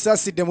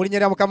gw'osaasidde mu linnya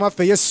lya mukama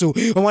waffe yesu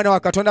omwana wa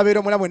katonda abeera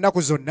omulamu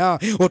ennaku zonna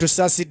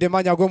otusaasidde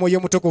maanya g'omwoyo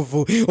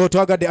omutukuvu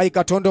otwagadde ayi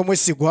katonda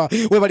omwesigwa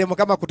webale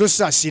mukama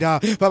kutusaasira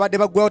babadde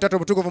baggwawo taata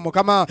omutukuvu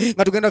mukama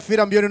nga tugenda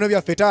fiira mu byonono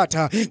byaffe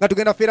taata nga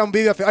tugenda fiira mu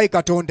bibi byaffe ayi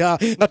katonda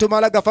nga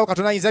tumala gafawo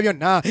katonda ayinza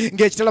byonna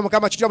ng'ekitala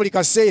mukama kitula buli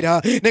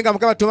kaseera naye nga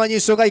mukama tumanyi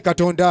ensonga ayi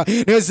katonda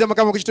nayozza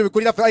mukama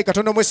okukitubikulira ffe ayi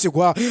katonda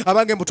omwesigwa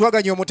abange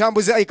mbutwaganye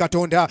omutambuze ayi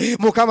katonda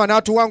mukama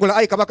n'atuwangula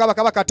ayi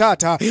kabaka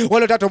taata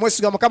waliwo taata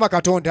omwesigwa mukama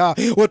katonda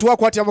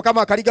wetuwakwatira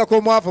mukama akaliga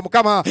k'omwavu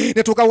mukama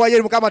netukawayo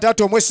eri mukama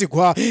taata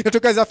omwesigwa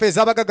netukeza ffe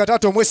ez'abagagga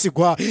taata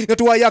omwesigwa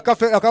netuwayo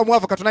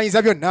akamwavu katonda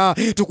ayinza byonna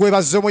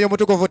tukwebaza omwoyo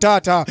omutukuvu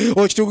taata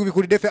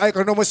okitubikulidde ffe ayi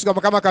katonda omwesigwa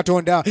mukama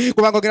katonda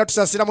kubanga ogenda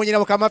tusaasira mu nnyina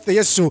mukama waffe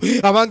yesu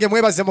abange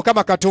mwebaze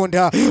mukama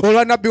katonda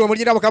olwa nabbi we mu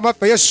nnyina mukama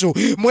waffe yesu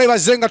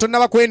mwebaze nga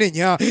tonnaba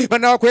kwenenya nga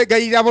nnaba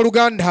kwegayirira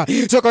abooluganda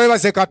soka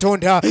webaze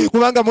katonda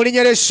kubanga mu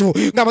linnya lyesu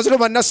ng'amazulu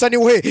mannassani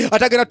we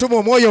atagenda tuma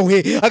omwoyo we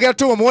agenda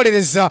tuma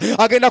omuwolereza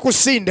agenda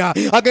kusinda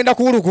agenda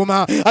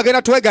kuwuluguma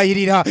agenda twegayirira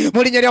tulayirira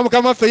mu linnya lya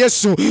Mukama waffe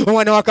Yesu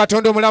omwana wa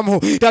Katonda omulamu.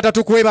 Taata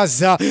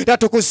tukwebaza, taata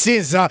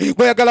tukusinza,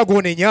 gweyagala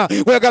gwonenya,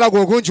 gweyagala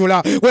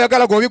gwogunjula,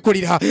 gweyagala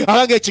gwobikulira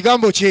abange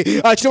ekigambo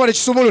kye akituma ne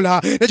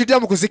kisumulula ne kitya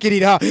mu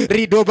kuzikirira.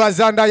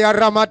 Ridobazanda ya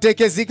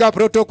ramatekezika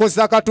protoko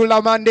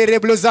zakatula mandere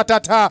bluza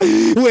tata.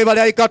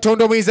 Webale ayi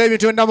Katonda omuyinza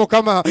ebintu byonna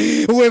Mukama,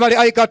 webale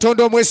ayi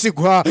Katonda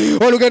omwesigwa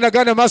olugenda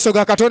gana maaso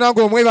ga Katonda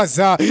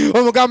ng'omwebaza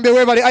omugambe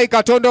webale ayi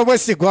Katonda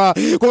omwesigwa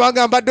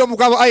kubanga mbadde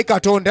omugabo ayi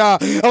Katonda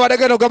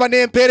abadagano gaba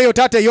n'empeera eyo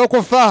taata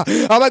ey'okufa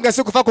abanga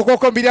si kufa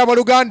kukokombirira mu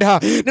Luganda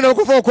nina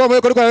okufa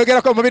okwomweko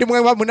lukwayogera mu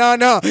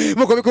 28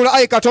 mukubikula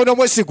ayi Katonda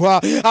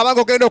omwesigwa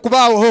abanga ogenda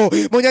okubaawo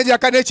mu nnyanja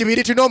kane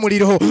ekibiri tuna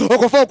omuliro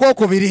okufa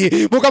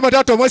okwokubiri Mukama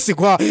taata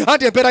omwesigwa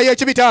anti empeera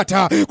y'ekibi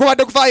taata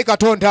kubadde kufa ayi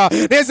Katonda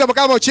neze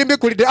Mukama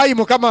okimbikulidde ayi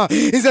Mukama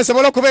nze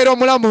nsobola okubeera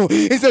omulamu,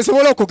 nze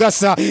nsobola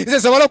okugasa, nze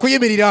nsobola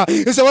okuyimirira,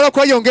 nsobola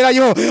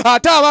okweyongerayo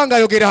ate abanga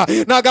ayogera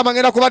n'agamba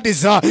ngenda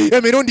kubaddiza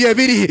emirundi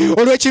 2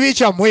 olw'ekibi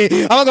kyammwe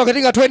abanga kati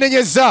nga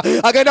twenenyeza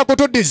agenda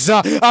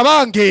kutuddiza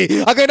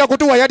abange agenda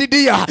kutuwa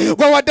yadidiya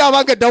gwawadde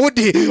abange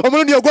Dawudi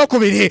omulundi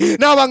ogwokubiri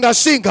n'abanga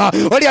asinga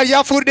oli yali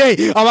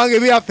afudde abange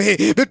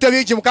byaffe bitte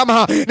bingi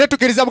Mukama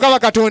netukiriza Mukama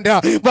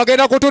Katonda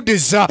bwagenda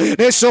kutuddiza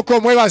n'esooka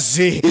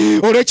omwebazi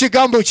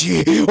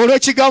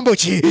olw'ekigambo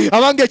ki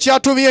abange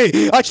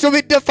kyatumye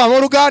akitumidde ffe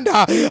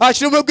abooluganda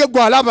akitumidde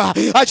gwe alaba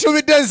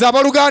akitumidde nze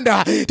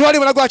abooluganda tewali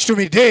mulago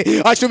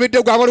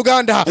akitumidde gwe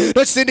abooluganda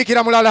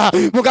tokisindikira mulala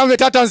mugambe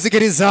taata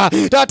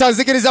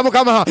nzikiriza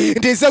Mukama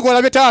nti nze gwe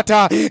olabye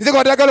taata nze gwe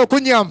wadagala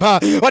okunyamba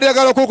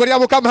wadagala okukolera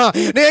Mukama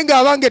naye nga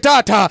abange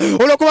taata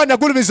olw'okuba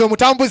nagulumiza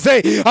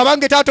omutambuze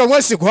abange taata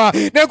omwesigwa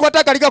nenkwata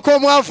akaligako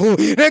omwavu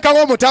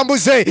nenkawo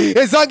omutambuze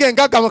ezange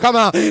engagga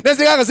Mukama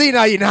neziganga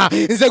ziyinaayina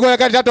nze gwe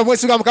oyagala taata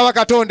omwesigwa Mukama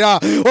Katonda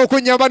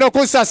okunyamba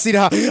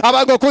n'okunsasira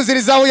abange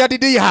okunzirizaawo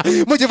yadidiya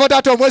mu kifo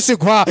taata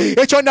omwesigwa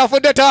ekyo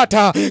nafudde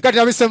taata kati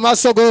nabise mu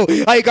maaso go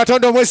ayi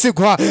Katonda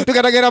omwesigwa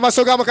tugendagenda mu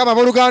maaso ga Mukama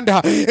mu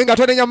Luganda nga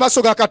twenenya mu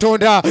maaso ga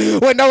Katonda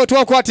wenna we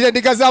twakwatira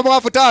endiga za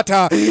mwavu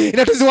taata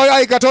ne tuziwayo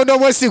ayi Katonda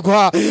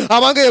omwesigwa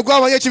abange yegwe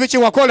amanyi ekibi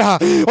kyewakola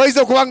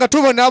oyinza okuba nga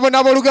tubonaabona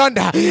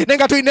abooluganda naye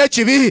nga tulina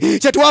ekibi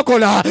kye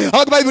twakola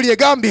abange Bayibuli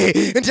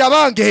egambye nti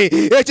abange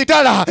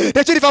ekitala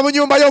tekirifa mu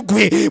nnyumba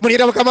y'oggwe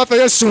muliyita Mukama waffe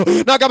Yesu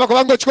n'agamba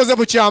kubanga okikoze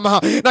mu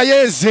kyama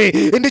naye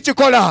nze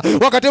ndikikola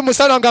wakati mu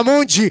musana nga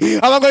mungi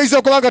abange oyinza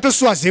okuba nga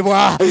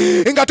tuswazibwa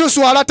nga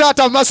tuswala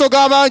taata mu maaso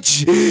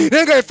g'abangi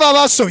naye nga ife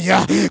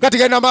abasoya kati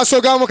genda mu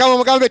maaso ga Mukama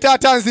mugambe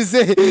taata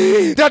nzize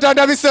taata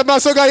ndabise mu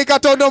maaso ga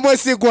Katonda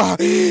omwesigwa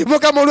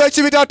Mukama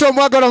olw'ekibi taata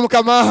omwagalwa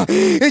Mukama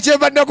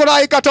ekyembadde nakola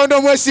ayi Katonda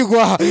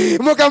omwesigwa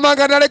Mukama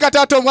nga naleka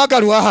taata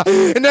omwagalwa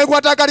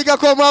nenkwata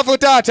akaligako omwavu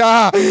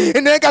taata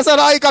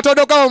nenkasala ayi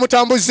Katonda okaba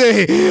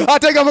omutambuze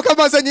ate nga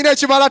Mukama nze nyina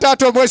ekimala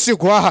taata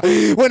omwesigwa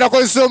bwe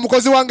nakozesa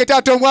omukozi wange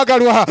taata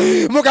omwagalwa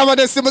Mukama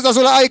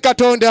nesimuzasula ayi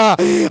Katonda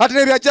ate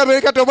nebyajjamu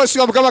eri Katonda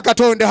omwesigwa Mukama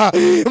Katonda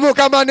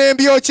Mukama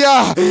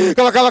nembyokya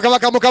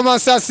kabaka Mukama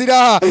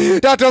nsasira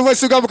taata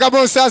omwesigwa Mukama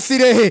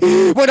onsasire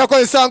bwe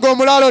nakozesanga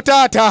omulaalo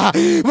taata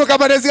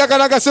Mukama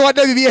nezigagalaga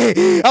sowadde bibye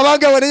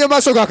abange wenenye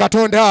maaso ga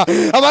Katonda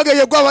abange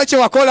yegwe amanyi kye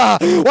wakola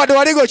wadde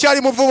waliga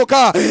okyali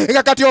muvubuka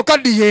nga kati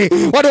okaddiye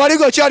wadde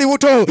waliga okyali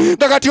muto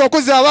nga kati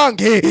okuza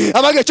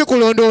abange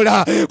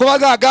kikulondoola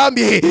kubanga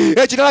agambye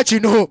ekirala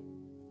kino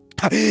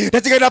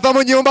tekigenda va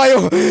mu nnyumba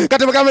yo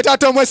kati Mukama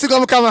taata omwesigwa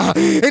Mukama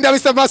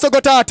ndabise mu maaso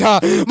go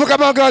taata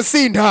Mukama nga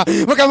nsinda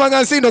Mukama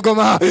nga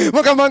nsindogoma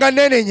Mukama nga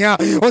nnenenya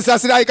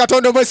onsaasira ayi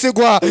Katonda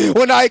omwesigwa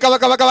wona ayi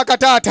kabaka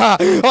taata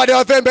wadde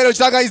wava embeera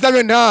okitangayiza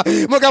byonna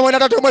Mukama wona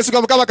taata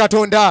omwesigwa Mukama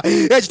Katonda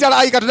ekitala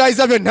ayi Katonda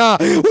ayiza byonna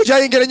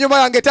okyayingira ennyumba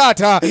yange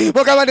taata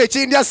Mukama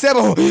nekindya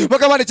ssebo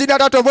Mukama nekindya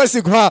taata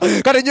omwesigwa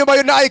kati ennyumba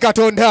yonna ayi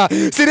Katonda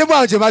sirimu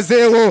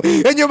angimazeewo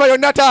ennyumba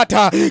yonna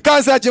taata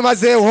kansa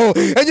agimazeewo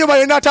ennyumba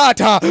yonna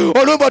taata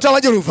olumba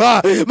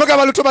otabajiruva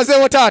Mukama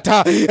lutumazeewo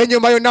taata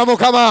ennyumba yonna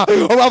Mukama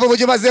obwavu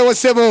bugimazeewo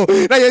ssebo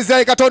naye nze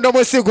ayi Katonda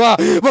omwesigwa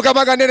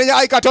Mukama nga nenenya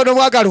ayi Katonda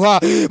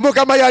omwagalwa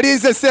Mukama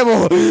yalinze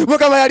ssebo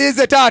Mukama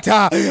yalinze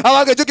taata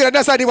abange jjukira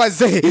Nasani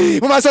wazze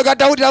mu maaso ga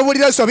Dawudi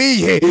n'abuulira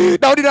ensobi ye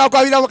Dawudi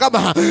n'akwabira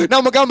Mukama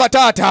n'amugamba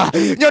taata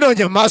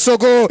nyonoonye mu maaso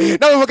go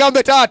nawe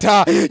mugambe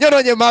taata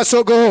nyonoonye mu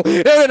maaso go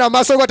leero na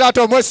maaso go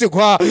taata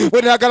omwesigwa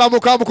bwe nayagala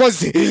muka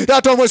mukozi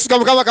taata omwesigwa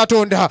Mukama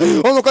Katonda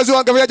omukozi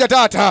wange bwe yajja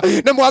taata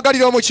ne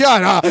muwagalira omukyala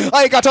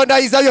ayi Katonda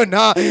ayiza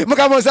byonna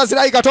Mukama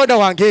onsasira ayi Katonda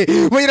wange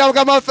muyira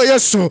Mukama waffe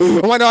Yesu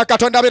omwana wa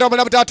Katonda abeera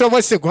omulamu taata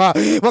omwesigwa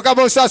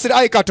Mukama onsasira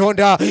ayi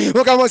Katonda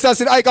Mukama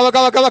onsasira ayi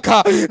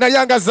kabaka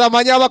nayangaza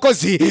amanyi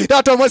abakozi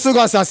taata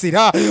omwesigwa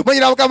nsasira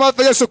muyira Mukama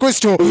waffe Yesu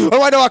Kristo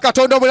omwana wa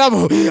Katonda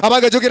omulamu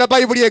abange jjukira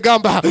Bayibuli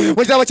egamba mu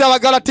kitabo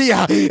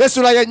ky'Abagalatiya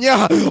essula ya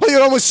 4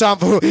 onyolo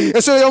 7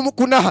 essula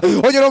y'omukuna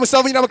onyolo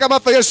 7 nyina Mukama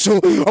waffe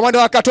Yesu omwana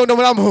wa Katonda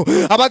omulamu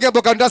abange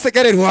mboka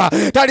ndasekererwa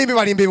talimbi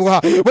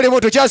balimbibwa buli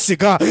muntu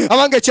kyasiga Katonda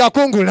abange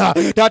kyakungula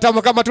taata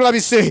mukama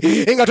tulabise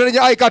nga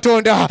tonenya ayi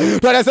Katonda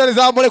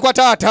twalasereza mule kwa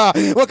taata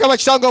mukama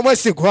kitango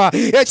omwesigwa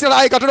ekirala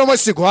ayi Katonda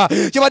omwesigwa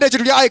kibadde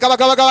kitulya ayi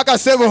kabaka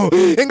sebo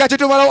nga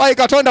kitumala ayi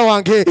Katonda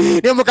wange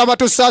ne mukama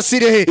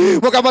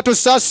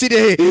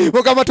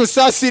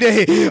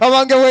tusasire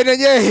abange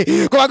wenenye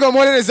kubanga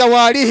omuwolereza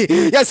waali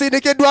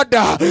yasindikiddwa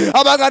dda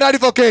abanga na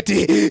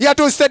advocate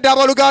yatuuse dda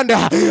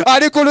abooluganda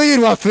ali ku luyi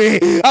lwaffe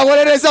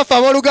awolereza ffe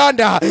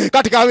abooluganda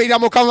kati kabirira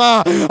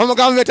mukama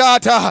omugambe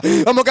taata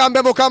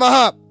omugambe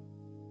mukama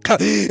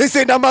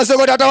Isinda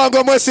masogo tata wange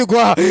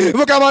omwesigwa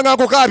mukama nga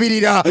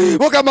nkukabirira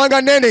mukama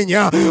nga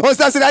nenenya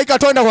osasira ayi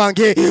Katonda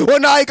wange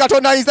ona ayi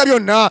Katonda ayinza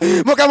byonna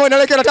mukama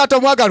onalekera taata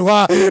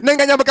omwagalwa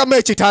nenganya mukama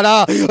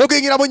ekitala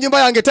okuyingira mu nnyumba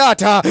yange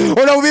taata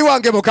ola bubi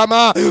wange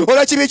mukama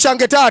ola kibi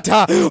kyange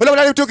taata ola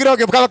bulabituukira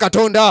wange mukama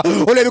Katonda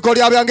ola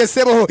ebikolwa byange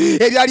ssebo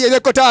ebyali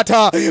ebyekko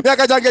taata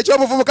myaka gyange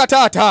ekyobuvubuka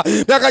taata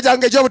myaka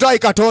gyange ekyobuto ayi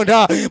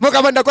Katonda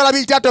mukama nakola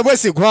biki taata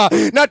omwesigwa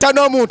natta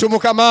n'omuntu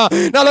mukama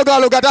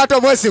nalogaloga taata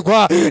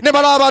omwesigwa ne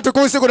balaba abantu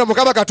kunsi kuno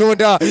mukama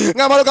Katonda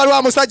ngamaloga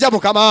lwa musajja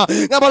mukama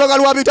ngamaloga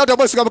lwa bitatu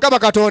omwesigwa mukama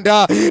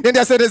Katonda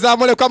nendyasereza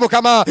mule kwa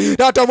mukama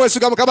taata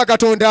omwesigwa mukama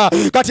Katonda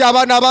kati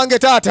abaana abange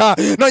taata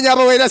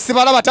nonyabo wera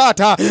sibalaba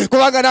taata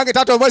kubanga nange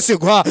taata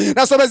omwesigwa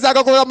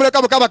nasobezaako kuba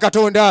muleka mukama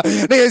Katonda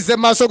niyeze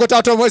maaso go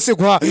taata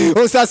omwesigwa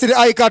osasire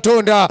ayi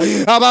Katonda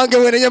abange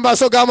wenenye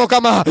maaso ga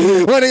mukama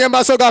wenenye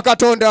maaso ga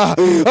Katonda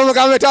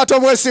omukama taata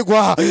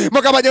omwesigwa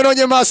mukama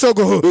nyononye maaso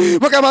go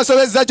mukama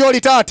asobeza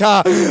gy'oli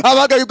taata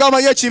abange yugama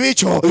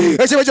yekibicho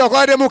ekibi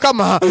kyokwade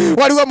mukama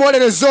waliwo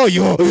muwolereza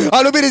oyo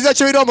alubiriza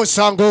ekibira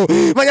omusango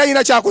manya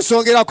yina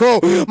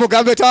kyakusongerako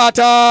mugambe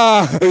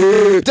taata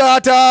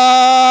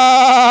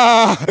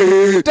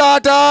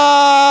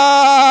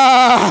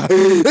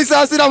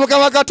isasira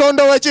mukama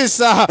Katonda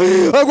wekisa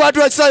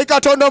ogwatu ekisa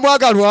Katonda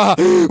omwagalwa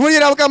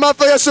wulira mukama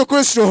waffe Yesu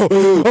Kristo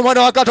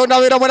omwana wa Katonda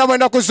abeera mwena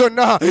mwena ku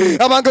zonna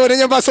abange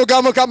wenenye maaso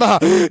ga mukama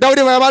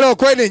Dawudi bwe yamala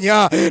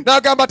okwenenya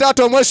n'agamba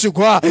taata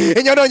omwesigwa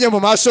ennyononye mu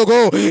maaso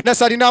go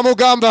nasali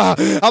n'amugamba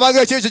abange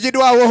ekyo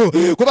kigidwawo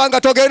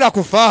kubanga togenda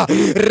kufa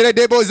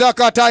redebo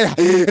zakataya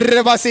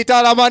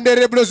revasitala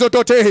mandere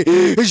blozotote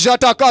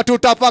jataka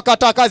tutapaka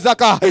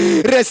takazaka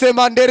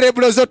resemandere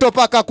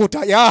blozotopaka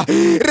kutaya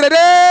rede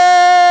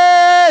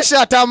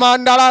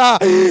shatamandalala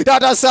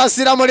tata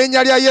sasira mu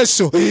linnya lya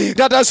Yesu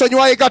tata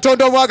sonywa ayi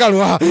Katonda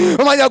omwagalwa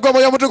omanya gwe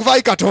moyo mutukuvu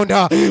ayi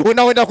Katonda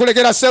unawenda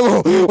kulegera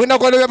sebo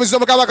unakolebya bizo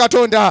mukama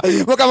Katonda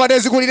mukama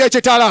nezigulira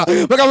ekitala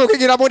mukama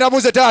kugira munda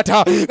muze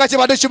tata nga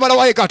kibadde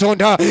kimala ayi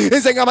Katonda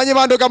nze nga manyi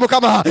bandoga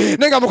mukama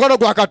nenga mukono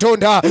gwa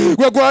Katonda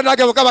gwe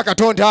gwanage mukama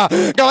Katonda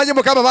nga manyi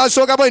mukama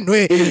bansonga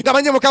bwenwe nga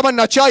manyi mukama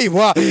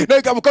nakyayibwa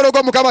nenga mukono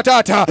gwa mukama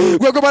tata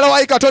gwe gumala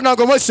ayi Katonda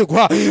ngo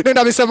mwesigwa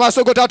nenda bise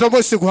maaso go tata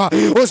mwesigwa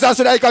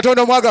osasira ayi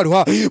Katonda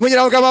omwagalwa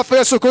munyina mukama waffe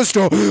Yesu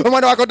Kristo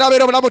omwana wa Katonda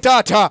abeera omulamu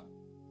tata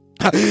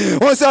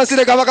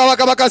osasire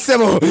kabaka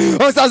sebo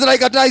osasira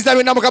ikataiza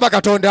bina mukama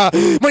Katonda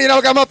munyina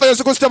mukama waffe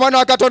Yesu Kristo mwana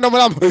wa Katonda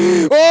omulamu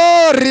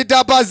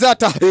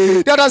ridabazata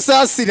tata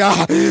sasira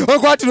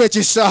okwatirwa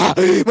ekisa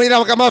munyina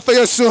mukama waffe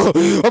Yesu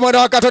omwana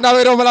wa Katonda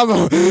abeera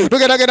omulamu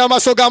tugendagenda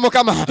amaaso ga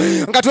mukama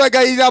nga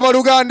twegayirira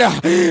abooluganda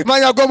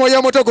manya gw'omwoyo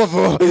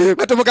omutukuvu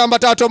nga tumugamba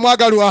taata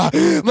omwagalwa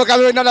mukama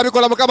byonna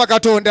nabikola mukama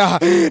Katonda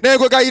naye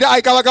gwegayirira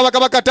ayi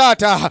kabaka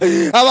taata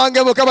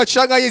abange mukama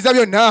kisangayiza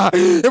byonna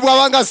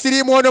bwabanga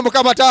sirimu ono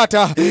mukama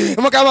taata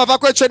mukama ava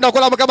kwekyenda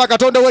kola mukama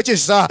Katonda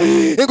wekisa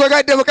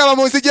nkwegadde mukama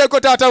munzigyeko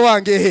taata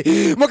wange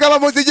mukama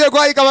munzigyeko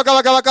ayi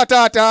kabaka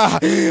taata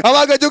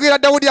abange jjugira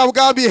Dawudi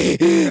amugambye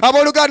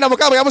abooluganda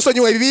mukama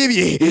yamusonyiwa ebibi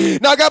bye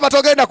n'agamba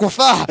togenda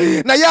kufa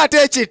naye ate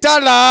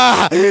ekitala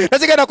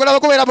nakigenda kulaba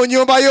kubeera mu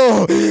nnyumba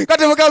yo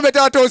kati mukama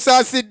taata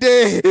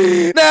osaasidde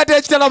naye ate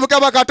ekitala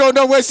mukama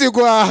Katonda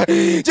omwesigwa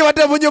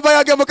kibadde mu nnyumba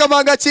yange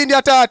mukama nga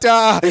kindya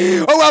taata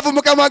obwavu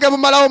mukama wange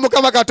mumalawo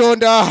mukama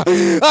Katonda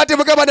ati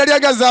mukama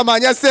nalyanga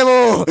zaamanya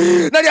sebo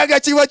nalyanga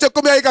ekiwa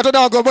ky'ekkumi ayi Katonda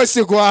wange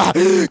omwesigwa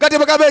kati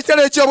mukama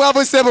ekitala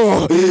eky'obwavu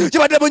sebo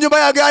kibadde mu nnyumba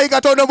yange ayi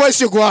Katonda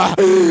omwesigwa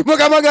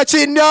mukama nga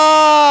kinda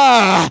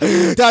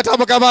taata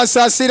mukama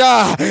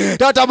asasira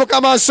taata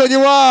mukama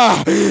asonyiwa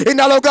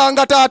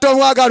inaloganga taata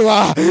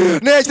omwagalwa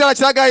n'ekitala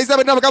kiragayiza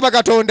bena mukama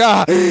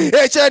Katonda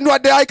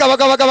ekyendwadde ayi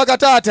kabaka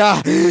taata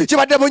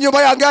kibadde mu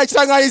nnyumba yange ayi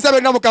kitangayiza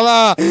bena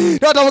mukama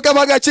taata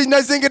mukama nga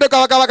kinazingidde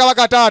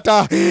kabaka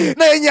taata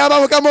naye nyama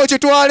mukama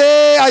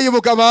okitwale ayi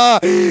mukama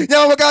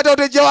nyama mukama taata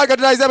otejjawo ayi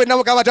Katonda bena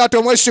mukama taata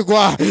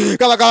omwesigwa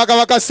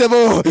kabaka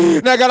sebo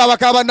nagala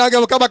bakaba nange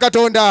mukama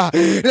Katonda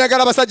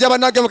nagala basajja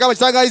banange mukama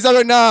kitangayiza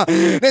byonna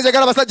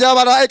nenjagala basajja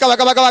abala ayi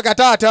kabaka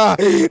taata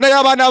naye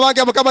abaana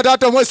abange mukama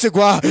taata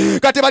omwesigwa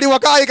kati bali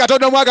waka ayi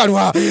Katonda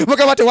omwagalwa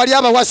mukama tewali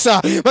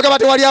abawasa mukama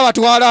tewali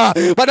abatwala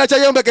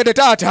banakyayombekedde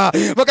taata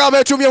mukama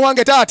betumye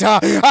wange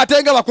taata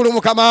ate nga bakulu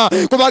mukama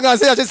kubanga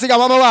nze yakisiga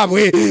mama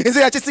waabwe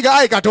nze yakisiga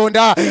ayi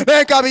Katonda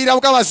nenkabirira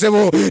mukama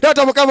sebo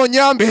taata mukama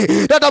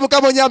onyambe taata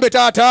mukama onyambe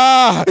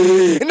taata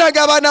nange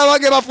abaana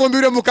abange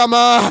bafumbirwe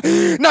mukama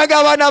nange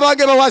abaana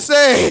abange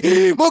bawase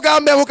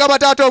mugambe mukama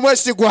taata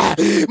omwesigwa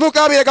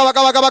mukabire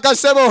kabaka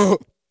sebo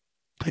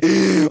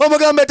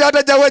Omugambe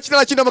taata jawe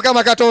ekitala kino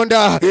Mukama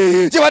Katonda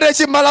kibadde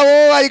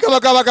kimmalawo ayi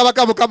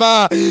kabaka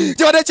Mukama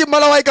kibadde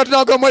kimmalawo ayi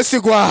Katonda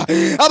gw'omwesigwa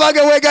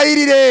abange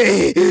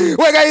wegayirire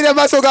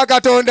maaso ga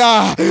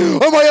Katonda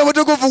omwoyo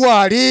omutukuvu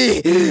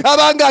wali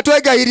abange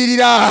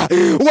atwegayiririra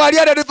wali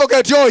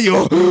advocate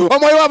oyo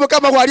omwoyo wa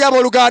Mukama wali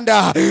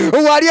abooluganda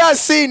wali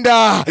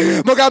asinda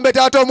Mugambe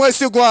taata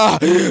omwesigwa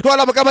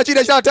twala Mukama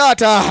kino ekya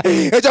taata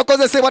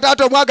ekyokozesebwa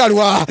taata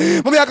omwagalwa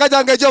mu myaka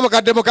gyange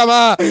egy'obukadde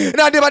Mukama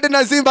nandibadde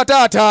nazimba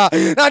taata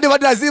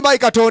nandibadde nazimba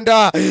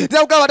Katonda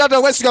nzakugamba taata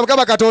omwesigwa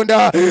Mukama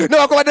Katonda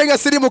newakubadde nga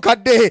siri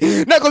mukadde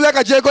naye ku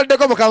myaka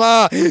gyekoddeko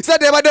Mukama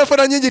sente ebadde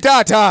nfuna nnyingi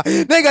taata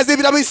naye nga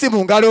zibira buyisi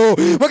mu ngalo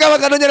Mukama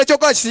nga nonya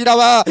nekyokola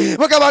kikiraba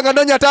Mukama nga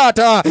nonya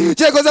taata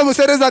kyekoze mu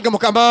sente zange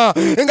Mukama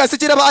nga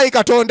sikiraba ayi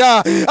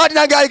Katonda ati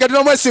nange ayi Katonda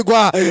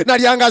omwesigwa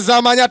nalyanga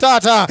zamanya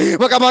taata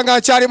Mukama nga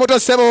nkyali muto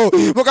ssebo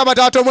Mukama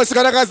taata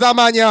omwesigwa nanga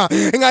zamanya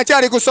nga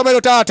nkyali ku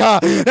ssomero taata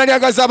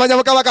nalyanga zamanya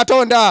Mukama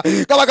Katonda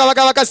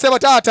kabaka ssebo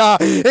taata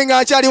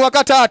nga nkyali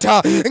waka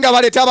taata nga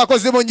baleeta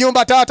abakozi mu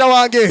nnyumba taata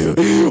wange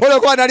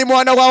olwokuba nali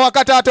mwana wa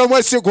waka taata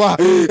omwesigwa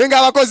nga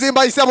abakozi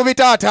mbayisa mu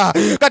bitaata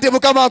kati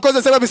Mukama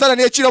nkozesebwa emisana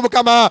n'ekiro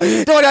Mukama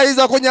tewali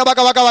ayinza kunyamba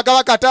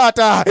kabaka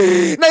taata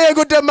naye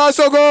ngudde mu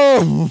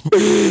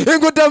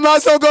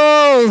maaso go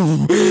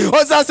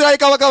osaasirayi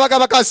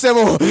kabaka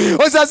ssebo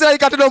osaasirayi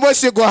Katonda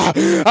omwesigwa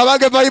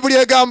abange Bayibuli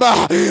egamba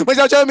mu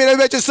kitabo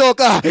ky'Emirembe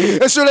ekisooka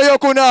essula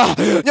ey'okuna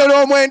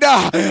nyola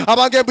 9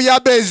 abange mbu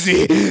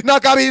Yabezi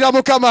nakabirira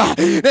Mukama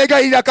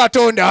negayirira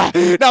Katonda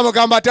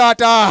namugamba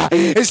taata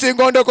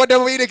esinga ondokodde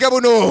mu buyirike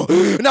buno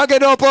nange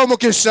nompa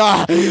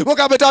omukisa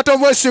Mugambe taata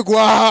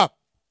omwesigwa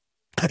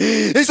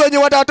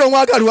isonyiwa taata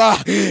omwagalwa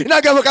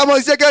nange Mukama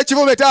ozijeko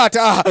ekibume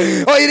taata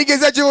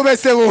oyirigize ekibume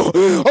ssebo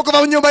okuva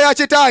mu nnyumba ya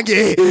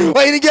kitange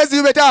oyirigize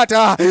ekibume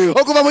taata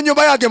okuva mu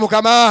nnyumba yange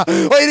Mukama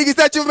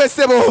oyirigize ekibume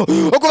ssebo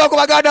okuva ku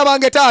baganda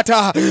bange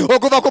taata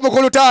okuva ku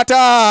mukulu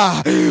taata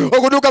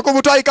okutuuka ku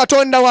muto ayi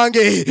Katonda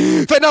wange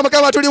ffenna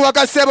Mukama tuli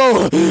waka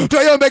ssebo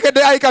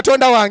tweyombekedde ayi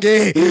Katonda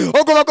wange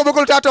okuva ku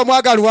mukulu taata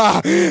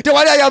omwagalwa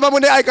tewali ayamba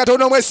munne ayi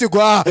Katonda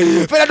omwesigwa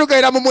ffenna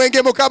tugenda mu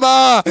mwenge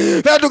Mukama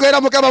ffenna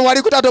tugenda Mukama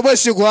wali ku taata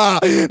omwesigwa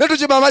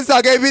netukima amazzi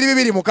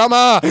ag'ebibiri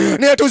Mukama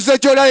naye tuzze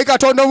gy'oli ayi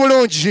Katonda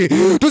omulungi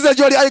tuzze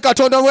gy'oli ayi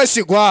Katonda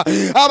omwesigwa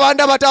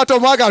abanda bataata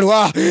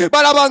omwagalwa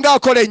balabanga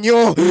akola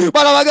ennyo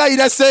balabanga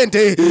ayina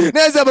ssente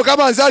naye nze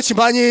Mukama nze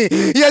akimanyi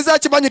yeza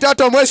akimanyi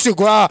taata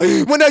omwesigwa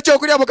muna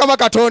ekyokulya Mukama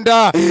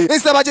Katonda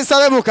nsaba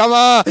kisabe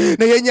Mukama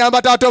naye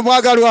nyamba taata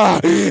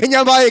omwagalwa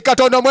nyamba ayi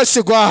Katonda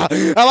omwesigwa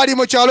abali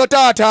mu kyalo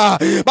taata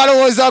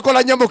balowooza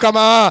akola nnyo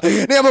Mukama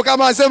naye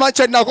Mukama nze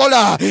kye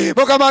nakola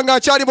Mukama nga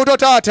nkyali muto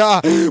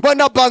taata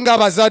banga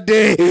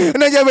abazadde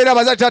nenjemera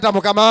abazadde taata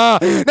Mukama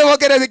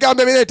newogera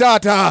ebigambo ebire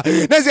taata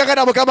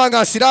nezigagana Mukama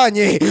nga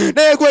nsiranye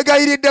naye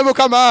gwegayiridde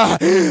Mukama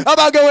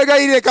abange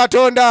wegayirire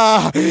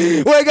Katonda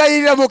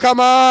wegayirire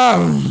Mukama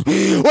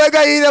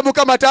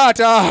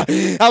taata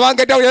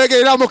abange Dawudi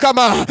yegayirira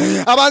Mukama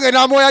abange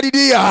namwoya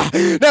Lidiya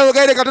naye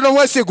wegayirire Katonda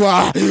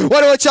omwesigwa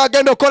waliwo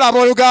kyagenda okukola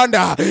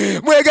abooluganda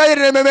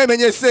mwegayirire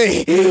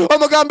mememenyese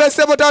omugambe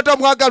ssebo taata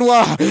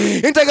omwagalwa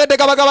ntegedde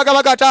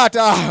kabaka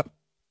taata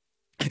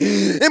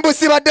imbu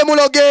sibadde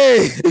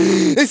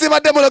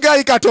muloge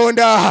ayi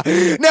Katonda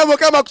naye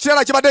Mukama ku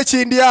kirala kibadde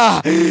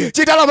kindya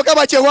kitala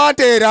Mukama kye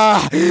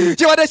wanteera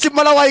kibadde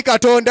kimmalawo ayi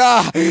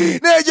Katonda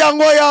naye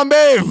jangu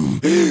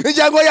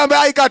oyambe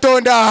ayi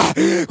Katonda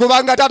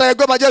kubanga taata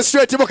yegwe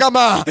magistrate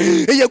Mukama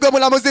yegwe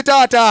mulamuzi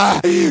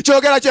taata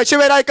kyogera kye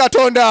kibeera ayi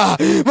Katonda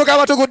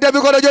Mukama tugudde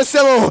emikono gyo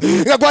ssebo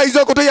nga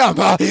gwayiza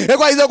okutuyamba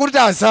egwayiza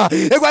okututaasa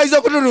egwayiza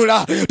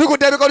okutunula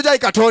tugudde emikono gyo ayi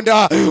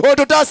Katonda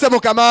otutaase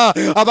Mukama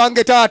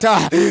abange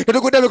taata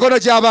tutugudde emikono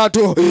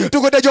gy'abantu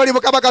tugudde gy'oli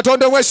Mukama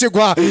Katonda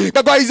omwesigwa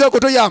nga gwayiza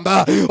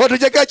okutuyamba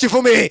otujeko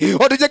ekifume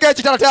otujeko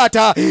ekitala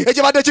taata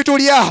ekibadde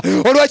kitulya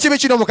olw'ekibi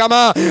kino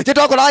Mukama kye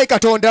twakola ayi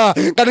Katonda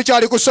nga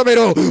tukyali ku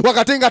ssomero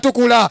wakati nga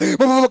tukula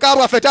mu buvubuka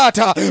bwaffe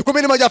taata ku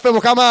mirimu gyaffe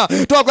Mukama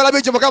twakola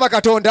bingi Mukama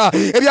Katonda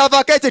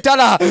ebyavaako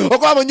ekitala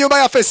okuba mu nnyumba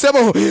yaffe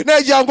ssebo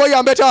naye jangu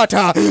oyambe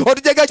taata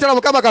otujeko ekitala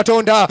Mukama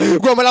Katonda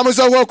gwe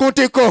omulamuzi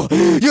ow'okuntikko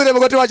yule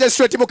mugoti wa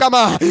magistrate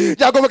Mukama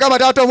jangu Mukama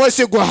taata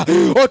omwesigwa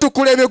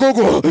otukula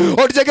emigugu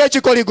otujeko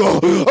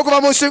ekikoligo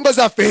okuva mu nsingo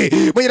zaffe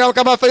munyina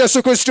Mukama waffe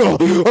Yesu Kristo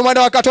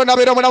omwana wa Katonda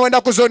abeera omulamu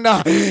ennaku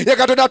zonna ye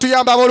Katonda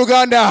atuyamba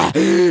abooluganda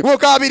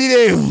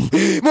mukabirire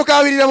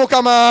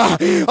Mukama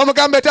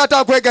omugambe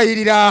taata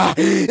nkwegayirira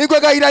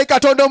nkwegayirira ayi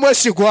Katonda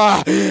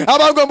omwesigwa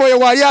abange omwoyo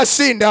wali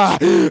asinda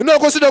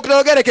n'okusinda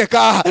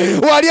okutegerekeka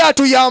wali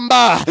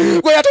atuyamba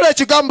gwe yatula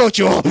ekigambo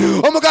kyo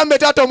omugambe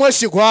taata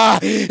omwesigwa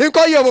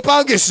nkoye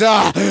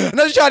obupangisa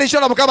nakikyali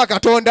kyala Mukama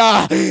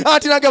Katonda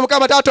anti nange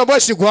Mukama taata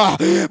omwesigwa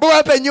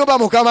buwepe ennyumba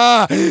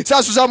Mukama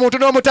saasuza muntu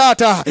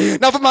n'omutaata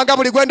nafumanga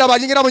buli gwenda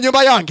banyingira mu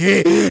nnyumba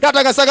yange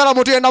taata gasagala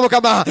muntu yenna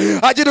Mukama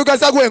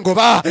agirugaza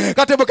gwengoba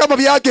kati Mukama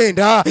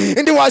byagenda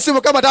ndi wansi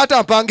Mukama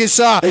taata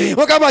mpangisa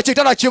Mukama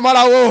kitala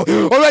kimalawo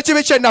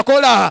olw'ekibi kye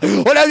nakola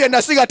olw'ebyo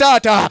nasiga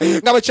taata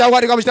nga bwe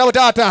kyawandiika mu kitabo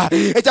taata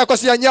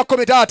ekyakosiya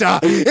 10 taata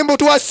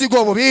imbutu wasiga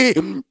obubi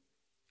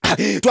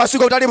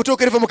twasiga obutali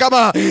butuukirivu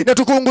Mukama ne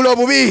tukungula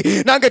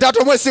obubi, nange Taata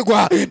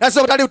omwesigwa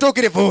nasiga obutali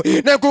butuukirivu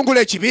ne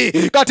nkungula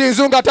ekibi. Kati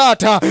nzunga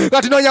Taata,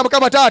 kati noonya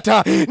Mukama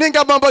Taata,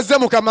 ningamba mbozze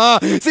Mukama,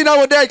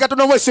 sinawoddeyo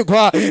Katonda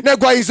omwesigwa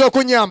negwayiza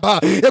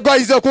okunyamba,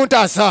 egwayiza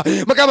okuntaasa.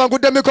 Mukama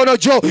ngudde mikono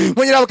gyo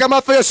munyira Mukama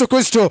waffe Yesu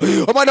Kristo,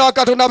 omwana wa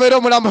Katonda abeere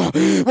omulamu,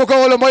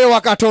 mukowole omwoyo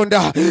wa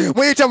Katonda.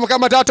 Muyite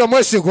Mukama Taata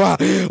omwesigwa,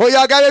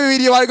 oyo agaba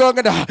ebibiri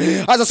waluganda,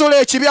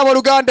 asasula ekibi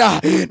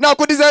abooluganda,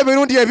 nakudiza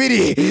emirundi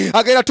ebiri,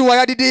 agenda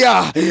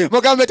tuwayadidiya.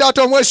 Mukama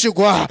Taata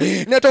omwesigwa,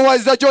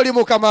 netowaziza gy'oli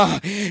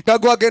Mukama, nga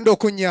gwagenda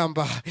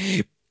okunyamba.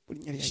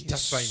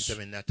 Kitafayinza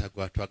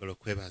benatagwa twagala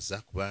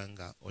okwebaza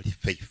kubanga oli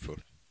faithful.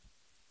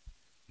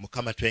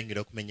 Mukama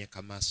twengera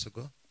okumenyeka maaso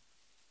go,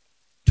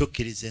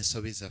 tukkiriza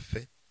ensobi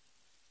zaffe,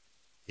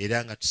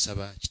 era nga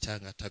tusaba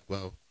kitanga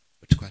tagwawo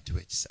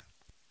otukwatibwa ekisa.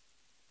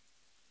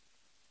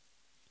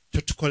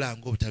 Totukola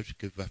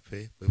ng'obutatuukivu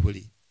bwaffe bwe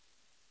buli,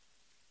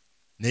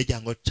 naye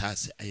jangu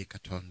otutaase Ayi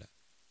Katonda,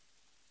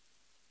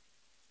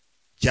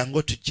 jangu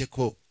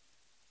otuggyeko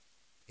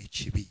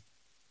ekibi,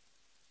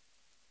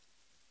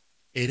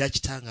 era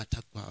kitanga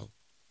tagwawo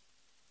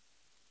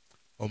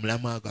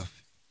omulamwa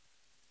gwaffe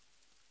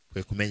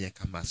kwe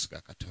kumenyeka maaso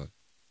ga Katonda.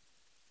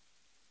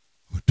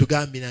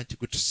 Otugambira nti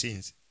gwe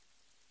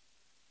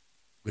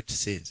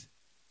tusinze,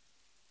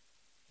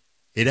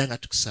 era nga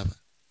tukusaba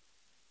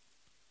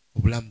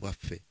obulamu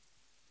bwaffe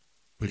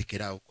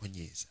bulekeraawo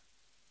okunyiiza,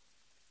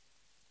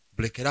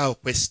 bulekeraawo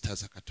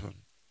okwesitaza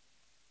Katonda.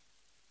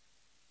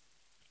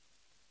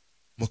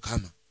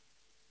 Mukama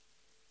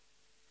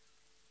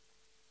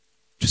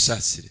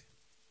tusaasire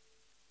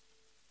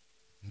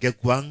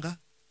ng'eggwanga,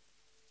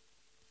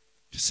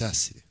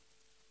 tusaasire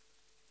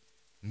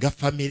nga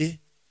famire,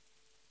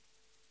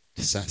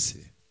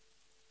 tusaasire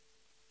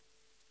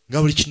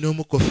nga buli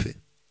kinoomu koffe,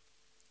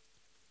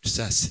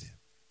 tusaasire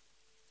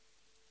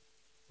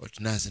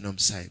otunaaze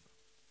n'omusaayi gwo.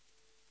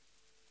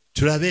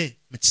 Tulabe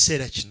mu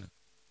kiseera kino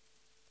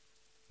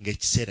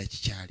ng'ekiseera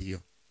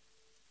kikyaliyo,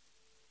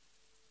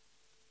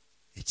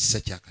 ekisa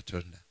kya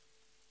Katonda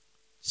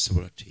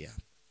kisobola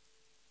otuyamba.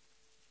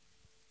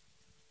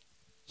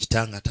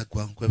 Kitanga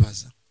tagwa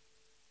nkwebaza,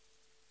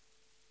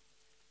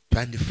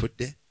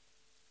 twandifudde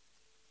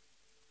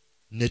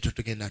ne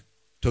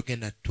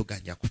togenda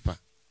tuganya kufa.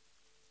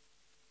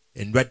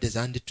 Endwadde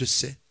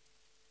zanditusse,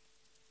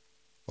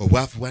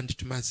 obwavu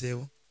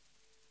bwanditumazeewo,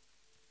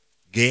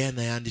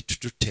 geeyana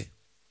yanditututte,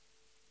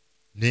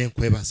 naye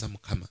nkwebaza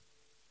Mukama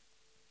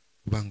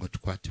kubanga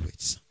otukwatibwa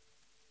ekisa.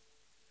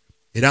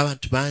 Era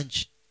abantu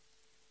bangi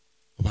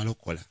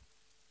obalokola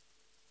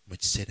mu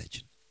kiseera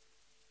kino,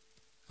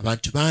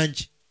 abantu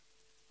bangi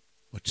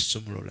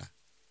otusumulula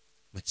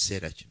mu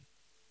kiseera kino,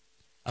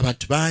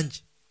 abantu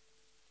bangi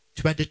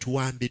tubadde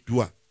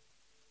tuwambiddwa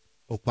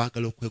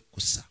okwagala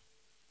okwekkusa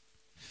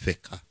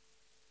ffeka,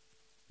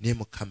 naye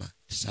Mukama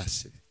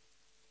tusaasire,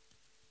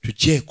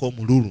 tugyeko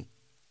omululu,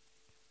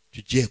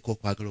 tugyeko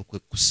okwagala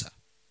okwekkusa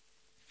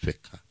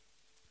ffeka,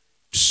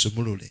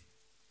 tusumulule,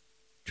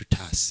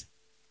 tutaase,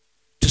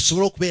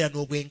 tusobole okubeera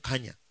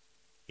n'obwenkanya,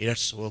 era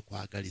tusobole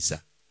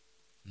okwagaliza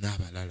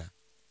n'abalala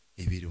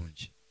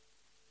ebirungi.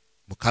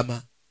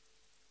 Mukama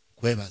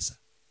nkwebaza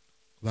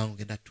kubanga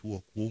ogenda tuwa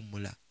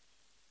okuwummula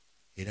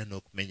era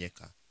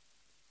n'okumenyeka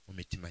mu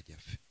mitima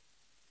gyaffe.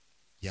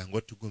 Jangu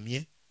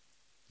otugumye,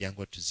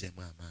 jangu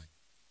otuzeemu amaanyi,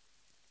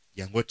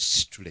 jangu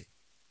otusitule,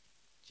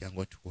 jangu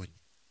otuwonye.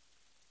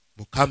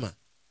 Mukama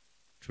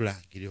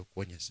tulangirira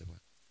okuwonyezebwa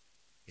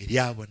eri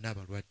abo bonna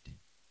abalwadde,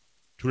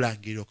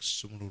 tulangirira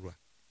okusumululwa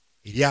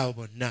eri abo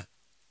bonna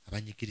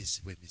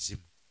abanyigirizibwa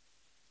emizimu,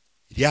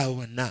 eri abo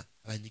bonna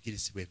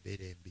abanyigirizibwa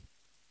embeera embi.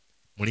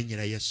 Mu linnya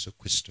lya Yesu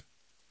Kristo,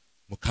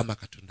 Mukama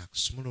Katonda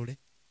akusumulule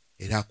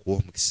era akuwa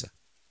omukisa,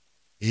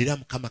 era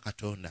Mukama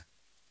Katonda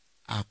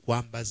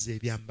akwambaza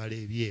ebyambalo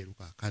ebyeru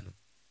kaakano.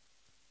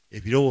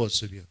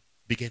 Ebirowoozo byo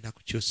bigenda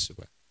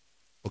kukyusibwa,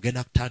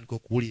 ogenda kutandika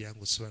okuwulira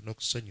ng'osobola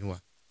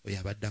n'okusonyiwa oyo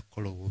abadde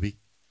akukola obubi,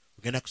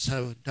 ogenda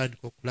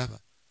kutandika okulaba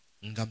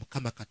nga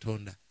Mukama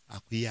Katonda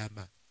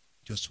akuyamba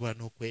nti osobola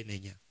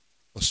n'okwenenya,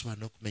 osobola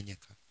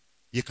n'okumenyeka.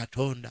 Ye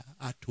Katonda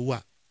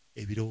atuwa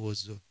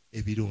ebirowoozo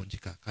ebirungi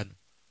kaakano,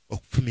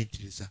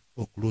 okufumiitiriza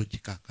okulungi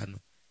kaakano.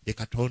 Ye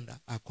Katonda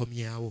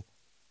akomyawo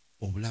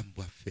obulamu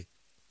bwaffe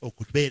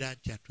okubeera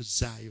nti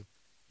atuzzaayo,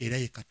 era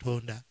ye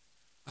Katonda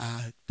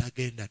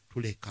atagenda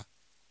tuleka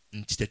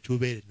nti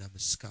tetubeere na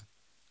musika.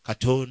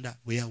 Katonda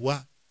bwe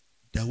yawa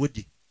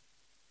Dawudi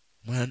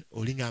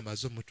olinga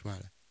amaze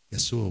omutwala,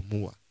 yasobola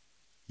omuwa,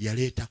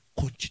 yaleeta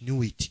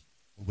continuity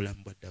mu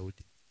bulamu bwa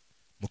Dawudi.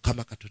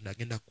 Mukama Katonda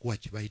agenda kuwa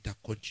kye bayita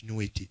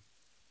continuity.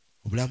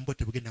 Obulamu bwo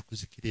tebugenda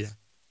kuzikirira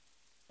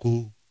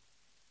ku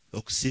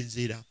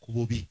okusinziira ku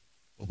bubi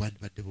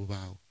obwandibadde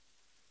bubaawo.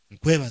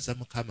 Nkwebaza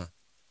Mukama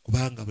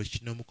kubanga buli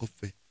kinoomu ku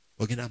ffe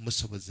ogenda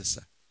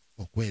musobozesa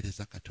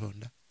okuweereza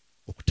Katonda,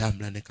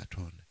 okutambula ne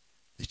Katonda.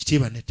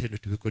 Ekitiibwa n'ettendo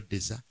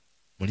tubikuddeza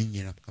mu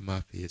linnya lya Mukama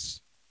waffe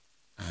Yesu.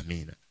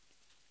 Amiina.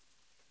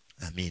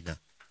 Amiina.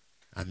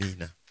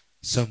 Amiina.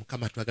 So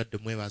Mukama twagadde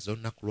omwebaza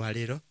olunaku lwa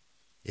leero,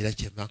 era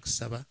kye mba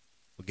nkusaba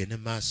ogende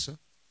maaso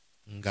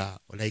nga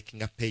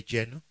olikinga page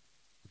eno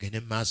ogende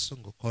mu maaso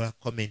ng'okola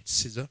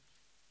comments zo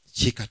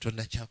ki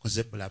Katonda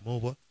kyakoze bulamu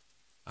bwo.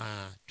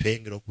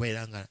 Tweyongera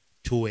okubeera nga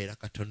tuweera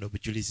Katonda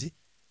obujulizi,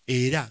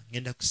 era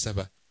ngenda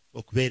kusaba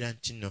okubeera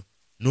nti nno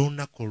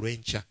n'olunaku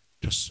olw'enkya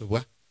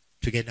tosobwa.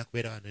 Tugenda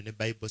kubeera wano ne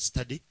Bible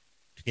study,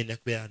 tugenda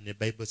kubeera wano ne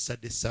Bible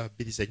study essaawa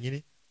 2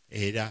 zennyini,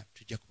 era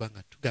tujja kuba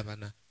nga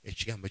tugabana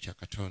ekigambo kya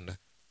Katonda.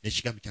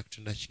 N'ekigambo kya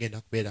Katonda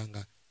kigenda kubeera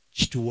nga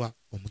kituwa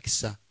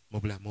omukisa mu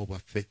bulamu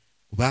bwaffe,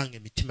 kubanga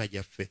emitima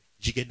gyaffe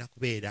gigenda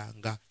kubeera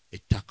nga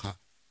ettaka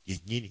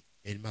lyennyini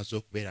erimaze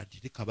okubeera nti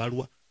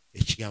likabalwa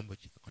ekigambo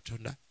kya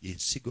Katonda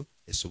y'ensigo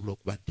esobola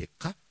okuba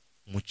ntekka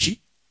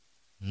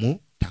mu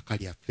ttaka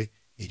lyaffe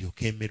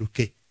eryoke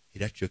emeruke,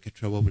 era tulyoke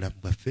tulaba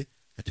obulamu bwaffe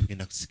nga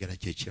tebugenda kusigala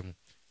kyekimu.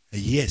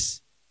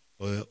 Yes,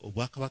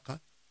 obwakabaka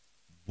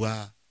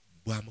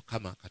bwa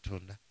Mukama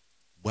Katonda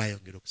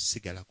bwayongera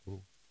okusigala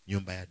ku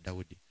nnyumba ya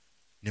Dawudi,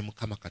 ne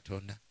Mukama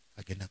Katonda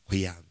agenda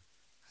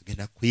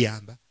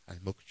kuyamba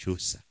aleme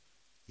okukyusa,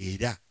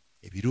 era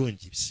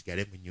ebirungi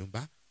bisigale mu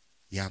nnyumba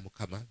ya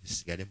Mukama,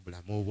 bisigale mu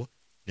bulamu bwo,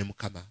 ne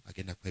Mukama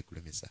agenda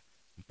kwegulumiza.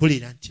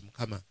 Mpulira nti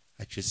Mukama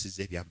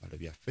akyusizza ebyambalo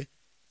byaffe,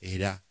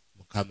 era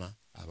Mukama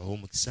abawa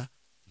omukisa.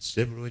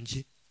 Musule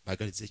bulungi,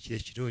 bagalize ekiro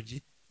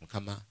ekirungi.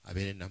 Mukama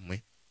abeere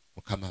nammwe,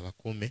 Mukama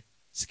abakuume.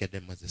 Sikedde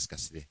Moses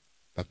Kasire.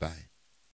 Bye bye.